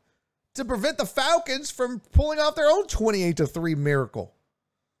line to prevent the Falcons from pulling off their own 28-3 miracle.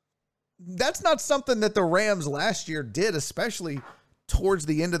 That's not something that the Rams last year did, especially towards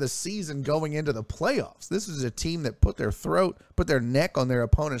the end of the season going into the playoffs. This is a team that put their neck on their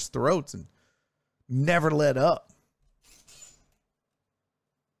opponent's throats and never let up.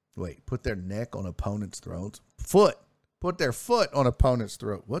 Wait, put their neck on opponent's throats? Put their foot on opponent's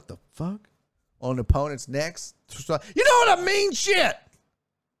throat. What the fuck? On opponent's necks? You know what I mean? Shit!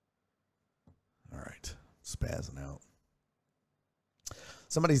 All right. Spazzing out.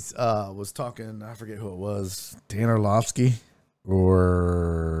 Somebody was talking, I forget who it was, Dan Orlovsky,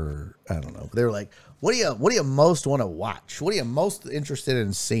 or I don't know. They were like, what do you most want to watch? What are you most interested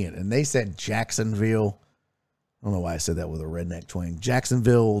in seeing? And they said Jacksonville. I don't know why I said that with a redneck twang.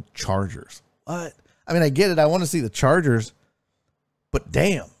 Jacksonville Chargers. What? I mean, I get it. I want to see the Chargers. But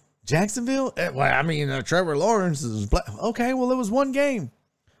damn, Jacksonville? Well, I mean, Trevor Lawrence is black. Okay, well, it was one game.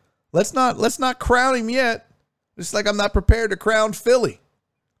 Let's not crown him yet. Just like I'm not prepared to crown Philly.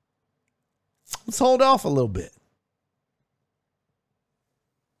 Let's hold off a little bit.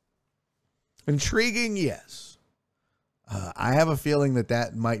 Intriguing, yes. I have a feeling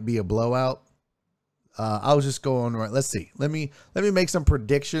that might be a blowout. I'll just go on right. Let's see. Let me make some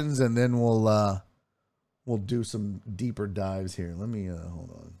predictions, and then we'll do some deeper dives here. Let me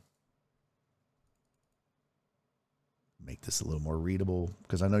hold on. Make this a little more readable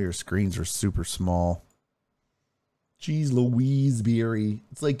because I know your screens are super small. Jeez Louise, Beery.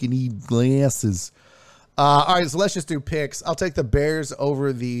 It's like you need glasses. All right, so let's just do picks. I'll take the Bears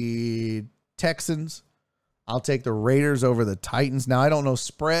over the Texans. I'll take the Raiders over the Titans. Now, I don't know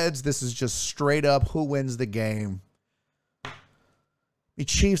spreads. This is just straight up who wins the game. The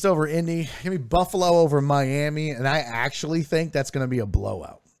Chiefs over Indy. Give me Buffalo over Miami. And I actually think that's going to be a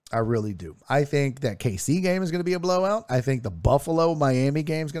blowout. I really do. I think that KC game is going to be a blowout. I think the Buffalo-Miami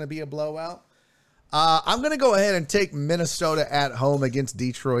game is going to be a blowout. I'm going to go ahead and take Minnesota at home against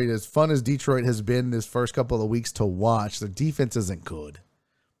Detroit. As fun as Detroit has been this first couple of weeks to watch, their defense isn't good.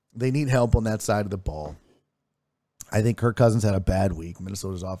 They need help on that side of the ball. I think Kirk Cousins had a bad week.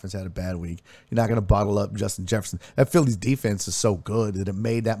 Minnesota's offense had a bad week. You're not going to bottle up Justin Jefferson. That Philly's defense is so good that it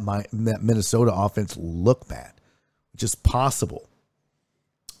made that Minnesota offense look bad, which is possible.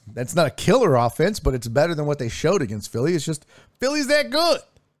 That's not a killer offense, but it's better than what they showed against Philly. It's just Philly's that good.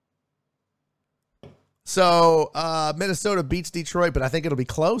 So Minnesota beats Detroit, but I think it'll be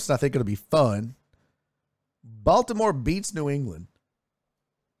close. And I think it'll be fun. Baltimore beats New England.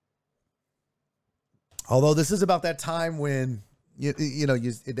 Although this is about that time when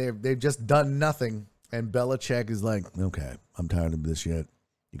they've just done nothing, and Belichick is like, okay, I'm tired of this shit.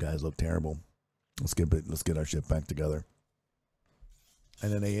 You guys look terrible. Let's get our shit back together.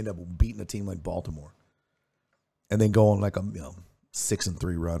 And then they end up beating a team like Baltimore, and then go on like a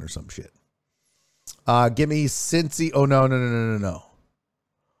 6-3 run or some shit. Give me Cincy. Oh no.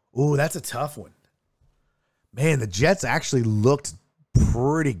 Ooh, that's a tough one. Man, the Jets actually looked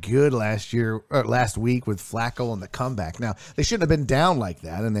pretty good last week with Flacco and the comeback. Now, they shouldn't have been down like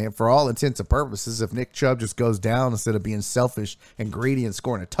that, and for all intents and purposes, if Nick Chubb just goes down instead of being selfish and greedy and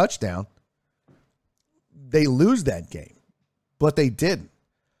scoring a touchdown, they lose that game. But they didn't.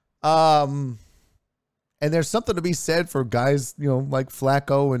 And there's something to be said for guys, like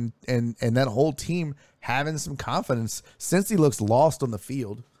Flacco and that whole team having some confidence. Since he looks lost on the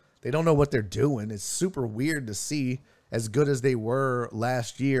field, they don't know what they're doing. It's super weird to see as good as they were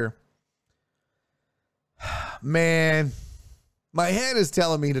last year. Man, my head is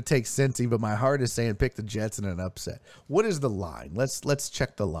telling me to take Cincy, but my heart is saying pick the Jets in an upset. What is the line? Let's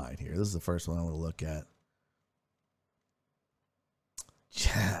check the line here. This is the first one I want to look at.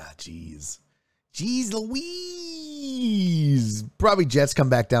 Jeez Louise. Probably Jets come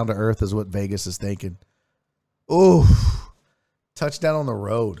back down to earth is what Vegas is thinking. Oh, touchdown on the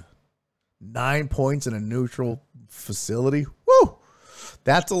road. 9 points in a neutral facility. Woo!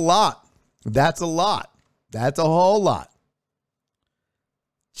 That's a lot. That's a whole lot.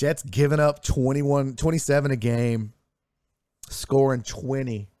 Jets giving up 27 a game, scoring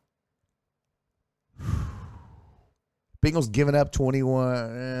 20. Bengals giving up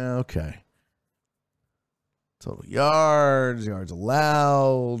 21. Okay. Total yards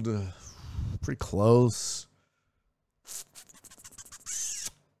allowed. Pretty close.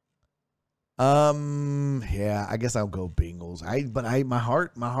 Yeah, I guess I'll go Bengals. My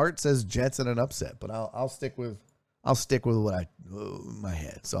heart says Jets in an upset, but I'll stick with what my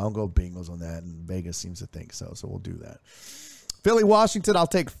head. So I'll go Bengals on that, and Vegas seems to think so. So we'll do that. Philly, Washington, I'll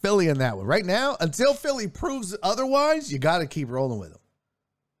take Philly in that one. Right now, until Philly proves otherwise, you got to keep rolling with them.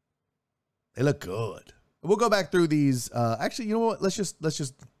 They look good. We'll go back through these. Actually, you know what? Let's just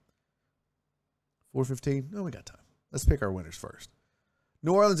 4:15. No, we got time. Let's pick our winners first.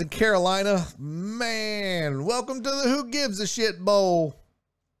 New Orleans and Carolina. Man, welcome to the Who Gives a Shit Bowl.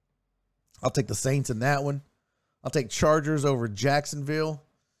 I'll take the Saints in that one. I'll take Chargers over Jacksonville.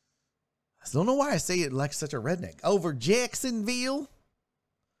 I don't know why I say it like such a redneck. Over Jacksonville.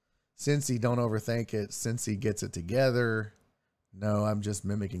 Cincy, don't overthink it. Cincy gets it together. No, I'm just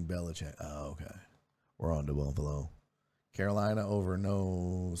mimicking Belichick. Oh, okay. We're on to Buffalo. Carolina over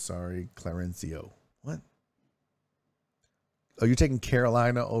Clarencio. What? Oh, you're taking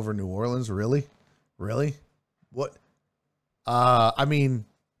Carolina over New Orleans? Really? What? I mean,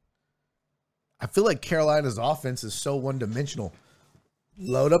 I feel like Carolina's offense is so one-dimensional.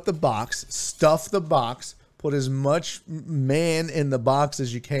 Load up the box, stuff the box, put as much man in the box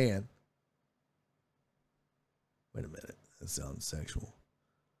as you can. Wait a minute. That sounds sexual.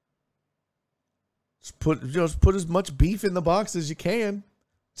 Just put as much beef in the box as you can.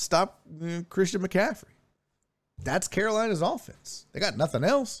 Stop Christian McCaffrey. That's Carolina's offense. They got nothing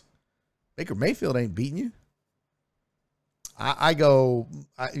else. Baker Mayfield ain't beating you. I run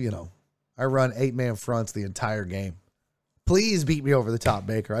 8-man fronts the entire game. Please beat me over the top,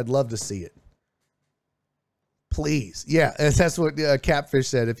 Baker. I'd love to see it. Please. Yeah, and that's what Catfish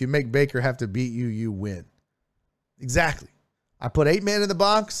said. If you make Baker have to beat you, you win. Exactly. I put 8 men in the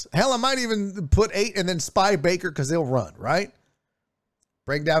box. Hell, I might even put 8 and then spy Baker because he'll run, right?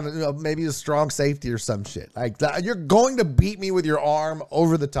 Break down maybe a strong safety or some shit. Like, you're going to beat me with your arm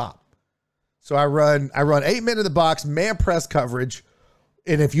over the top. So I run 8 men in the box, man press coverage.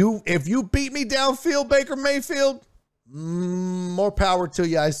 And if you beat me downfield, Baker Mayfield, more power to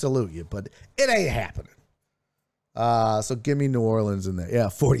you. I salute you, but it ain't happening. So give me New Orleans in there. Yeah,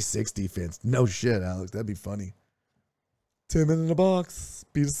 46 defense. No shit, Alex. That'd be funny. 10 men in the box.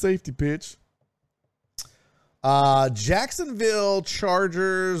 Beat a safety pitch. Jacksonville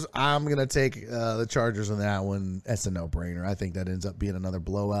Chargers. I'm going to take the Chargers on that one. That's a no-brainer. I think that ends up being another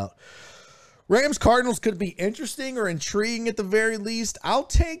blowout. Rams Cardinals could be interesting or intriguing at the very least. I'll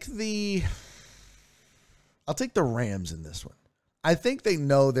take the I'll take the Rams in this one. I think they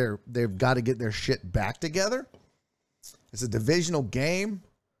know they've got to get their shit back together. It's a divisional game.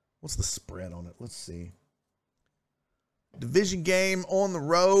 What's the spread on it? Let's see. Division game on the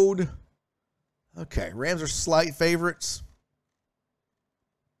road. Okay, Rams are slight favorites.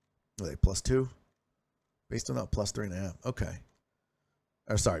 Are they +2? Based on that, +3.5. Okay.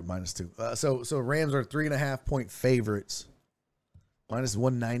 Or sorry, -2. So Rams are 3.5-point favorites.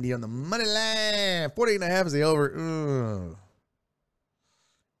 -190 on the money line. 48.5 is the over. Ugh.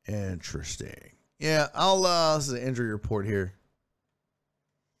 Interesting. Yeah, this is an injury report here.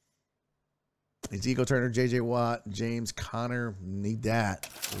 Ezekiel Turner, J.J. Watt, James Conner, need that.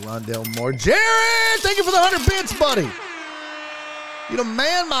 Rondell Moore. Jared, thank you for the 100 bits, buddy. You the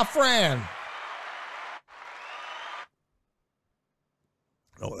man, my friend.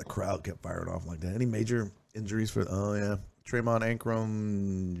 Oh, the crowd kept firing off like that. Any major injuries for, Tremont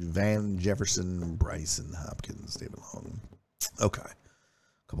Ankrum, Van Jefferson, Bryson Hopkins, David Long. Okay. A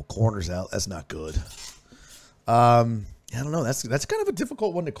couple corners out. That's not good. I don't know. That's kind of a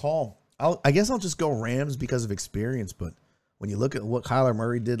difficult one to call. I guess I'll just go Rams because of experience, but when you look at what Kyler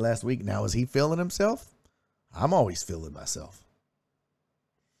Murray did last week, now is he feeling himself? I'm always feeling myself.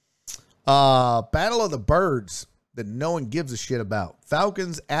 Battle of the Birds that no one gives a shit about.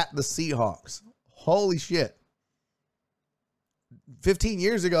 Falcons at the Seahawks. Holy shit. 15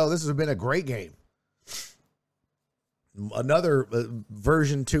 years ago, this has been a great game. Another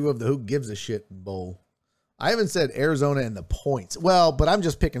version 2 of the Who Gives a Shit Bowl. I haven't said Arizona and the points. Well, but I'm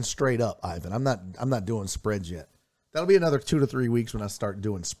just picking straight up, Ivan. I'm not doing spreads yet. That'll be another 2 to 3 weeks when I start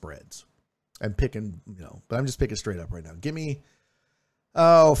doing spreads. I'm picking, but I'm just picking straight up right now. Give me,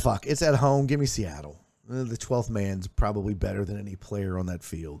 it's at home. Give me Seattle. The 12th man's probably better than any player on that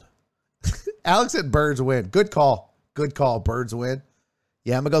field. Alex said Birds win. Good call. Good call. Birds win.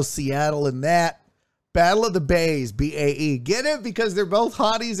 Yeah, I'm going to go Seattle in that. Battle of the Bays, BAE. Get it? Because they're both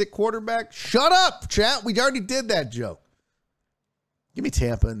hotties at quarterback? Shut up, chat. We already did that joke. Give me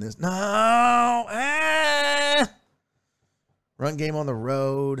Tampa in this. No. Run game on the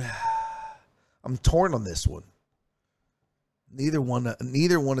road. I'm torn on this one. Neither one of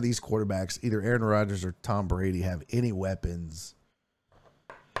these quarterbacks, either Aaron Rodgers or Tom Brady, have any weapons.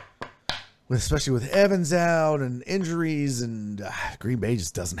 Especially with Evans out and injuries, and Green Bay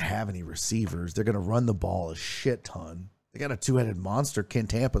just doesn't have any receivers. They're going to run the ball a shit ton. They got a two-headed monster. Can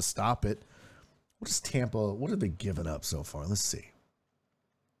Tampa stop it? What have they given up so far? Let's see.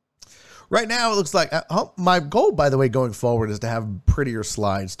 Right now, it looks like my goal, by the way, going forward is to have prettier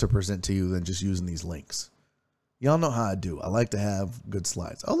slides to present to you than just using these links. Y'all know how I do. I like to have good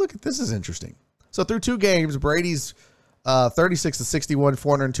slides. Oh, look, this is interesting. So through 2 games, Brady's 36-61,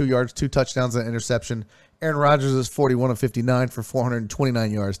 402 yards, 2 touchdowns and an interception. Aaron Rodgers is 41-59 for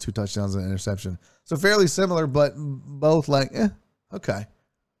 429 yards, 2 touchdowns and an interception. So fairly similar, but both okay.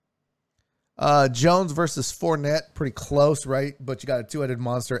 Jones versus Fournette, pretty close, right? But you got a two-headed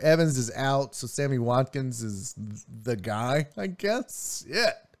monster. Evans is out, so Sammy Watkins is the guy, I guess.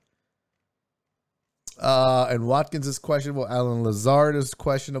 Yeah. And Watkins is questionable. Alan Lazard is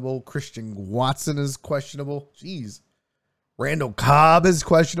questionable. Christian Watson is questionable. Jeez. Randall Cobb is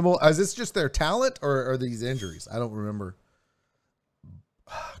questionable. Is this just their talent or are these injuries? I don't remember.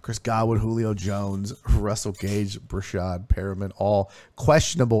 Chris Godwin, Julio Jones, Russell Gage, Brashad Perriman, all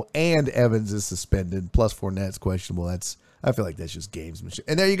questionable, and Evans is suspended. Plus Fournette's questionable. I feel like that's just gamesmanship.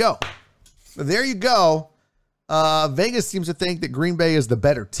 And there you go. There you go. Vegas seems to think that Green Bay is the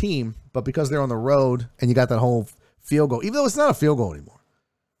better team, but because they're on the road and you got that whole field goal, even though it's not a field goal anymore.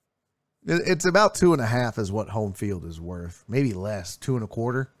 It's about 2.5 is what home field is worth. Maybe less,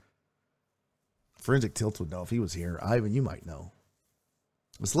 2.25. Forensic Tilt would know if he was here. Ivan, you might know.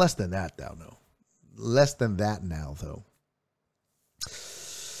 It's less than that, though. No, less than that now, though.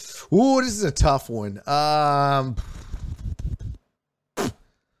 Ooh, this is a tough one. I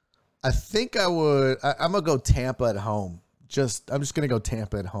think I would. I'm gonna go Tampa at home. I'm just gonna go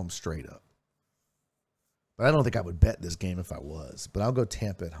Tampa at home straight up. But I don't think I would bet this game if I was. But I'll go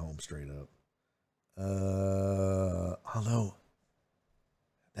Tampa at home straight up. Although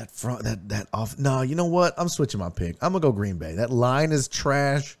that front, that off. No, you know what? I'm switching my pick. I'm gonna go Green Bay. That line is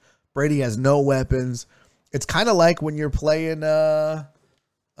trash. Brady has no weapons. It's kind of like when you're playing the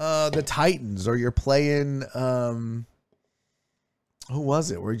Titans or you're playing who was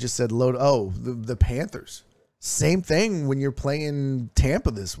it? Where he just said load. Oh, the Panthers. Same thing when you're playing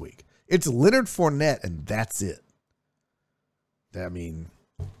Tampa this week. It's Leonard Fournette, and that's it. I mean,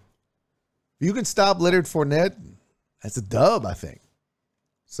 if you can stop Leonard Fournette, that's a dub, I think.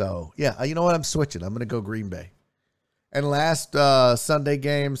 So, yeah, you know what? I'm switching. I'm going to go Green Bay. And last Sunday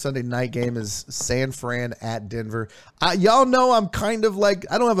night game is San Fran at Denver. Y'all know I'm kind of like,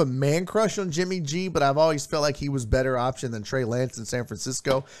 I don't have a man crush on Jimmy G, but I've always felt like he was better option than Trey Lance in San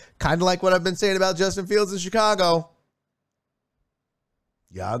Francisco. Kind of like what I've been saying about Justin Fields in Chicago.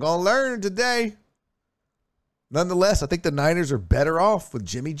 Y'all gonna learn today. Nonetheless, I think the Niners are better off with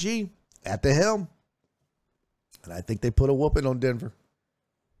Jimmy G at the helm. And I think they put a whooping on Denver.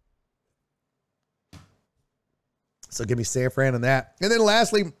 So give me San Fran and that. And then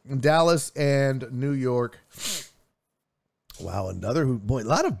lastly, Dallas and New York. Wow, a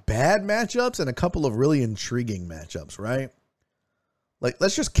lot of bad matchups and a couple of really intriguing matchups, right? Like,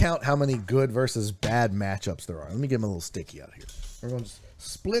 let's just count how many good versus bad matchups there are. Let me get them a little sticky out here. We're going to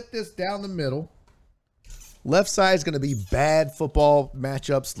split this down the middle. Left side is going to be bad football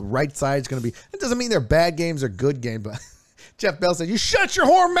matchups. The right side is going to be, it doesn't mean they're bad games or good games, but Jeff Bell said, you shut your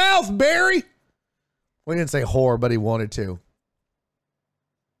whore mouth, Barry. We didn't say whore, but he wanted to.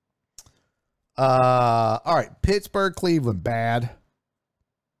 All right. Pittsburgh, Cleveland, bad.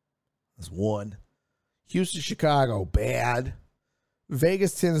 That's one. Houston, Chicago, bad.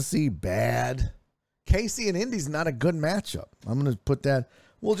 Vegas, Tennessee, bad. KC and Indy's not a good matchup. I'm going to put that.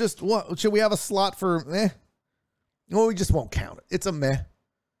 We'll just, what? Should we have a slot for meh? Well, we just won't count it. It's a meh.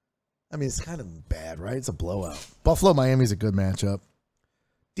 I mean, it's kind of bad, right? It's a blowout. Buffalo, Miami's a good matchup.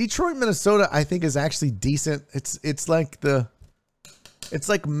 Detroit, Minnesota, I think is actually decent. It's like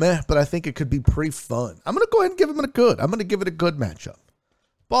meh, but I think it could be pretty fun. I'm going to go ahead and give them a good. I'm going to give it a good matchup.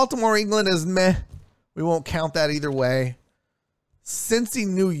 Baltimore, England is meh. We won't count that either way. Cincy,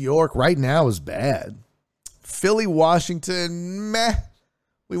 New York right now is bad. Philly, Washington, meh.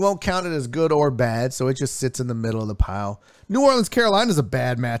 We won't count it as good or bad, so it just sits in the middle of the pile. New Orleans, Carolina is a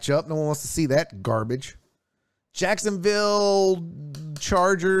bad matchup. No one wants to see that garbage. Jacksonville,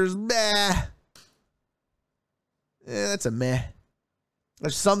 Chargers, meh. That's a meh.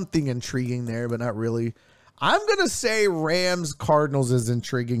 There's something intriguing there, but not really. I'm going to say Rams, Cardinals is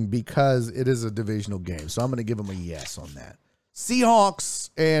intriguing because it is a divisional game, so I'm going to give them a yes on that. Seahawks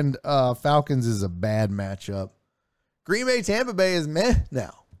and Falcons is a bad matchup. Green Bay, Tampa Bay is meh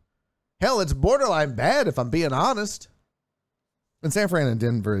now. Hell, it's borderline bad if I'm being honest. And San Fran and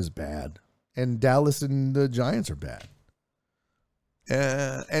Denver is bad. And Dallas and the Giants are bad.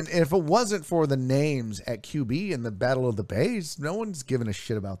 And if it wasn't for the names at QB in the Battle of the Bays, no one's giving a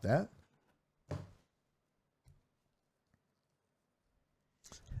shit about that.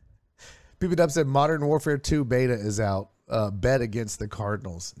 PPW said Modern Warfare 2 beta is out. Bet against the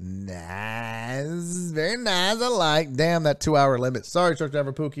Cardinals. Nice. Very nice. I like. Damn, that 2-hour limit. Sorry, Truck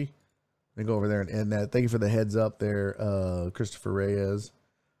Driver Pookie. Let me go over there and end that. Thank you for the heads up there, Christopher Reyes.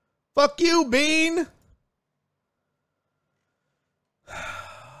 Fuck you, Bean.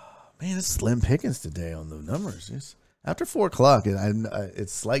 Man, it's slim pickings today on the numbers. It's after 4 o'clock,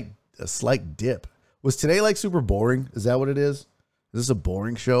 it's a slight dip. Was today like super boring? Is that what it is? Is this a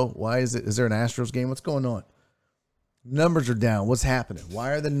boring show? Why is it? Is there an Astros game? What's going on? Numbers are down. What's happening?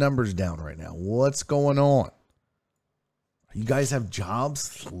 Why are the numbers down right now? What's going on? You guys have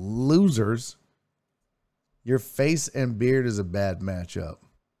jobs? Losers. Your face and beard is a bad matchup.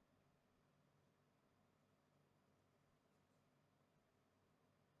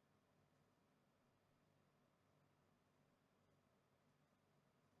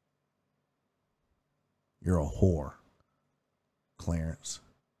 You're a whore, Clarence.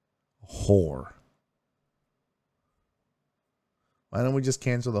 A whore. Why don't we just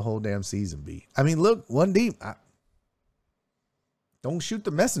cancel the whole damn season, B? I mean, look, one deep. Don't shoot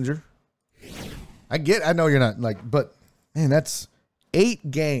the messenger. I know you're not like, but man, that's 8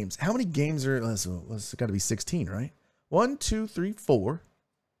 games. How many games are, it's got to be 16, right? 1, 2, 3, 4.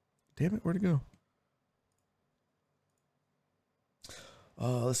 Damn it, where'd it go?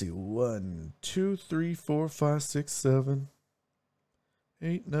 Let's see. 1, 2, 3, 4, 5, 6, 7,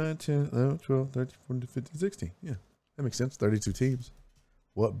 8, 9, 10, 11, 12, 13, 14, 15, 16. Yeah, that makes sense. 32 teams.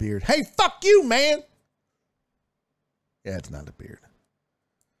 What beard? Hey, fuck you, man. Yeah, it's not a beard.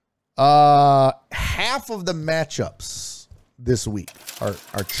 Half of the matchups this week are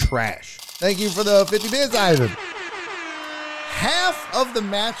trash. Thank you for the 50 bits, Ivan. Half of the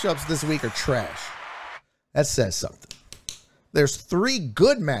matchups this week are trash. That says something. There's 3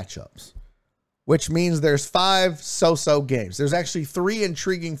 good matchups, which means there's 5 so-so games. There's actually 3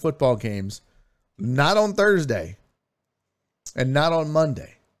 intriguing football games, not on Thursday and not on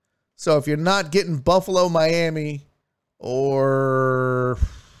Monday. So if you're not getting Buffalo, Miami, or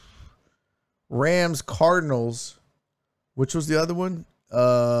Rams, Cardinals, which was the other one?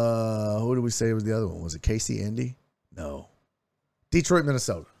 Who did we say was the other one? Was it KC, Indy? No. Detroit,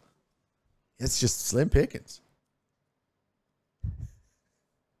 Minnesota. It's just slim pickings.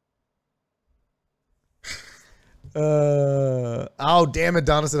 Oh, damn it,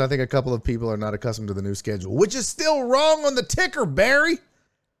 Donna said, I think a couple of people are not accustomed to the new schedule, which is still wrong on the ticker, Barry.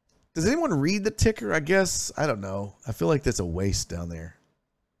 Does anyone read the ticker? I guess. I don't know. I feel like that's a waste down there.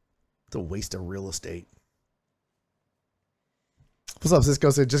 It's a waste of real estate. What's up, Cisco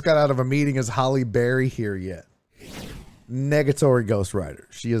said, just got out of a meeting. Is Holly Berry here yet? Negatory Ghost Rider.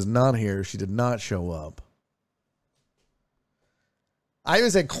 She is not here. She did not show up. I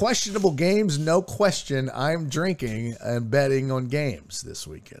even said questionable games, no question. I'm drinking and betting on games this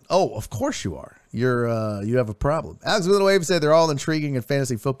weekend. Oh, of course you are. You have a problem. Alex Little Wave said they're all intriguing in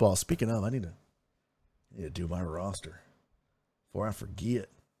fantasy football. Speaking of, I need to do my roster before I forget,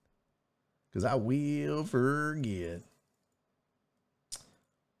 because I will forget.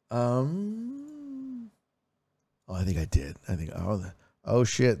 Oh, I think I did. Oh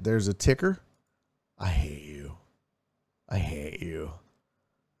shit, there's a ticker. I hate you. I hate you.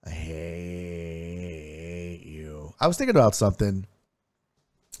 I hate you. I was thinking about something.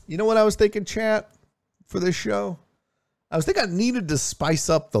 You know what I was thinking, chat, for this show? I was thinking I needed to spice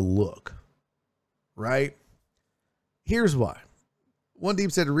up the look, right? Here's why. One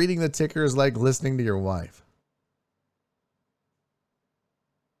Deep said reading the ticker is like listening to your wife.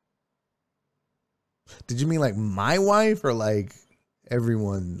 Did you mean like my wife or like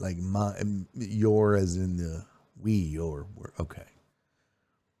everyone, like your as in the we or okay?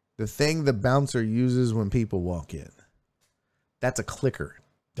 The thing the bouncer uses when people walk in. That's a clicker,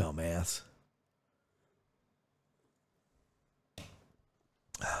 dumbass.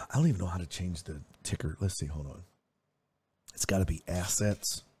 I don't even know how to change the ticker. Let's see. Hold on. It's got to be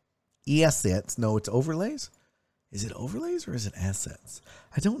assets. Assets. No, it's overlays. Is it overlays or is it assets?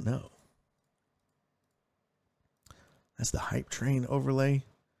 I don't know. That's the hype train overlay.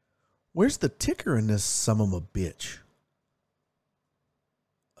 Where's the ticker in this son of a bitch?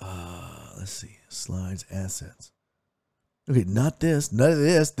 Let's see. Slides, assets. Okay, not this. None of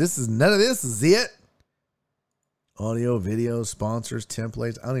this. None of this is it. Audio, video, sponsors,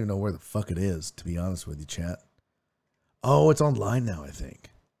 templates. I don't even know where the fuck it is, to be honest with you, chat. Oh, it's online now, I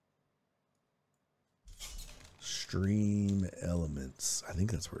think. Stream elements. I think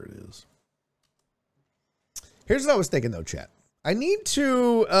that's where it is. Here's what I was thinking, though, chat. I need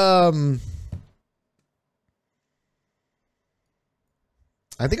to...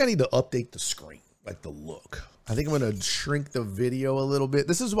 I think I need to update the screen, like the look. I think I'm going to shrink the video a little bit.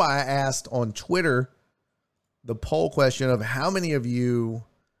 This is why I asked on Twitter the poll question of how many of you,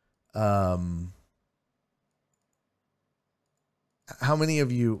 what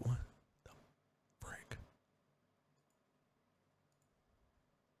the frick?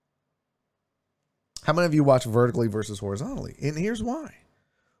 How many of you watch vertically versus horizontally? And here's why.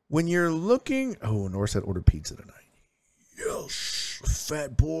 When you're looking, North said order pizza tonight. Yes.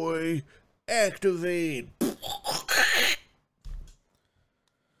 Fat boy, activate.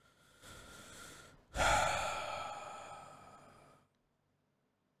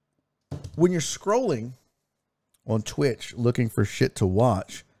 When you're scrolling on Twitch looking for shit to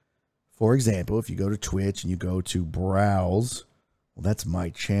watch, for example, if you go to Twitch and you go to browse, well, that's my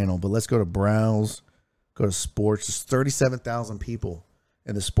channel, but let's go to browse, go to sports. There's 37,000 people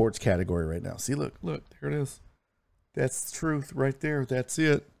in the sports category right now. See, look, there it is. That's the truth right there. That's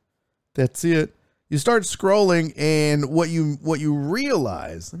it. You start scrolling, and what you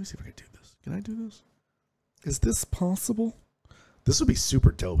realize. Let me see if I can do this. Can I do this? Is this possible? This would be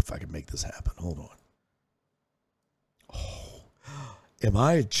super dope if I could make this happen. Hold on. Oh, am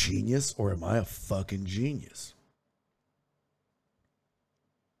I a genius or am I a fucking genius?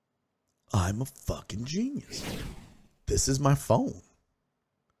 I'm a fucking genius. This is my phone.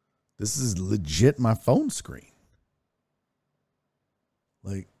 This is legit my phone screen.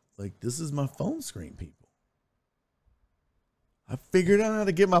 Like this is my phone screen, people. I figured out how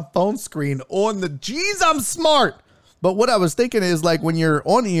to get my phone screen on the... Jeez, I'm smart. But what I was thinking is, like, when you're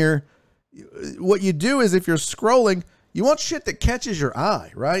on here, what you do is if you're scrolling, you want shit that catches your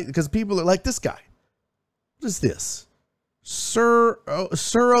eye, right? Because people are like, this guy. What is this? Suro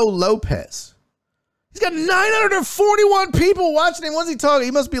Lopez. He's got 941 people watching him. What's he talking?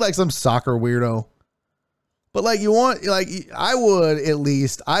 He must be like some soccer weirdo. But like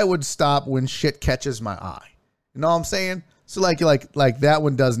I would stop when shit catches my eye. You know what I'm saying? So like that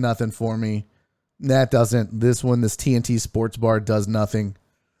one does nothing for me. That doesn't. This one, this TNT Sports Bar does nothing.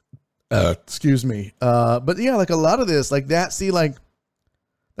 Excuse me. But yeah, like a lot of this, like that. See, like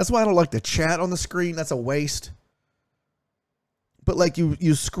that's why I don't like the chat on the screen. That's a waste. But like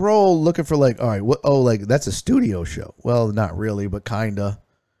you scroll looking for like, all right, what? Oh, like that's a studio show. Well, not really, but kinda.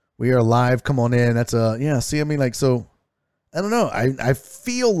 We are live. Come on in. That's a, yeah. See, I mean, like, so I don't know. I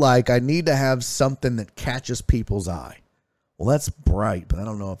feel like I need to have something that catches people's eye. Well, that's bright, but I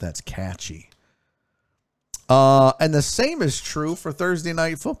don't know if that's catchy. And the same is true for Thursday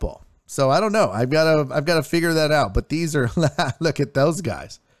Night Football. So I don't know. I've got to figure that out. But these are look at those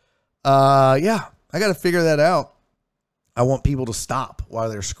guys. Yeah, I got to figure that out. I want people to stop while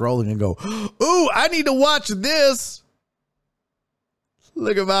they're scrolling and go, "Ooh, I need to watch this.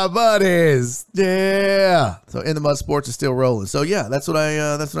 Look at my buddies." Yeah. So In the Mud Sports is still rolling. So yeah, that's what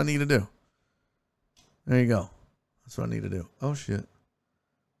I need to do. There you go. That's what I need to do. Oh shit.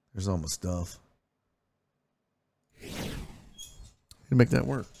 There's all my stuff. Need to make that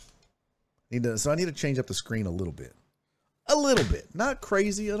work. So I need to change up the screen a little bit. A little bit. Not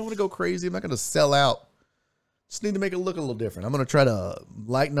crazy. I don't want to go crazy. I'm not going to sell out. Just need to make it look a little different. I'm going to try to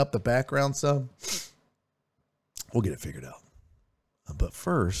lighten up the background some. We'll get it figured out. But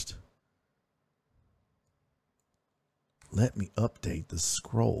first, let me update the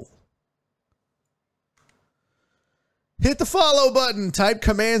scroll. Hit the follow button. Type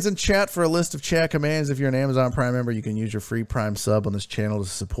commands in chat for a list of chat commands. If you're an Amazon Prime member, you can use your free Prime sub on this channel to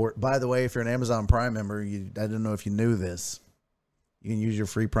support. By the way, if you're an Amazon Prime member, I don't know if you knew this. You can use your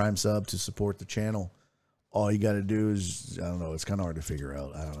free Prime sub to support the channel. All you got to do is, I don't know, it's kind of hard to figure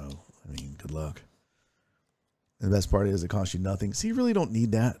out. I don't know. I mean, good luck. And the best part is it costs you nothing. See, you really don't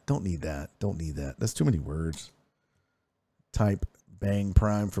need that. Don't need that. Don't need that. That's too many words. Type Bang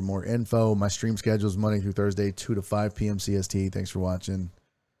Prime for more info. My stream schedule is Monday through Thursday, 2 to 5 p.m. CST. Thanks for watching.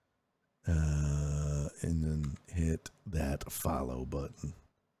 And then hit that follow button.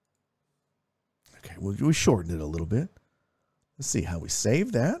 Okay, we shortened it a little bit. Let's see how we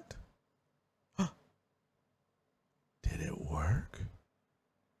save that. Did it work?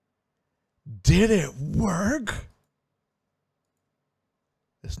 Did it work?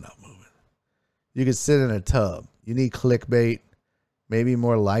 It's not moving. You can sit in a tub. You need clickbait. Maybe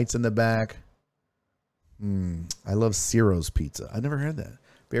more lights in the back. I love Ciro's Pizza. I never heard that.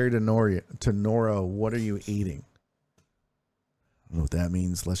 Barry Tenora, what are you eating? I don't know what that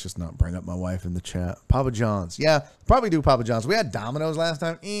means. Let's just not bring up my wife in the chat. Papa John's. Yeah, probably do Papa John's. We had Domino's last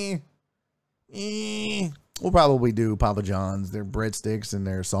time. We'll probably do Papa John's. Their breadsticks and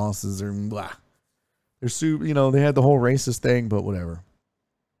their sauces are blah. Their soup, they had the whole racist thing, but whatever.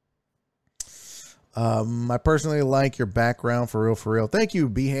 I personally like your background for real. Thank you,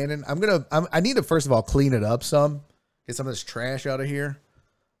 B Hannon. I need to first of all clean it up some, get some of this trash out of here.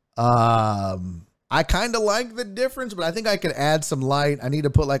 I kind of like the difference, but I think I could add some light. I need to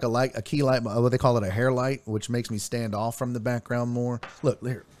put like a key light, what they call it, a hair light, which makes me stand off from the background more. Look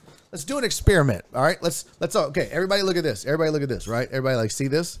here. Let's do an experiment. All right. Let's okay. Everybody look at this. Right? Everybody like see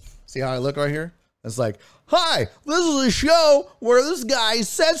this? See how I look right here? It's like, hi, this is a show where this guy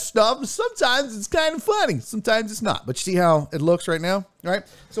says stuff. And sometimes it's kind of funny. Sometimes it's not. But you see how it looks right now? All right.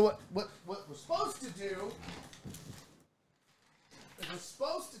 So what we're supposed to do is we're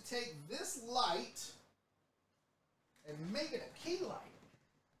supposed to take this light and make it a key light.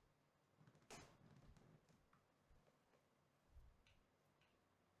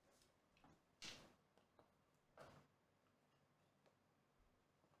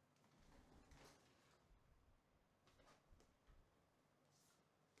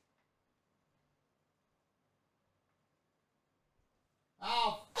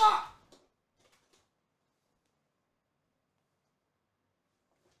 Oh, fuck!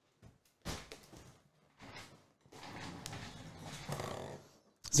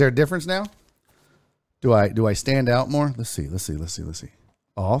 Is there a difference now? Do I stand out more? Let's see.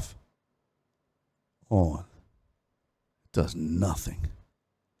 Off. On. Does nothing.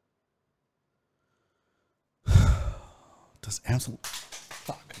 Does absolutely.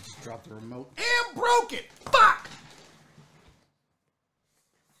 Fuck. I just dropped the remote and broke it. Fuck!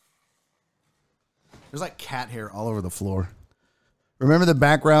 There's like cat hair all over the floor. Remember the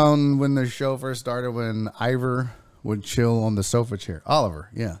background when the show first started when Ivor would chill on the sofa chair? Oliver,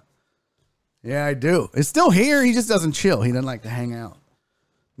 yeah. Yeah, I do. It's still here. He just doesn't chill. He doesn't like to hang out.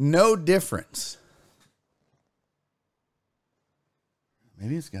 No difference.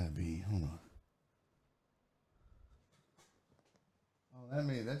 Maybe it's got to be. Hold on. Oh,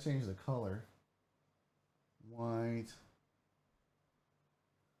 that changed the color. White.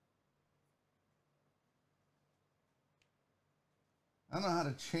 I don't know how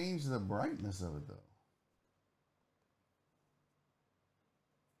to change the brightness of it, though.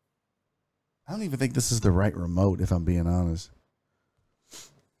 I don't even think this is the right remote, if I'm being honest.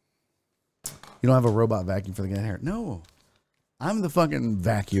 You don't have a robot vacuum for the cat hair? No. I'm the fucking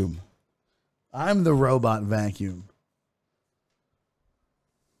vacuum. I'm the robot vacuum.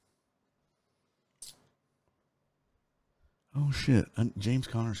 Oh, shit. James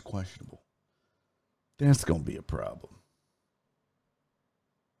Conner's questionable. That's going to be a problem.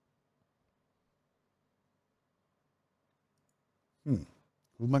 Who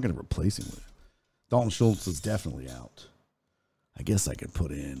am I going to replace him with? Dalton Schultz is definitely out. I guess I could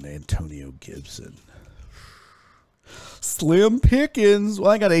put in Antonio Gibson. Slim Pickens.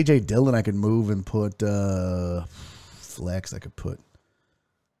 Well, I got A.J. Dillon I could move and put flex. I could put.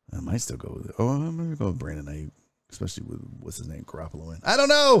 I might still go with it. Oh, I'm going to go with Brandon Ayuk, especially with, what's his name, Garoppolo in. I don't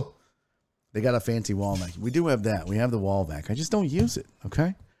know. They got a fancy wall vac. We do have that. We have the wall vac. I just don't use it,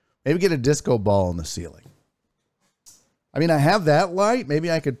 okay? Maybe get a disco ball on the ceiling. I mean, I have that light. Maybe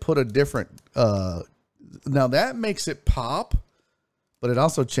I could put a different. Now, that makes it pop, but it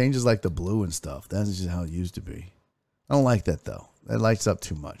also changes like the blue and stuff. That's just how it used to be. I don't like that, though. That lights up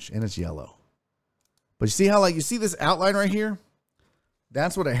too much, and it's yellow. But you see how, like, you see this outline right here?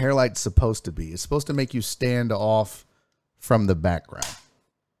 That's what a hair light's supposed to be. It's supposed to make you stand off from the background.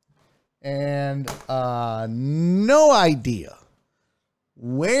 And no idea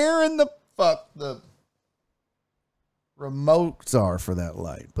where in the fuck the remotes are for that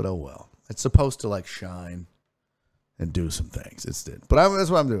light. But oh well. It's supposed to like shine and do some things. It's did. But that's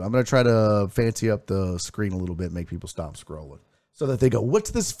what I'm doing. I'm going to try to fancy up the screen a little bit, make people stop scrolling. So that they go,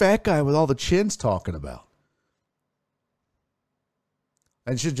 what's this fat guy with all the chins talking about?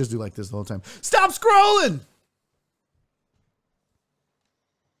 I should just do like this the whole time. Stop scrolling!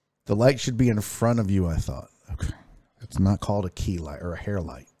 The light should be in front of you, I thought. Okay. It's not called a key light or a hair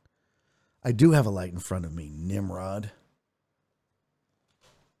light. I do have a light in front of me, Nimrod.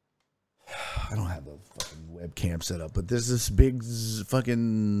 I don't have the fucking webcam set up, but there's this big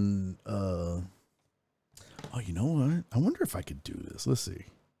fucking... Oh, you know what? I wonder if I could do this. Let's see.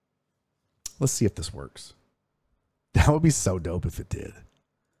 Let's see if this works. That would be so dope if it did.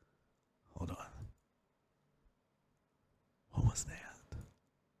 Hold on. What was that?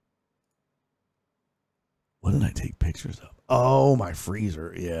 What did I take pictures of? Oh, my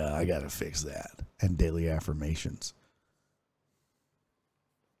freezer. Yeah, I got to fix that. And daily affirmations.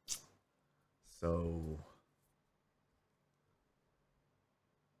 So.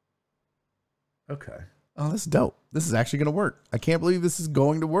 Okay. Oh, that's dope. This is actually going to work. I can't believe this is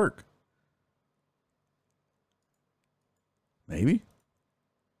going to work. Maybe.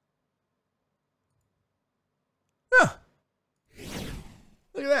 Yeah.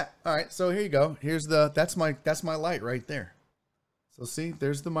 Look at that. All right, so here you go. Here's that's my light right there. So see,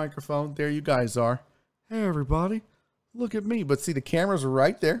 there's the microphone. There you guys are. Hey everybody, look at me. But see, the cameras are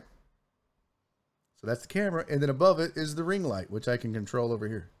right there. So that's the camera, and then above it is the ring light, which I can control over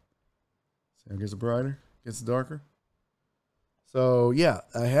here. So it gets brighter, gets darker. So yeah,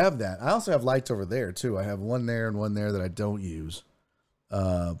 I have that. I also have lights over there too. I have one there and one there that I don't use.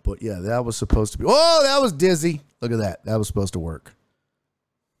 But yeah, that was supposed to be. Oh, that was dizzy. Look at that. That was supposed to work.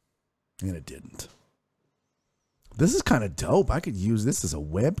 And it didn't. This is kind of dope. I could use this as a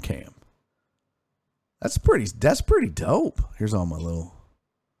webcam. That's pretty dope. Here's all my little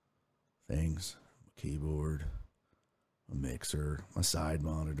things. My keyboard, my mixer, my side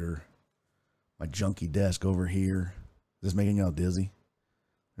monitor, my junky desk over here. Is this making y'all dizzy?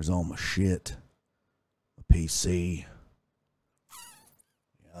 There's all my shit. My PC.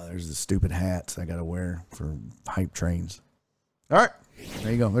 Yeah, there's the stupid hats I gotta wear for hype trains. All right.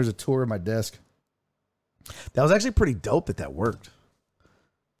 There you go. There's a tour of my desk. That was actually pretty dope that worked.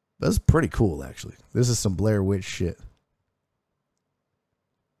 That's pretty cool, actually. This is some Blair Witch shit.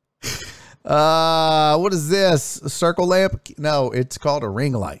 What is this? A circle lamp? No, it's called a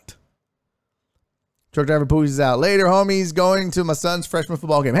ring light. Truck driver Pooey's out. Later, homies. Going to my son's freshman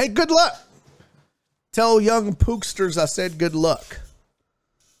football game. Hey, good luck. Tell young pooksters I said good luck.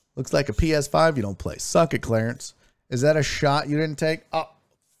 Looks like a PS5 you don't play. Suck it, Clarence. Is that a shot you didn't take? Oh,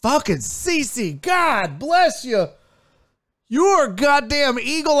 fucking Cece. God bless you. You're a goddamn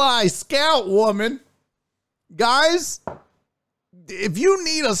Eagle Eye Scout woman. Guys, if you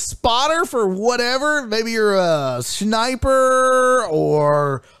need a spotter for whatever, maybe you're a sniper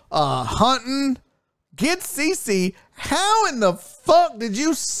or hunting, get Cece. How in the fuck did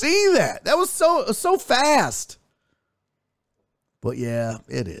you see that? That was so fast. But yeah,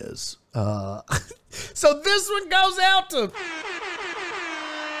 it is. So this one goes out to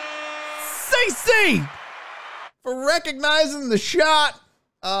CC for recognizing the shot.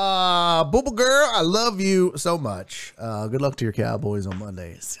 Booba girl, I love you so much. Good luck to your Cowboys on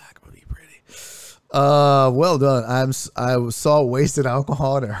Monday. It's not gonna be pretty. Well done. I saw wasted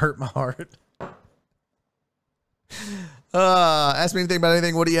alcohol and it hurt my heart. Ask me anything about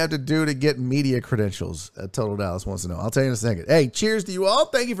anything. What do you have to do to get media credentials? Total Dallas wants to know. I'll tell you in a second. Hey, cheers to you all.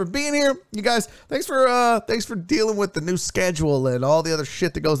 Thank you for being here. You guys, thanks for dealing with the new schedule and all the other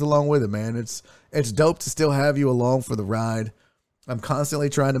shit that goes along with it, man. It's dope to still have you along for the ride. I'm constantly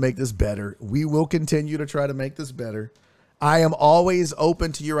trying to make this better. We will continue to try to make this better. I am always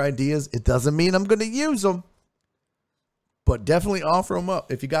open to your ideas. It doesn't mean I'm going to use them, but definitely offer them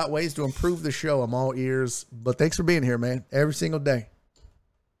up. If you got ways to improve the show, I'm all ears. But thanks for being here, man. Every single day.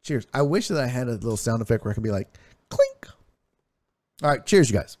 Cheers. I wish that I had a little sound effect where I could be like, clink. All right.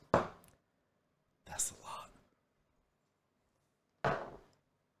 Cheers, you guys. That's a lot.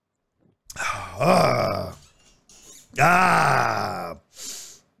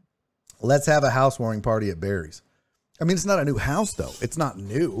 Let's have a housewarming party at Barry's. I mean, it's not a new house, though. It's not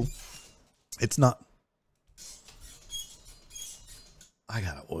new. It's not. I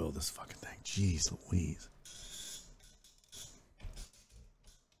gotta oil this fucking thing. Jeez Louise.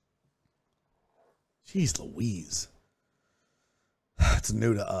 Jeez Louise. It's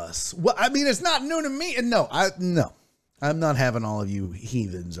new to us. Well, I mean, it's not new to me. And no. I'm not having all of you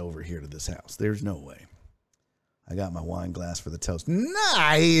heathens over here to this house. There's no way. I got my wine glass for the toast.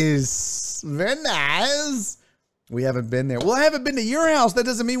 Nice. Very nice. We haven't been there. Well, I haven't been to your house. That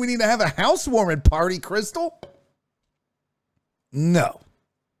doesn't mean we need to have a housewarming party, Crystal. No.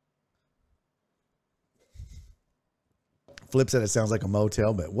 Flip said it sounds like a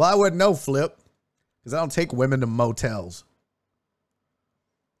motel, but well, I wouldn't know, Flip, because I don't take women to motels.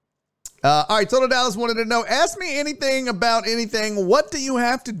 All right, Total Dallas wanted to know, ask me anything about anything. What do you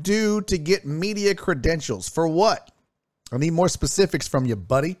have to do to get media credentials? For what? I need more specifics from you,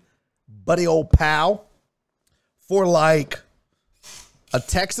 buddy. Buddy old pal. For like a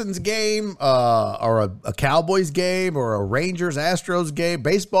Texans game or a Cowboys game or a Rangers Astros game,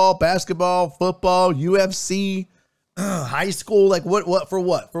 baseball, basketball, football, UFC, high school, like what for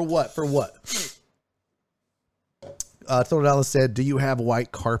what? Total Dallas said, do you have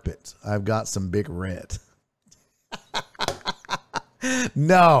white carpet? I've got some big red.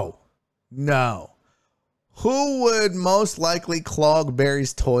 No. Who would most likely clog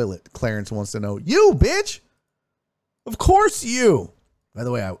Barry's toilet? Clarence wants to know. You, bitch. Of course you. By the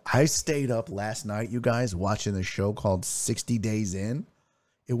way, I stayed up last night, you guys, watching this show called 60 Days In.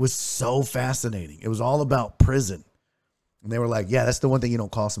 It was so fascinating. It was all about prison. And they were like, yeah, that's the one thing you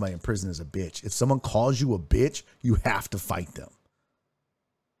don't call somebody in prison is a bitch. If someone calls you a bitch, you have to fight them.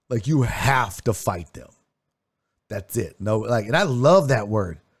 Like, you have to fight them. That's it. No, like, and I love that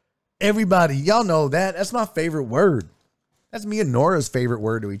word. Everybody, y'all know that. That's my favorite word. That's me and Nora's favorite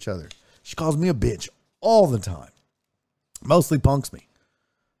word to each other. She calls me a bitch all the time. Mostly punks me.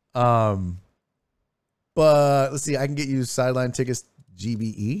 But let's see. I can get you sideline tickets,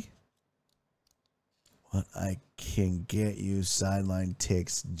 GBE. What? I can get you sideline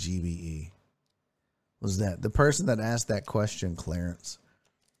tickets, GBE. Was that the person that asked that question, Clarence?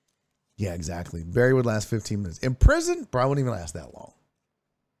 Yeah, exactly. Barry would last 15 minutes. In prison, bro, I wouldn't even last that long.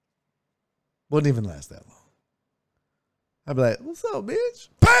 Wouldn't even last that long. I'd be like, what's up, bitch?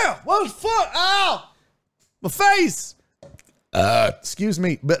 Bam! What the fuck? Ow! My face! Excuse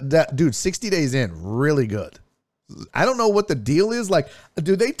me. But that dude, 60 Days In, really good. I don't know what the deal is. Like,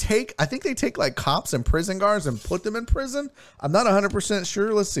 do they take, I think they take like cops and prison guards and put them in prison. I'm not 100%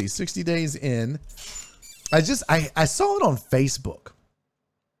 sure. Let's see. 60 Days In. I saw it on Facebook.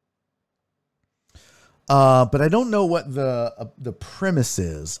 But I don't know what the premise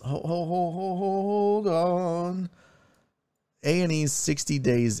is. Hold on. A&E's 60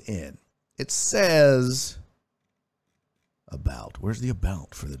 Days In. It says about. Where's the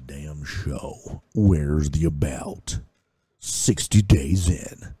about for the damn show? Where's the about? 60 Days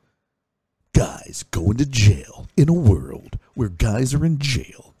In. Guys going to jail in a world where guys are in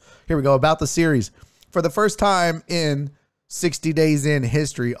jail. Here we go. About the series. For the first time in 60 Days In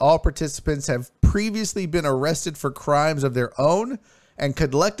history, all participants have previously been arrested for crimes of their own and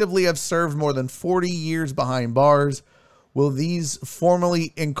collectively have served more than 40 years behind bars. Will these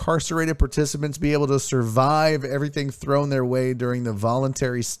formerly incarcerated participants be able to survive everything thrown their way during the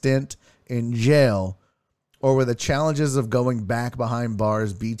voluntary stint in jail, or will the challenges of going back behind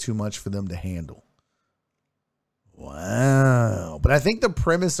bars be too much for them to handle? Wow. But I think the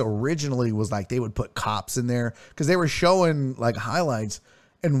premise originally was like they would put cops in there because they were showing like highlights,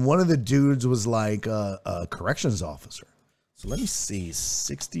 and one of the dudes was like a corrections officer. So let me see.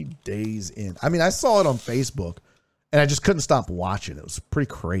 60 Days In. I mean, I saw it on Facebook and I just couldn't stop watching. It was pretty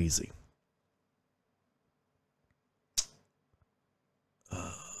crazy.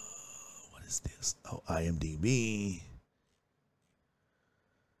 What is this? Oh, IMDb.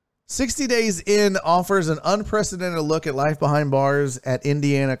 60 Days In offers an unprecedented look at life behind bars at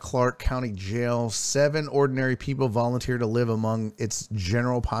Indiana Clark County Jail. 7 ordinary people volunteer to live among its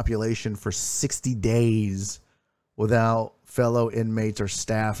general population for 60 days without fellow inmates or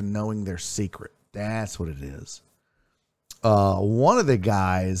staff knowing their secret. That's what it is. One of the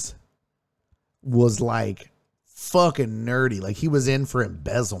guys was like fucking nerdy. Like he was in for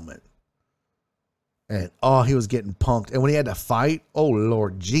embezzlement. And he was getting punked. And when he had to fight, oh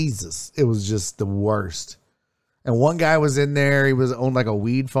Lord Jesus, it was just the worst. And one guy was in there, he was owned like a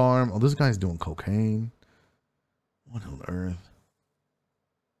weed farm. Oh, this guy's doing cocaine. What on earth?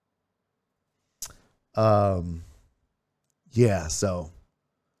 Yeah, so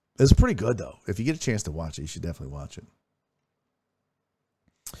it's pretty good though. If you get a chance to watch it, you should definitely watch it.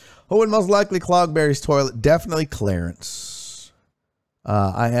 Who would most likely clog Barry's toilet? Definitely Clarence.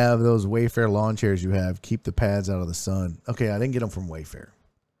 I have those Wayfair lawn chairs you have. Keep the pads out of the sun. Okay, I didn't get them from Wayfair.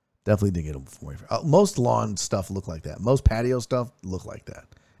 Definitely didn't get them from Wayfair. Most lawn stuff look like that. Most patio stuff look like that.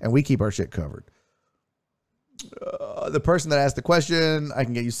 And we keep our shit covered. The person that asked the question, I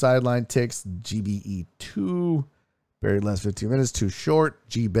can get you sideline ticks. GBE2. Buried last 15 minutes. Too short.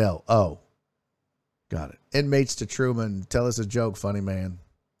 G Bell. Oh. Got it. Inmates to Truman. Tell us a joke, funny man.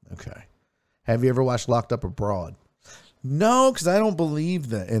 Okay. Have you ever watched Locked Up Abroad? No, because I don't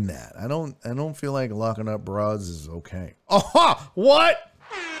believe in that. I don't feel like locking up broads is okay. Oh, what?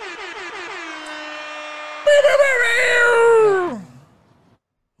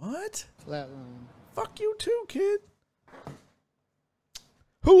 What? Flatline. Fuck you too, kid.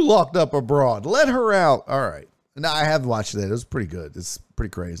 Who locked up abroad? Let her out. All right. No, I have watched that. It was pretty good. It's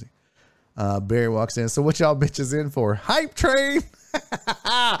pretty crazy. Barry walks in. So what y'all bitches in for? Hype train.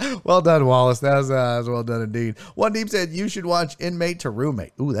 Well done, Wallace. That was well done indeed. One Deep said you should watch Inmate to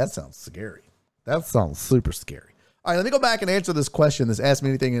Roommate. Ooh, that sounds scary. That sounds super scary. All right, let me go back and answer this question. This asked me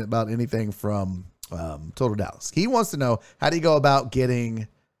anything about anything from Total Dallas. He wants to know, how do you go about getting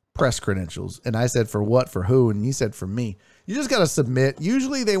press credentials? And I said, for what, for who? And he said, for me. You just got to submit.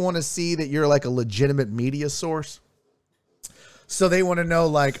 Usually they want to see that you're like a legitimate media source. So they want to know,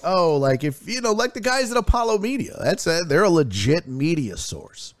 like, oh, like if, you know, like the guys at Apollo Media, they're a legit media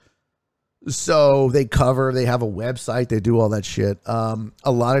source. So they have a website, they do all that shit. A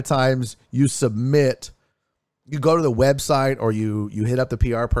lot of times you submit, you go to the website or you hit up the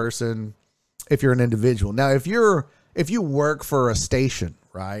PR person if you're an individual. Now, if you work for a station,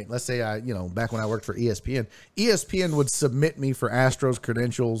 right? Let's say back when I worked for ESPN would submit me for Astros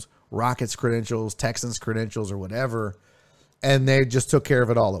credentials, Rockets credentials, Texans credentials, or whatever. And they just took care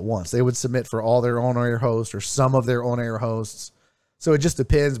of it all at once. They would submit for all their on-air hosts or some of their on-air hosts. So it just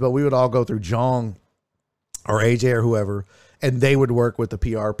depends, but we would all go through Jong or AJ or whoever, and they would work with the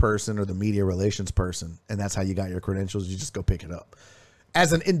PR person or the media relations person, and that's how you got your credentials. You just go pick it up.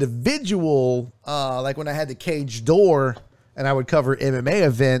 As an individual, like when I had the Cage Door and I would cover MMA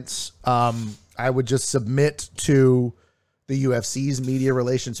events, I would just submit to the UFC's media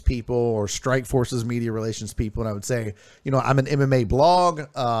relations people or Strike Force's media relations people. And I would say, I'm an MMA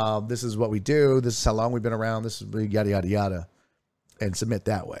blog. This is what we do. This is how long we've been around. This is yada, yada, yada, and submit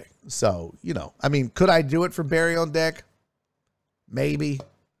that way. So, could I do it for Barry on Deck? Maybe.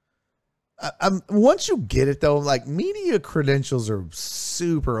 Once you get it though, like media credentials are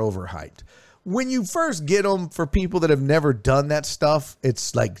super overhyped. When you first get them for people that have never done that stuff,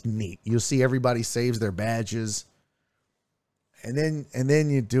 it's like neat. You'll see everybody saves their badges. And then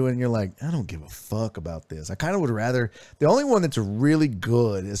you do it and you're like, I don't give a fuck about this. I kind of would rather, the only one that's really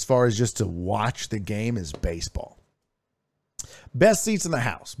good as far as just to watch the game is baseball. Best seats in the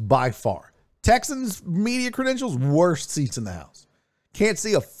house by far. Texans media credentials, worst seats in the house. Can't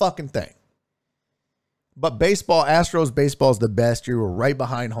see a fucking thing. But baseball, Astros baseball is the best. You were right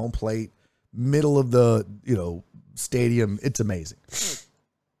behind home plate, middle of the, stadium. It's amazing.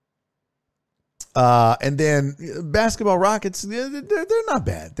 And then basketball Rockets, they're not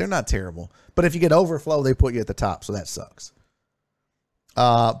bad. They're not terrible. But if you get overflow, they put you at the top. So that sucks.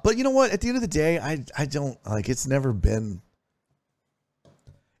 But you know what? At the end of the day, I don't like, it's never been,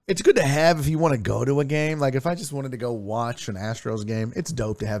 it's good to have if you want to go to a game. Like if I just wanted to go watch an Astros game, it's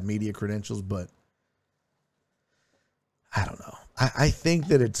dope to have media credentials, but I don't know. I think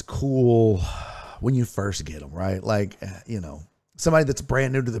that it's cool when you first get them, right? Like, somebody that's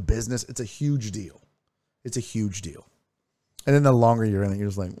brand new to the business, it's a huge deal. It's a huge deal. And then the longer you're in it, you're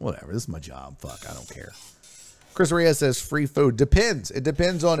just like, whatever, this is my job. Fuck, I don't care. Chris Reyes says free food. Depends. It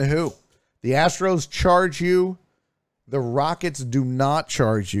depends on who. The Astros charge you. The Rockets do not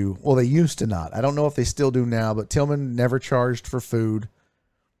charge you. Well, they used to not. I don't know if they still do now, but Tillman never charged for food.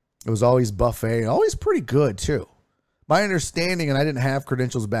 It was always buffet. Always pretty good, too. My understanding, and I didn't have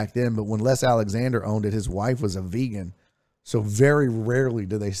credentials back then, but when Les Alexander owned it, his wife was a vegan. So very rarely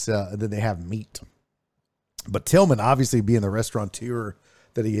did they have meat. But Tillman, obviously being the restaurateur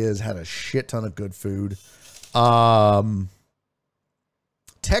that he is, had a shit ton of good food.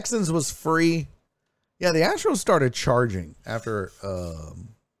 Texans was free. Yeah, the Astros started charging after a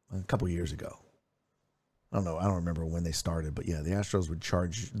couple years ago. I don't know. I don't remember when they started, but yeah, the Astros would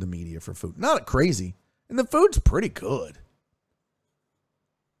charge the media for food. Not crazy. And the food's pretty good.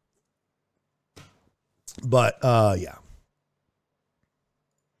 But, yeah.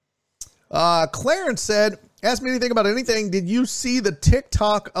 Clarence said, ask me anything about anything. Did you see the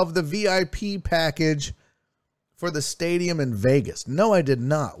TikTok of the VIP package for the stadium in Vegas? No, I did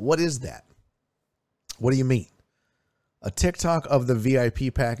not. What is that? What do you mean? A TikTok of the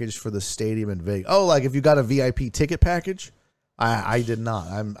VIP package for the stadium in Vegas. Oh, like if you got a VIP ticket package? I did not.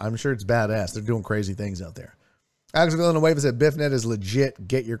 I'm sure it's badass. They're doing crazy things out there. Alex Villanueva said BiffNet is legit.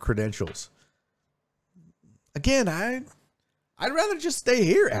 Get your credentials. Again, I'd rather just stay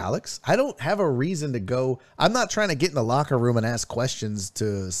here, Alex. I don't have a reason to go. I'm not trying to get in the locker room and ask questions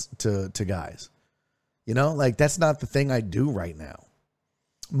to guys. You know, like that's not the thing I do right now.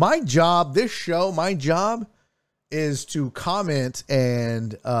 My job is to comment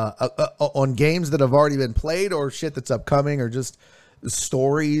and on games that have already been played or shit that's upcoming or just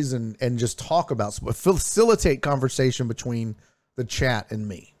stories and just talk about, facilitate conversation between the chat and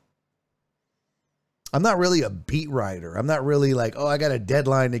me. I'm not really a beat writer. I'm not really like, oh, I got a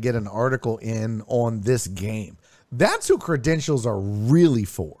deadline to get an article in on this game. That's who credentials are really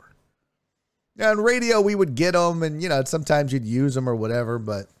for. Now, on radio, we would get them and, you know, sometimes you'd use them or whatever,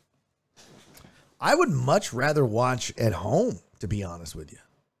 but I would much rather watch at home, to be honest with you.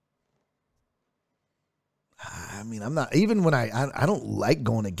 I mean, I'm not, even when I don't like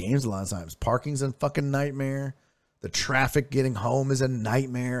going to games a lot of times. Parking's a fucking nightmare. The traffic getting home is a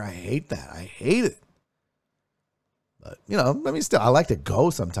nightmare. I hate that. I hate it. But, you know, I mean, still, I like to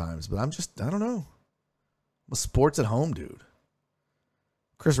go sometimes, but I don't know. I'm a sports at home dude.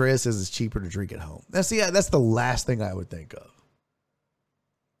 Chris Reyes says it's cheaper to drink at home. That's the last thing I would think of.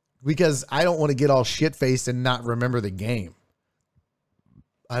 Because I don't want to get all shit-faced and not remember the game.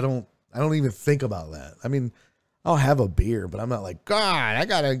 I don't even think about that. I mean, I'll have a beer, but I'm not like,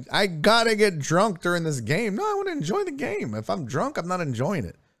 God, I gotta get drunk during this game. No, I want to enjoy the game. If I'm drunk, I'm not enjoying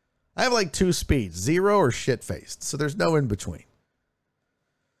it. I have like 2 speeds, 0 or shit-faced. So there's no in between.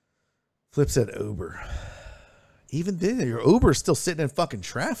 Flip said Uber. Even then, your Uber's still sitting in fucking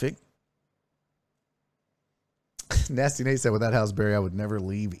traffic. Nasty Nate said, without Houseberry, I would never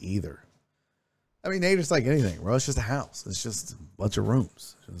leave either. I mean, Nate, it's like anything, bro. It's just a house. It's just a bunch of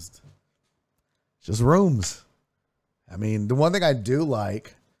rooms. Just rooms. I mean, the one thing I do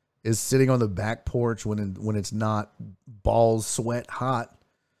like is sitting on the back porch when it's not balls sweat hot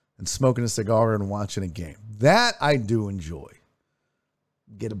and smoking a cigar and watching a game. That I do enjoy.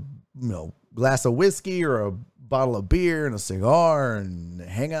 Get a glass of whiskey or a bottle of beer and a cigar and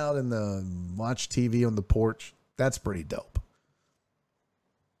hang out watch TV on the porch. That's pretty dope.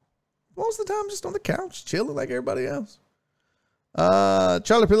 Most of the time, just on the couch, chilling like everybody else.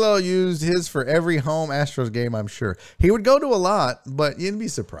 Charlie Pillow used his for every home Astros game, I'm sure. He would go to a lot, but you'd be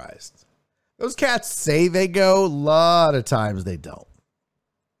surprised. Those cats say they go. A lot of times they don't.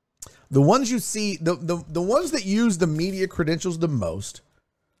 The ones you see, the ones that use the media credentials the most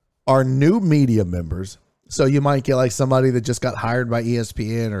are new media members. So you might get like somebody that just got hired by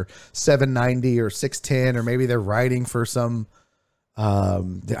ESPN or 790 or 610, or maybe they're writing for some.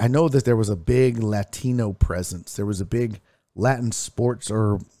 I know that there was a big Latino presence. There was a big Latin sports,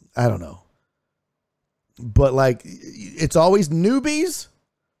 or I don't know. But like, it's always newbies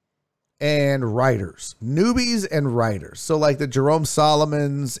and writers. Newbies and writers. So like the Jerome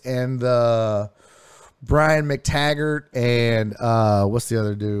Solomons and the Brian McTaggart and what's the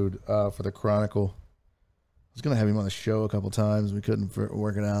other dude for the Chronicle? I was going to have him on the show a couple times. We couldn't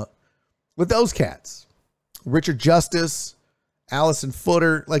work it out. With those cats, Richard Justice, Allison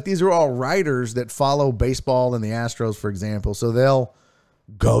Footer, like these are all writers that follow baseball and the Astros, for example. So they'll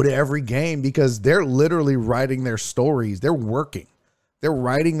go to every game because they're literally writing their stories. They're working. They're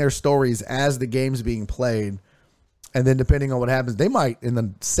writing their stories as the game's being played. And then depending on what happens, they might, in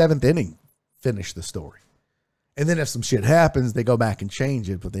the 7th inning, finish the story. And then if some shit happens, they go back and change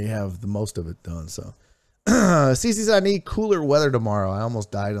it, but they have the most of it done. So CC said, I need cooler weather tomorrow. I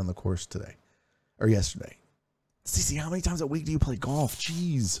almost died on the course today or yesterday. CC, how many times a week do you play golf?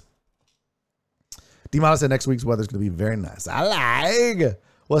 Jeez. D-Model said next week's weather's going to be very nice. I like.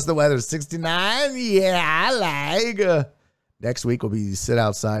 What's the weather? 69? Yeah, I like. Next week will be sit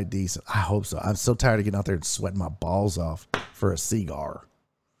outside decent. I hope so. I'm so tired of getting out there and sweating my balls off for a cigar.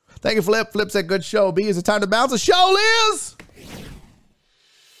 Thank you, Flip. Flip said, good show. B, is it time to bounce? The show is.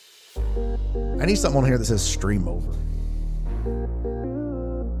 I need something on here that says stream over.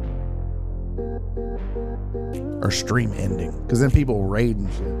 Or stream ending. Because then people raid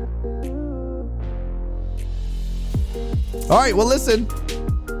and shit. All right, well, listen.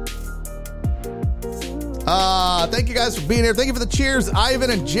 Thank you guys for being here. Thank you for the cheers, Ivan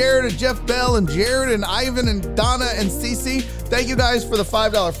and Jared and Jeff Bell and Jared and Ivan and Donna and Cece. Thank you guys for the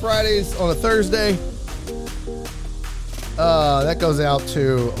 $5 Fridays on a Thursday. That goes out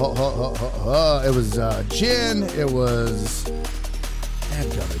to it was Jen. It was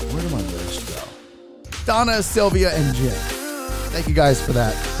where did my list go? Donna, Sylvia, and Jen. Thank you guys for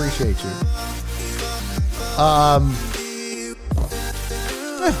that. Appreciate you.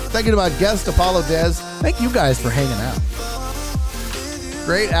 Thank you to my guest, Apollo Dez. Thank you guys for hanging out.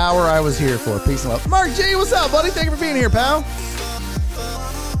 Great hour I was here for. Peace and love. Mark G, what's up, buddy? Thank you for being here, pal.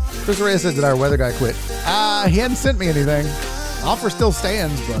 Chris Reyes said that our weather guy quit. He hadn't sent me anything. Offer still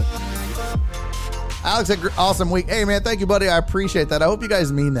stands, but... Alex said, awesome week. Hey, man, thank you, buddy. I appreciate that. I hope you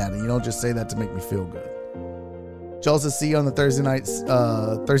guys mean that, and you don't just say that to make me feel good. Joel says, see you on the Thursday Night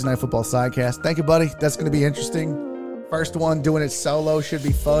Football Sidecast. Thank you, buddy. That's going to be interesting. First one, doing it solo should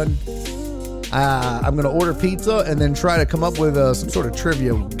be fun. I'm going to order pizza and then try to come up with some sort of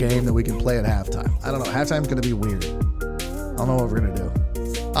trivia game that we can play at halftime. I don't know. Halftime's going to be weird. I don't know what we're going to do.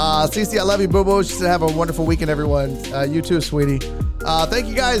 Cece, I love you, boo-boo. She said, have a wonderful weekend, everyone. You too, sweetie. Thank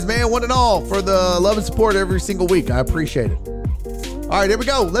you guys, man, one and all, for the love and support every single week. I appreciate it. All right, here we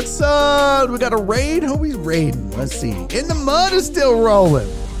go. Let's, we got a raid. Who we raiding? Let's see. In the Mud is still rolling.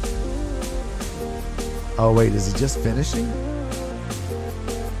 Oh, wait, is he just finishing?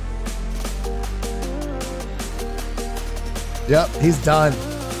 Yep, he's done.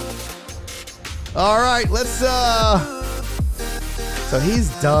 All right, let's, so he's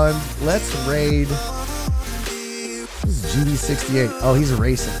done. Let's raid. This is GD68. Oh, he's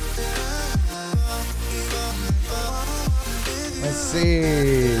racing. Let's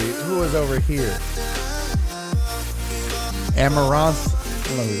see. Who is over here? Amaranth. I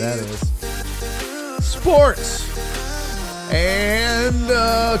don't know who that is. Sports. And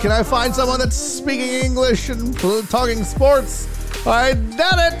can I find someone that's speaking English and talking sports? I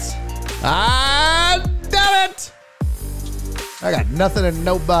done it. I done it. I got nothing and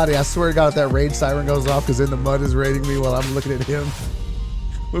nobody. I swear to God, if that raid siren goes off because In the Mud is raiding me while I'm looking at him,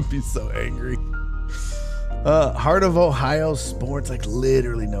 I would be so angry. Heart of Ohio sports, like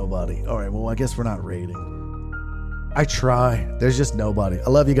literally nobody. All right, well, I guess we're not raiding. I try. There's just nobody. I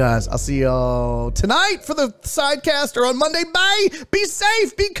love you guys. I'll see y'all tonight for the sidecast or on Monday. Bye. Be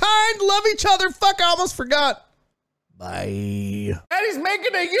safe. Be kind. Love each other. Fuck, I almost forgot. Bye. And he's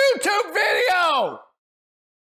making a YouTube video.